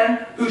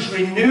man who's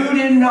renewed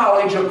in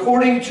knowledge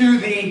according to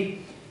the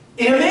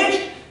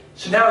image.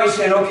 So now He's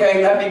saying,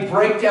 okay, let me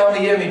break down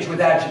the image with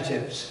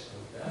adjectives.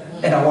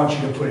 And I want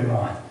you to put Him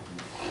on.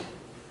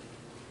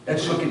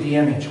 Let's look at the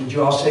image. Would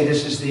you all say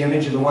this is the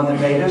image of the one that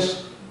made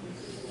us?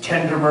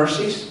 Tender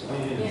mercies,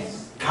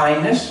 Yes.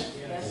 kindness,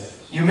 Yes.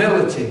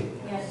 humility,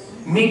 Yes.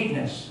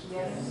 meekness,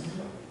 Yes.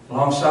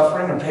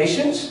 long-suffering or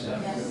patience,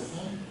 Yes.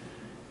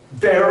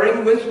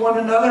 bearing with one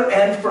another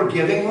and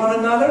forgiving one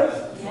another.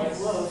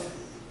 Yes.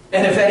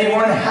 And if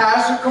anyone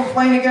has a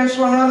complaint against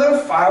one another,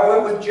 file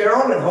it with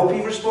Gerald and hope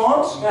he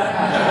responds.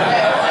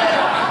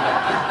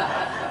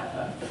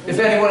 If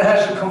anyone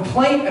has a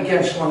complaint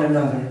against one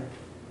another,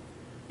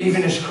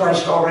 even as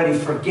Christ already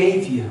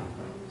forgave you,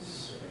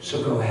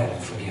 so go ahead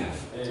and forgive.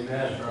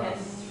 Amen. Yes.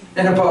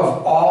 And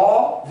above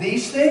all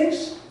these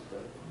things,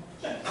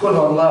 put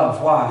on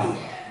love. Why?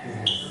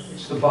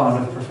 It's the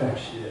bond of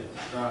perfection.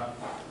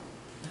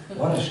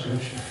 What a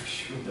scripture.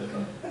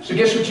 So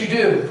guess what you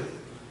do?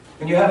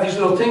 When you have these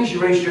little things you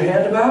raised your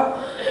hand about,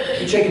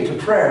 you take it to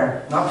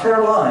prayer. Not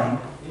prayer line.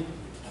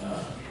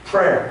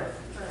 Prayer.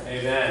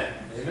 Amen.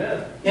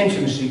 Amen.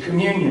 Intimacy,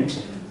 communion.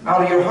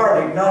 Out of your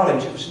heart,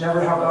 acknowledge it was never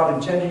how God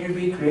intended you to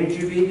be,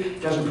 created you to be.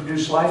 It doesn't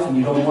produce life, and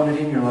you don't want it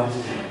in your life.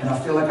 And I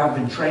feel like I've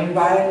been trained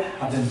by it.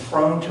 I've been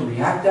prone to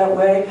react that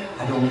way.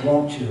 I don't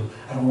want to.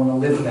 I don't want to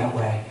live that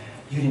way.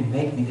 You didn't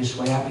make me this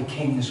way. I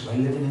became this way,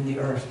 living in the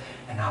earth.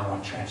 And I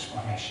want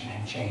transformation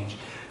and change.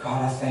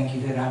 God, I thank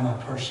you that I'm a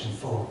person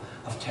full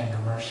of tender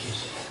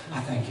mercies.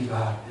 I thank you,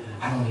 God.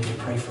 I don't need to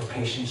pray for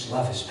patience.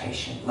 Love is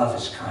patient. Love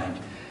is kind.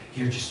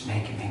 You're just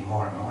making me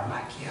more and more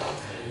like you.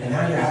 And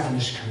now you're having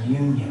this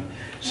communion.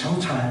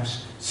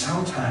 Sometimes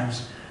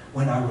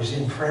when I was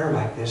in prayer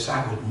like this,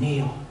 I would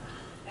kneel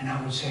and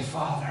I would say,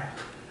 Father,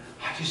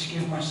 I just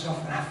give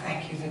myself and I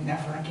thank you that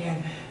never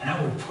again. And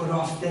I would put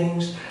off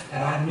things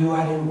that I knew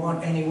I didn't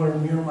want anywhere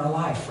near my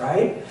life,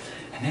 right?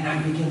 And then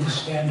I begin to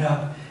stand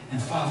up and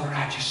Father,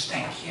 I just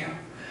thank you.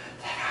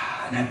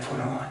 And I put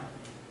on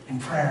in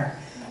prayer.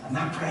 I'm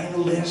not praying a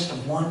list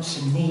of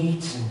wants and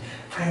needs and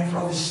praying for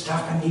all this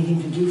stuff I need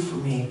him to do for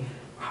me.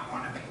 I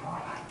want to be more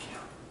like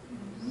him.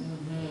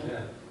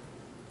 Yeah.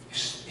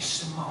 It's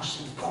the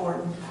most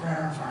important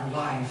prayer of our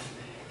life,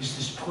 is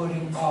this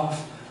putting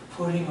off,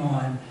 putting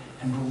on,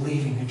 and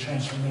believing the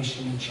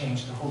transformation and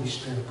change the Holy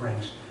Spirit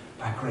brings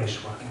by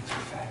grace working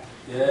through faith.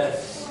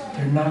 Yes.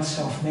 They're not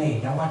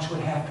self-made. Now watch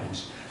what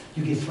happens.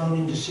 You get thrown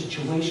into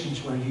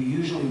situations where you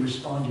usually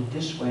responded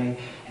this way,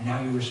 and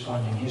now you're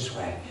responding his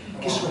way.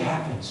 Guess what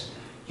happens?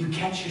 You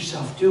catch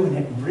yourself doing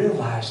it and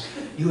realize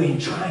you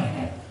ain't trying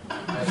it.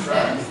 That's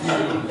right.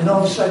 And all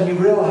of a sudden you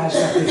realize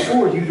that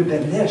before you'd have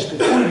been this,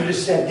 before you'd have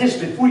said this,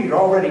 before you'd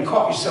already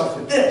caught yourself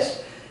with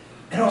this.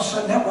 And all of a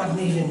sudden that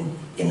wasn't even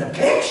in the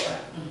picture.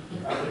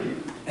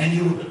 And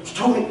you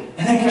totally,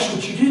 and then guess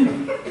what you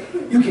do?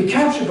 You get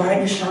captured by it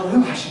and you start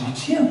realizing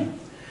it's him.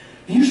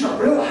 And you start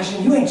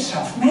realizing you ain't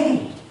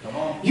self-made.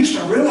 You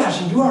start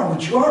realizing you are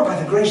what you are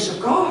by the grace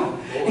of God.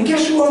 And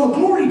guess who all the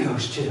glory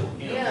goes to?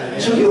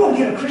 So you don't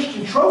get a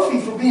Christian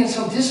trophy for being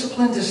some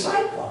disciplined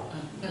disciple.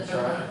 That's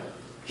right.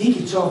 He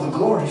gets all the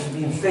glory for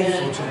being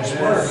faithful to his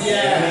word.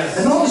 Yes.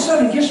 And all of a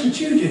sudden, guess what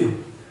you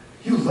do?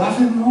 You love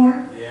him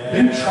more.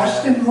 You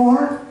trust him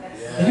more.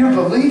 And you're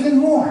believing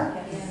more.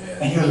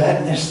 And you're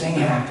letting this thing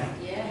happen.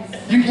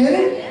 You get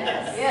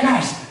it?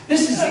 Guys,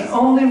 this is the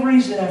only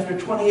reason after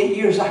 28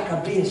 years I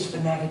can be as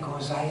fanatical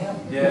as I am.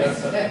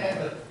 Yes.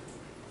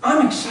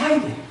 I'm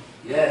excited.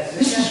 Yes.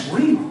 This is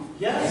real.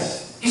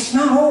 Yes. It's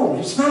not old.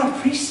 It's not a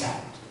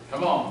precept.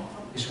 Come on.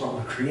 It's what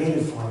we're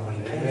created for and what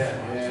he paid for.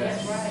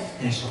 Yes.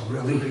 And it's a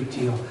really big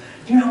deal.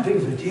 Do you know how big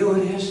of a deal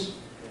it is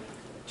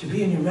to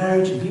be in your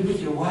marriage and be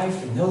with your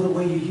wife and know the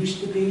way you used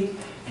to be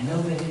and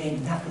know that it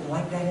ain't nothing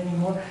like that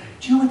anymore?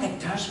 Do you know what that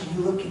does when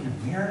you look in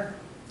the mirror?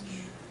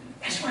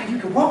 That's why you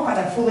can walk by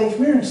that full-length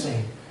mirror and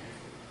say,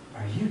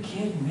 are you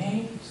kidding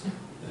me?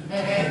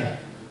 And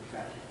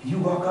you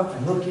walk up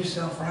and look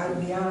yourself right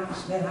in the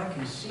eyes. Man, I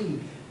can see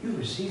you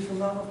receive the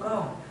love of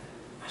God.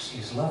 I see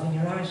his love in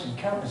your eyes and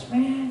countless.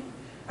 Man,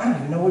 I don't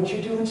even know what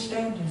you're doing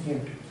standing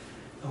here.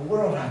 The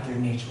world out there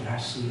needs what I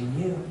see in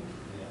you.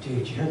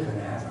 Dude, you're going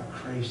to have a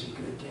crazy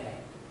good day.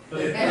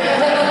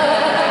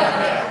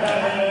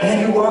 And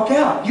then you walk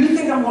out. You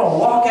think I'm going to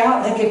walk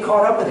out and then get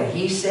caught up with a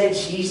he said,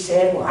 she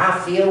said, well, I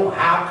feel, well,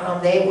 how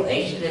come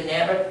they should have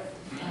never.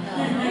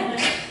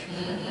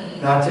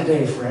 Not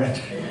today, friend.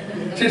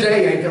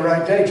 Today ain't the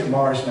right day.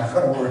 Tomorrow's not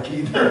going to work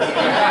either.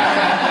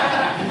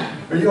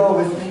 Are you all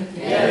with me?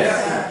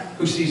 Yes.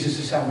 Who sees this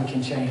is how we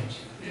can change?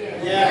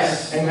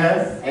 Yes.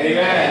 Amen?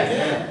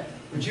 Amen.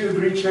 Would you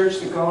agree, church,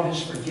 that God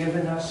has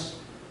forgiven us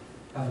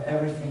of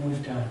everything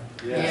we've done?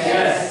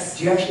 Yes.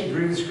 Do you actually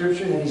agree with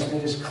Scripture that he's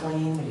made us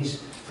clean, that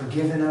he's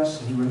forgiven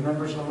us, and he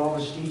remembers our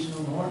lawless deeds no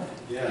more?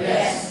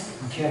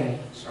 Yes. Okay,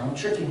 so I'm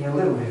tricking you a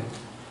little bit.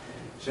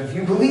 So if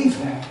you believe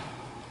that,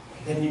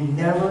 then you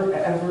never,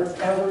 ever,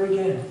 ever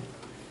again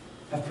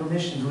have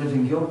permission to live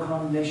in guilt,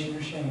 condemnation,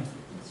 or shame.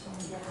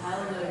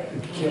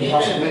 You can't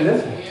possibly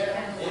live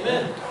there.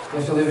 Amen. You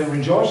have to live in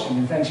rejoicing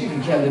and thanksgiving.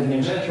 You can't live in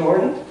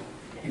insecurity.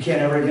 You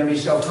can't ever again be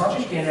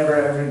self-conscious. You can't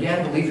ever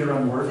again believe you're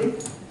unworthy.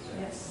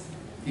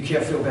 You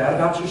can't feel bad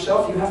about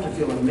yourself. You have to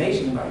feel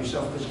amazing about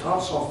yourself because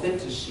God saw fit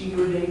to see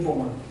your day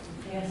born.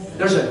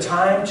 There's a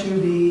time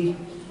to be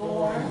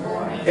born.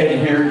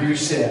 And here you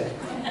sit.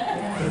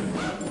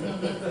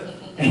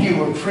 And you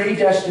were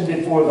predestined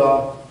before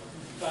the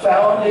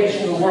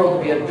foundation of the world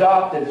to be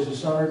adopted as a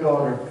son or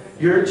daughter.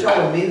 You're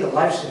telling me that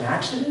life's an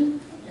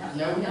accident?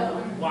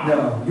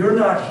 No, you're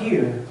not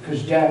here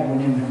because Dad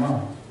went into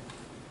Mom.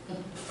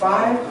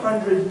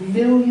 500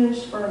 million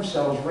sperm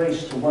cells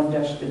race to one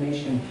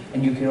destination,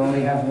 and you can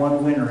only have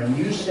one winner. And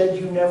you said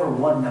you never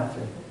won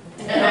nothing.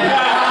 You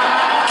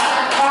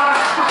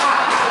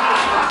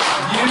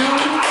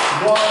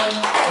won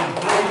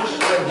the greatest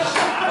race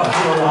of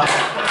your life.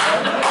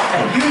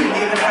 And you didn't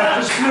even have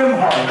to swim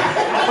hard.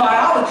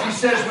 Biology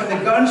says when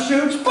the gun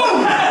shoots,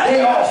 boom,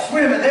 they all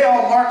swim and they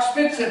all mark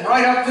Spitzen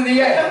right up to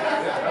the end.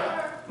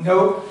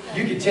 No,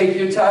 you can take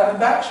your time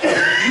and backstroke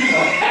if you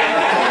want.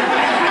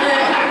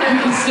 You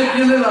can sip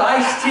your little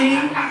iced tea,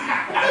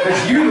 but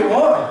you're the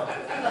one.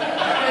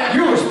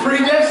 You was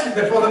predestined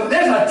before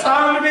there's a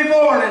time to be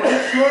born, and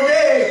it's your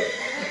day.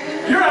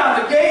 You're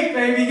out the gate,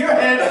 baby. You're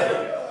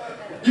headed.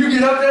 You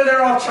get up there,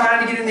 they're all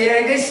trying to get in the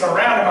egg. They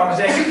surround Mama's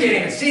egg. You can't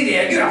even see the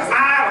egg. You got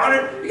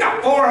 500, you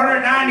got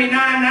 499,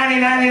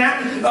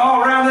 99,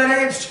 all around that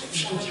egg.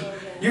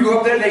 You go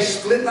up there, they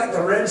split like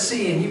the Red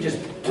Sea, and you just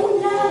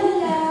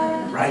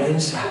right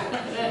inside.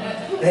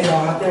 They go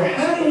out there,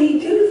 how did he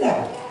do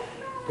that?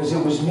 Because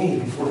it was me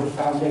before the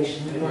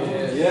foundation of the world.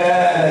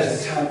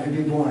 There's a time to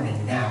be born,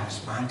 and now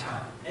is my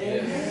time.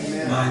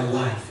 Amen. My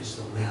life is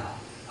the will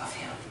of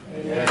Him.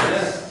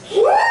 Yes.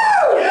 Woo!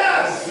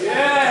 Yes.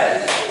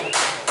 Yes.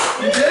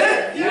 You did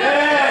it?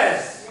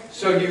 Yes.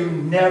 So you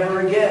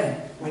never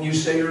again, when you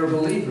say you're a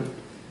believer,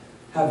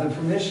 have the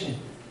permission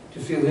to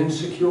feel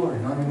insecure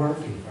and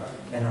unworthy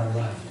and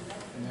unloved.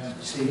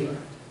 See?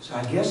 So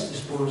I guess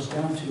this boils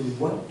down to,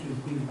 what do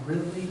we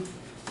really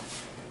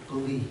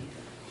believe?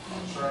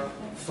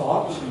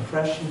 Thoughts,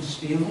 impressions,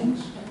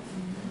 feelings,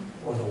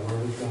 or the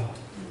Word of God?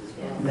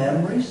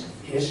 Memories,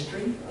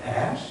 history,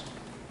 past,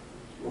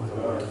 or the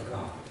Word of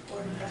God?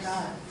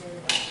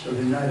 So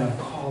tonight I'm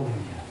calling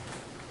you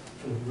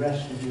for the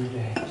rest of your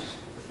days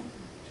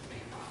to be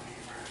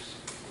believers.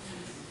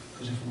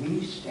 Because if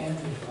we stand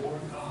before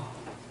God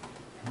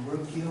and we're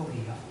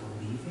guilty of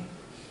believing,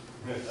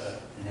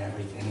 then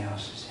everything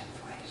else is in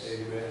place.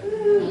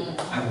 Amen.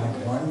 I want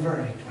one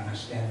verdict when I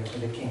stand before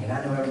the King. And I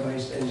know everybody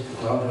says,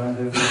 well done,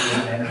 good, good,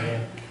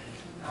 and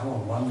I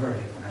want one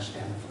verdict when I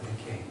stand before the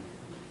King.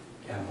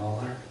 Yeah,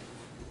 Mohler,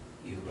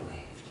 you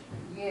believed.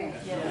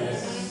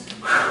 Yes.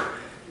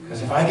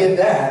 Because if I get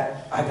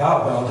that, I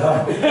got well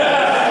done.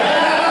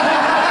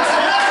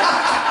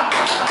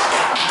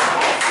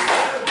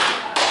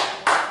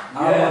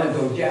 I want to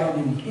go down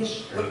in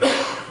history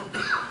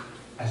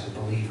as a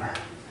believer.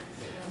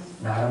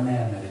 Not a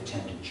man that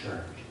attended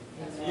church.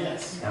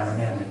 Yes. Not a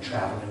man that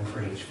traveled and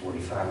preached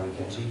 45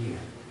 weekends a year.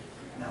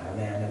 Not a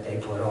man that they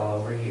put all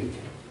over YouTube.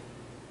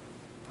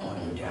 I want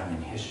to go down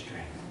in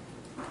history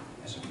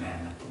as a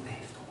man that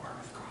believed the Word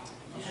of God.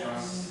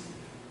 Yes.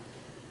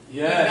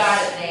 You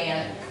got it,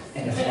 Dan.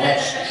 And if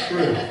that's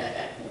true,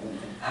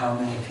 how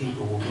many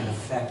people will get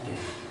affected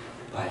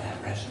by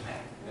that resume?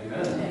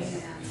 Amen.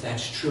 If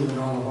that's true in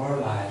all of our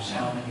lives,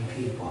 how many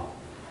people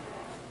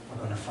are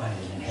going to find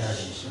an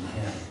inheritance in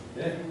Him?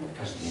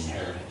 Because of the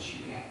inheritance you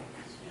gave.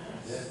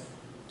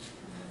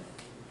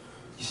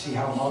 You see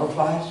how it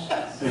multiplies?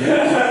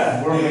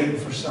 And we're waiting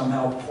for some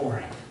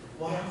outpouring.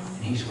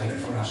 And He's waiting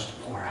for us to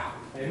pour out.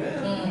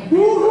 Amen.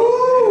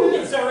 Woohoo!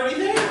 It's already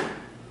there.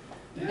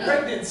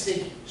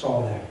 Pregnancy. It's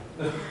all there.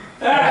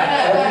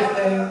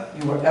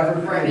 Everything you were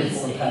ever created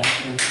for,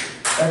 Pastor,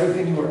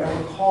 everything you were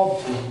ever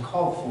called to and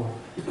called for,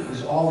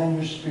 is all in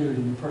your spirit,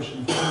 in the person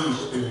of the Holy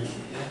Spirit.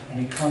 And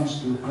it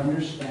comes through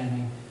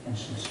understanding and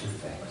sincere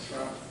faith.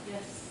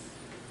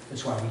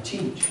 That's why we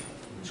teach.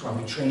 That's why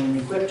we train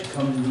and equip to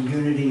come to the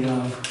unity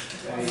of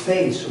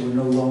faith, so we're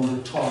no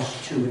longer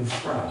tossed to and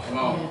fro,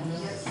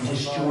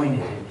 disjointed,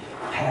 and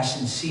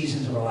passing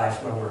seasons of our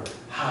life where we're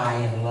high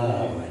and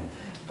low, and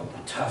a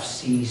tough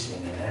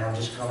season, and now I'm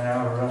just coming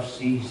out of a rough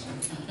season.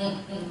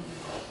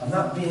 I'm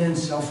not being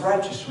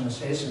self-righteous when I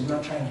say this. I'm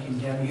not trying to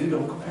condemn you.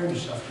 Don't compare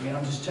yourself to me.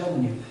 I'm just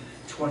telling you,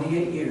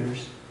 28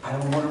 years, I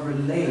don't want to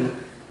relate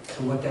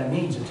to what that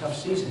means, a tough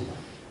season.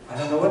 I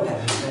don't know what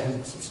that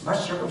means. My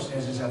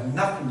circumstances have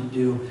nothing to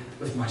do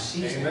with my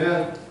season.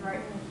 Amen. Right.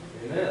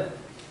 Amen.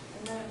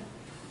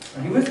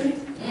 Are you with me?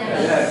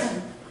 Yes.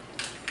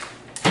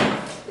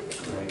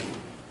 Great.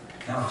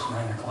 Now it's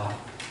 9 o'clock.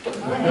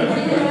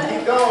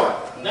 Keep going.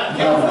 Not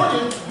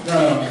California. No,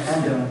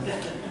 I'm done.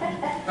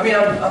 I mean,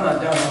 I'm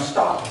not done. I'm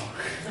stopping.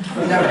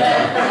 I'm never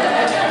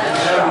done.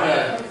 Stop.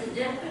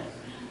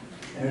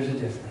 There's a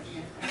difference.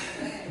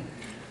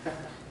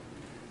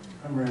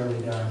 I'm rarely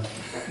done.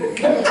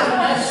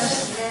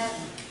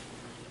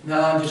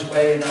 No, I'm just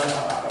waiting. I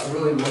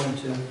really wanted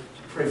to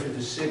pray for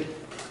the sick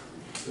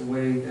the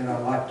way that I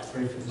like to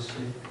pray for the sick.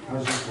 I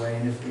was just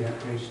waiting if we had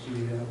grace to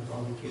do that with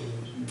all the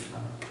kiddos and the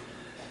time.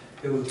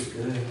 It would be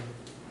good.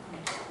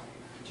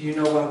 Do you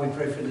know why we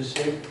pray for the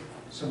sick?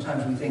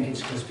 Sometimes we think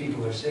it's because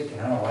people are sick, and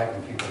I don't like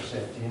when people are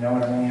sick. Do you know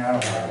what I mean? I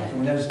don't like it.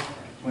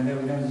 When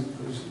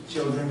those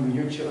children, when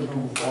your children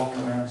were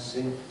walking around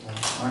sick, or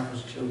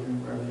Michael's children,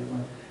 wherever they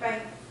went,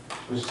 Right.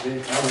 was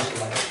sick, I was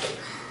like,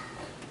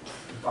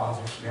 it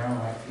bothers me. I don't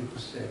like people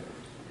sick.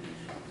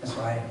 That's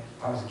why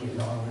I was getting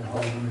on and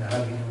holding them and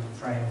hugging them and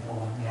praying for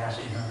them and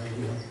asking how they're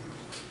doing.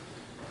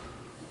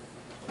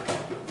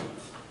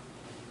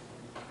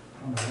 I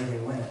don't know where they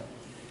went.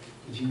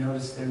 Did you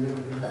notice their little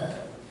girl?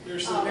 They're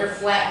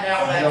flattened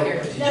out back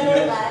here. Did you No, no,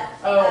 notice that.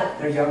 Oh.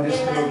 their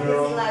youngest little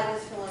girl? Eli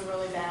was feeling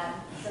really bad,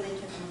 so they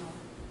took him home.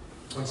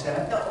 What's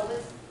that? The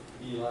oldest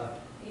Eli.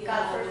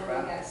 got first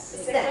row.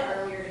 Sick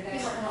earlier today.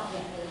 They went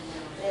home.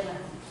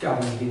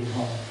 Got me getting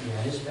home.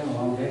 Yeah, it's been a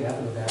long day. I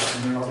feel bad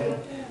for me all day.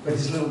 But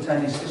his little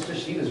tiny sister,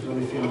 she was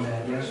really feeling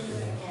bad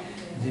yesterday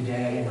and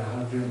today, and I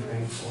hugged her and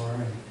prayed for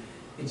her. And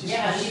it just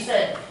Yeah, she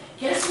said,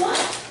 guess what?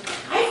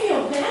 I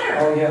feel better.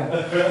 Oh, yeah.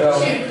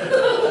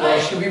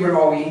 We were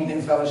all eating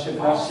in fellowship,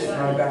 and I was sitting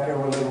right back there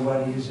where little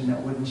buddy is in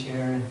that wooden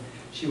chair, and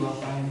she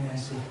walked by me, and I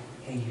said,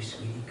 hey, you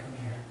sweetie, come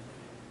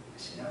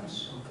said, I'm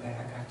so glad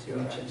I got to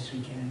meet you this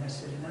weekend. And I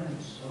said, and I'm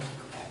so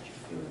glad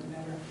you're feeling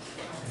better.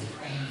 I've been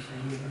praying for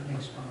you. It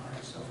makes my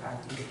heart so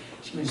happy.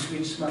 She made a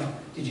sweet smile.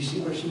 Did you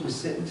see where she was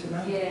sitting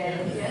tonight?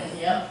 Yeah.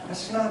 Yep.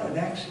 That's not an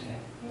accident.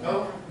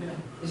 Nope.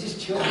 It's just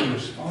children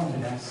respond to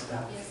that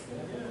stuff.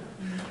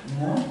 You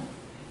know?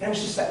 And it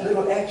was just that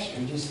little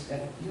extra, just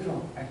that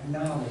little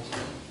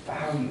acknowledgement,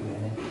 value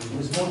in it. It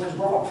was more because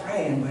we're all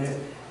praying, but it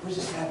was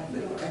just that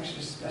little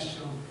extra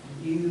special.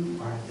 You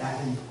are that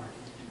important.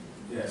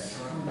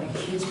 Yes. And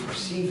kids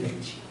perceive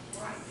it. She's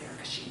right there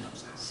because she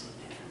knows I sit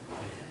there.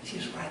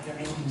 She's right there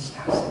eating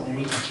stuff, sitting there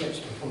eating chips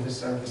before the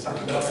service. I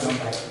can go and I'm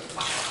like,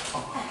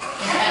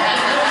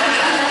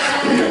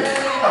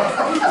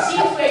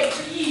 She's waiting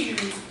for you.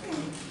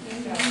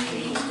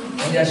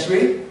 ain't that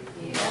sweet?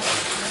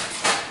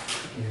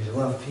 You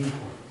love people.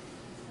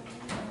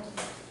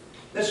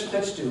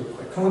 Let's do it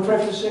quick. Can we pray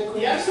for the sick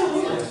quick? Yeah,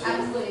 absolutely.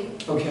 Absolutely.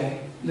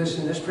 Okay,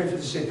 listen, let's pray for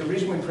the sick. The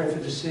reason we pray for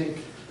the sick,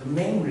 the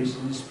main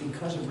reason is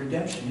because of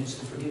redemption. It's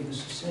the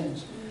forgiveness of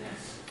sins.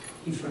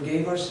 He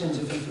forgave our sins.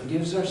 If He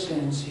forgives our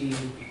sins, He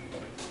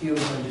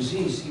heals our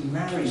disease. He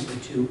marries the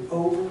two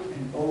over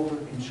and over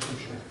in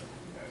Scripture.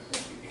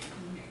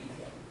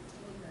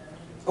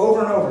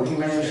 Over and over, He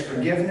marries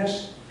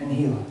forgiveness and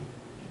healing.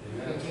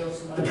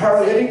 The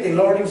paralytic, they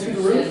lowered him through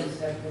the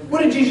roof.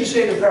 What did Jesus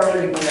say to the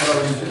paralytic when they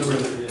lowered him through the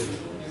roof?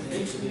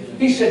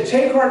 He said,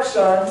 take heart,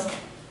 son.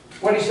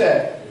 What did He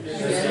say?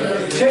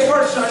 Take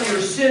heart, son, your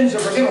sins are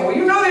forgiven. Well,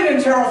 you know they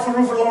didn't tear off the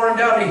roof and lower him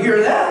down to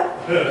hear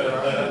that.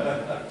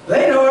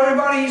 They know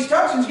everybody He's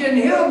touching is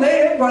getting healed, and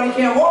everybody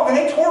can't walk, and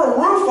they tore a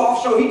roof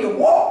off so He could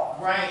walk.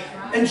 Right.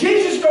 And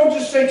Jesus don't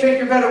just say, take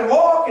your bed and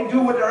walk and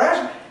do what they're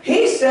asking.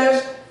 He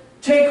says,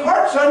 take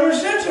heart, son, your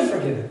sins are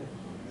forgiven.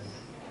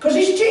 Because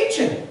He's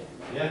teaching.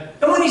 Yeah.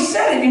 And when He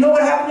said it, you know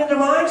what happened in their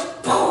minds?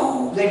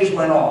 Boom, they just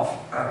went off.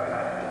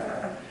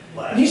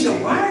 And He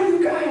said, why are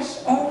you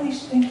guys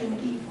always thinking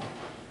evil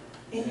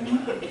in your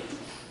mind?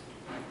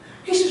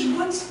 He says,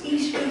 what's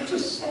easier to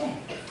say?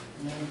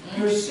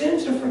 Your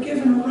sins are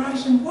forgiven,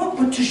 arise and walk,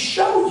 but to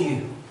show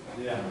you.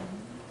 Yeah.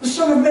 The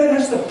Son of Man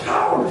has the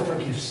power to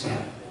forgive sin.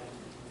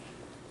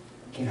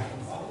 Get up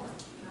and walk.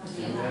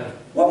 Amen.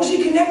 What was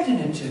He connecting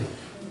it to?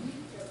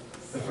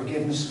 The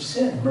forgiveness of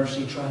sin,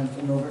 mercy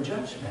triumphing over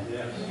judgment.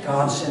 Yeah.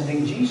 God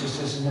sending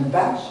Jesus as an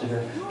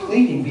ambassador,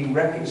 pleading, be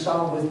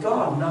reconciled with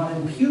God, not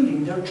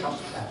imputing their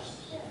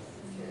trespasses.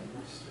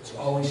 It's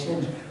always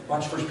Him.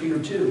 Watch 1 Peter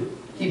 2.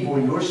 He bore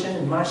your sin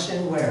and my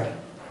sin where?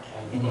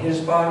 In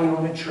His body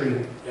on a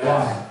tree.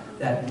 Why?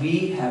 That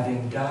we,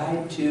 having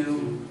died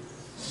to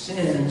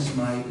sins,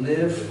 might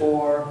live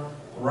for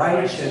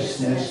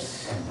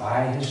righteousness, and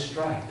by His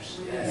stripes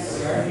we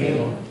are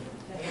healed.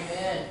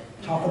 Amen.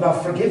 Talk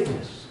about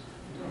forgiveness.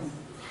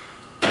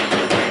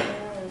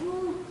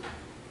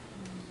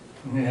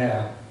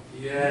 Yeah.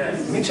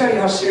 Yes. Let me tell you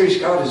how serious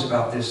God is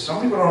about this.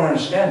 Some people don't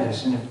understand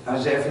this in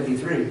Isaiah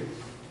 53.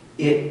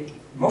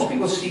 Most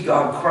people see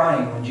God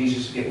crying when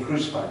Jesus is getting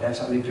crucified. That's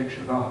how they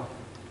picture God.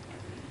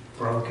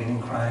 Broken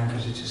and crying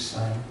because it's His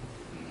Son.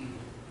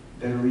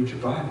 Better read your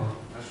Bible.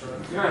 That's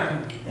right.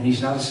 And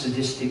He's not a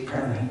sadistic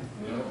parent.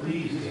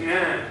 Please.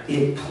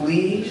 It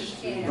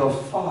pleased the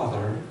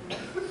Father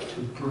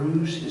to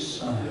bruise His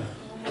Son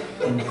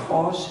and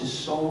cause His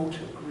soul to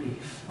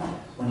grief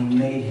when He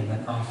made Him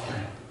an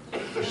offering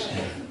for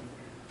sin.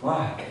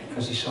 Why?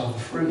 Because He saw the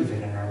fruit of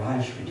it in our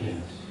lives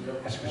redeemed.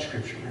 That's what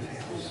Scripture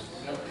reveals.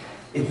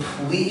 It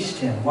pleased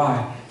Him.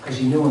 Why? Because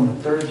He knew on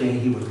the third day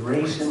He would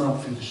raise Him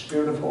up through the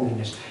Spirit of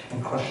holiness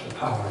and crush the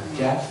power of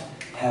death,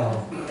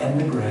 hell, and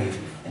the grave,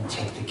 and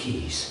take the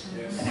keys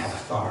and have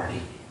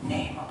authority,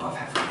 name above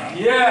every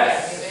name.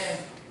 Yes.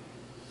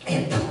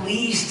 Amen. It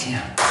pleased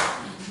Him.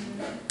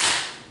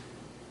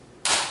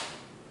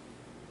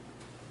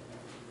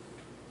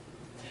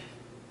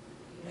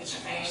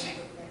 It's amazing.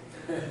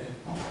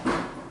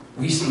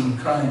 We see Him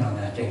crying on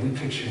that day. We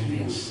picture Him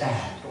being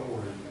sad.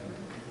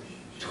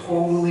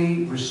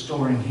 Totally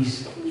restoring.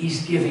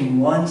 He's giving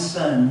one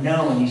Son,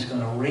 knowing He's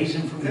going to raise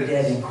Him from the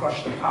dead and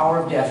crush the power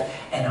of death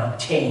and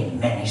obtain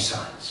many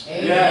sons.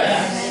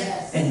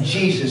 Yes. And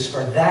Jesus,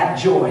 for that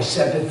joy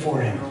set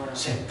before Him,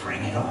 said,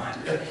 bring it on.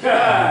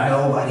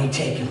 Nobody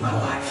taking my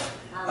life.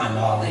 I'm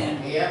all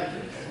in. Yep.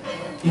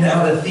 You know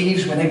how the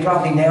thieves, when they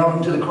probably nailed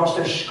Him to the cross,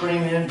 they're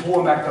screaming,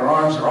 pulling back their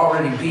arms, they're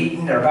already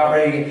beaten, they're about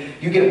ready.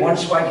 You get one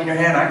spike in your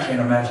hand, I can't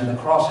imagine the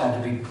cross had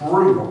to be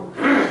brutal.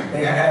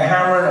 They had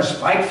hammering a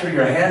spike through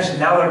your hands, and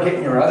now they're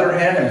getting your other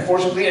hand and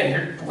forcibly, and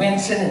you're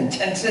wincing and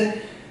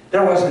tensing.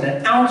 There wasn't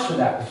an ounce of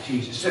that with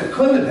Jesus. There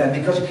couldn't have been,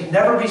 because it could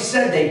never be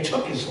said they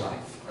took His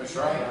life. That's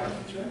right.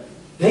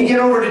 They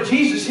get over to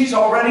Jesus, He's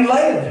already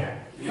laying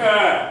there.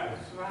 Yeah.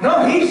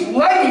 No, He's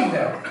laying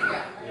there.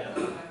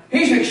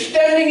 He's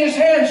extending His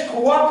hands,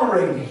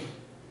 cooperating.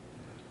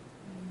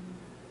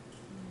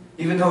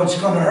 Even though it's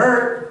going to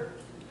hurt,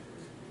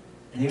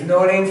 and even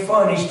though it ain't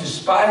fun, He's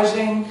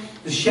despising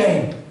the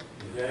shame.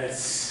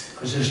 Yes.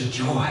 Because there's a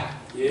joy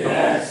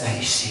Yes. that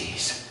He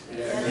sees.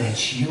 Yes. And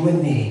it's you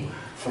and me,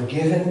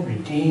 forgiven,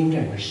 redeemed,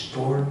 and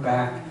restored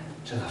back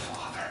to the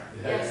Father.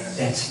 Yes.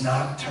 Let's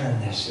not turn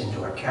this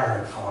into a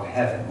carrot called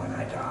heaven when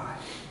I die.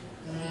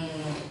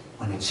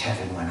 When it's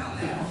heaven when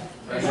I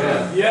live.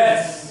 Amen.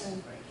 Yes.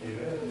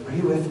 Are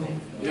you with me?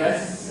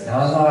 Yes. Now,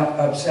 I'm not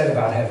upset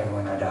about heaven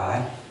when I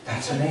die.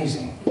 That's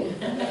amazing.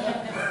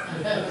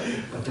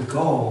 But the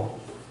goal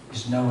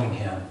is knowing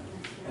Him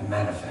and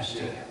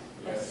manifesting Him.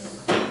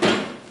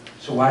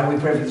 So why do we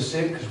pray for the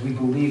sick? Because we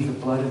believe the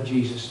blood of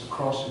Jesus, the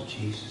cross of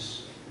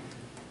Jesus.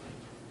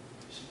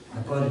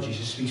 The blood of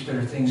Jesus speaks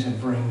better things and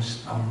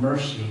brings a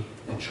mercy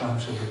that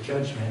trumps over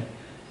judgment.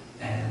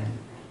 And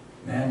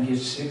man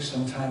gets sick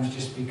sometimes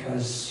just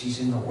because he's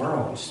in the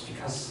world, just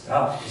because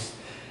stuff.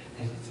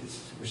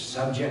 We're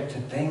subject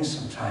to things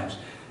sometimes.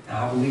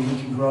 Now, I believe we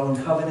can grow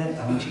in covenant.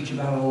 I don't teach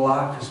about it a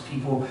lot because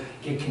people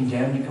get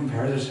condemned to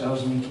compare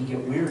themselves and it can get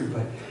weird.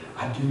 But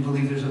I do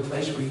believe there's a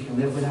place where you can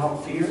live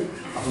without fear.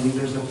 I believe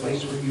there's a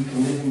place where you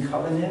can live in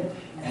covenant.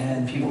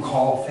 And people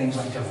call things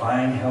like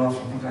divine health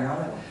and things like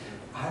that.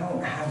 I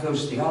don't have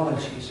those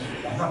theologies.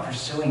 I'm not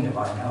pursuing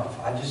divine health.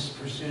 I just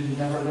pursue to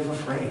never live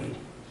afraid.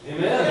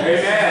 Amen.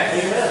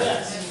 Amen.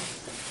 Amen.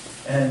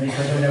 And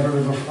because I never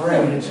live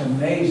afraid, it's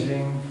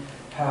amazing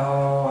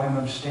how I'm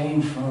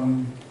abstained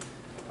from.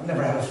 I've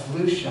never had a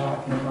flu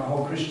shot in my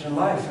whole Christian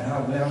life, and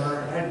I've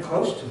never had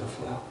close to the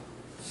flu.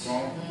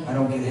 I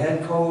don't get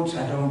head colds,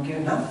 I don't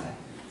get nothing.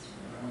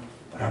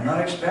 But I'm not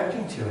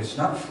expecting to. It's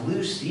not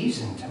flu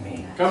season to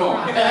me. Come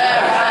on.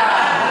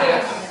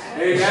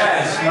 It's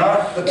Amen.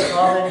 not the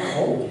common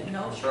cold.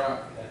 That's right.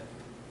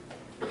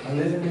 I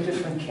live in a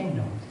different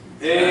kingdom.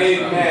 And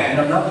Amen.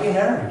 I'm not being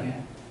arrogant.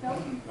 No,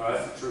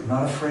 that's the truth. I'm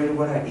not afraid of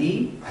what I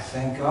eat. I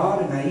thank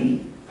God and I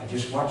eat. I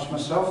just watch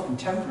myself, and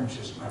temperance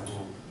is my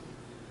rule.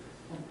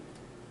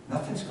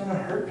 Nothing's going to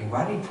hurt me.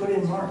 Why do you put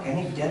in Mark?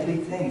 Any deadly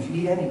thing. If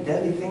you eat any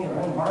deadly thing, it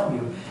won't harm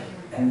you.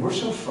 And we're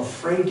so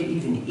afraid to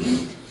even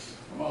eat.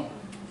 Come on.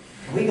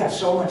 We got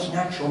so much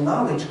natural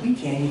knowledge, we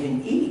can't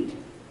even eat.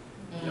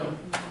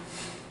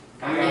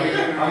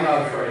 I'm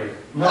not afraid.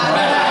 No,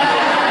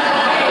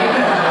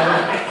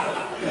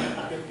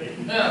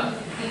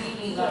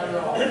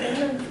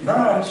 no,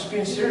 I'm just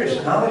being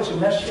serious. Knowledge will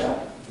mess you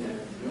up.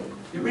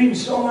 You're reading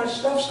so much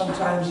stuff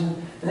sometimes, and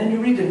then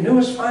you read the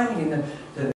newest finding in the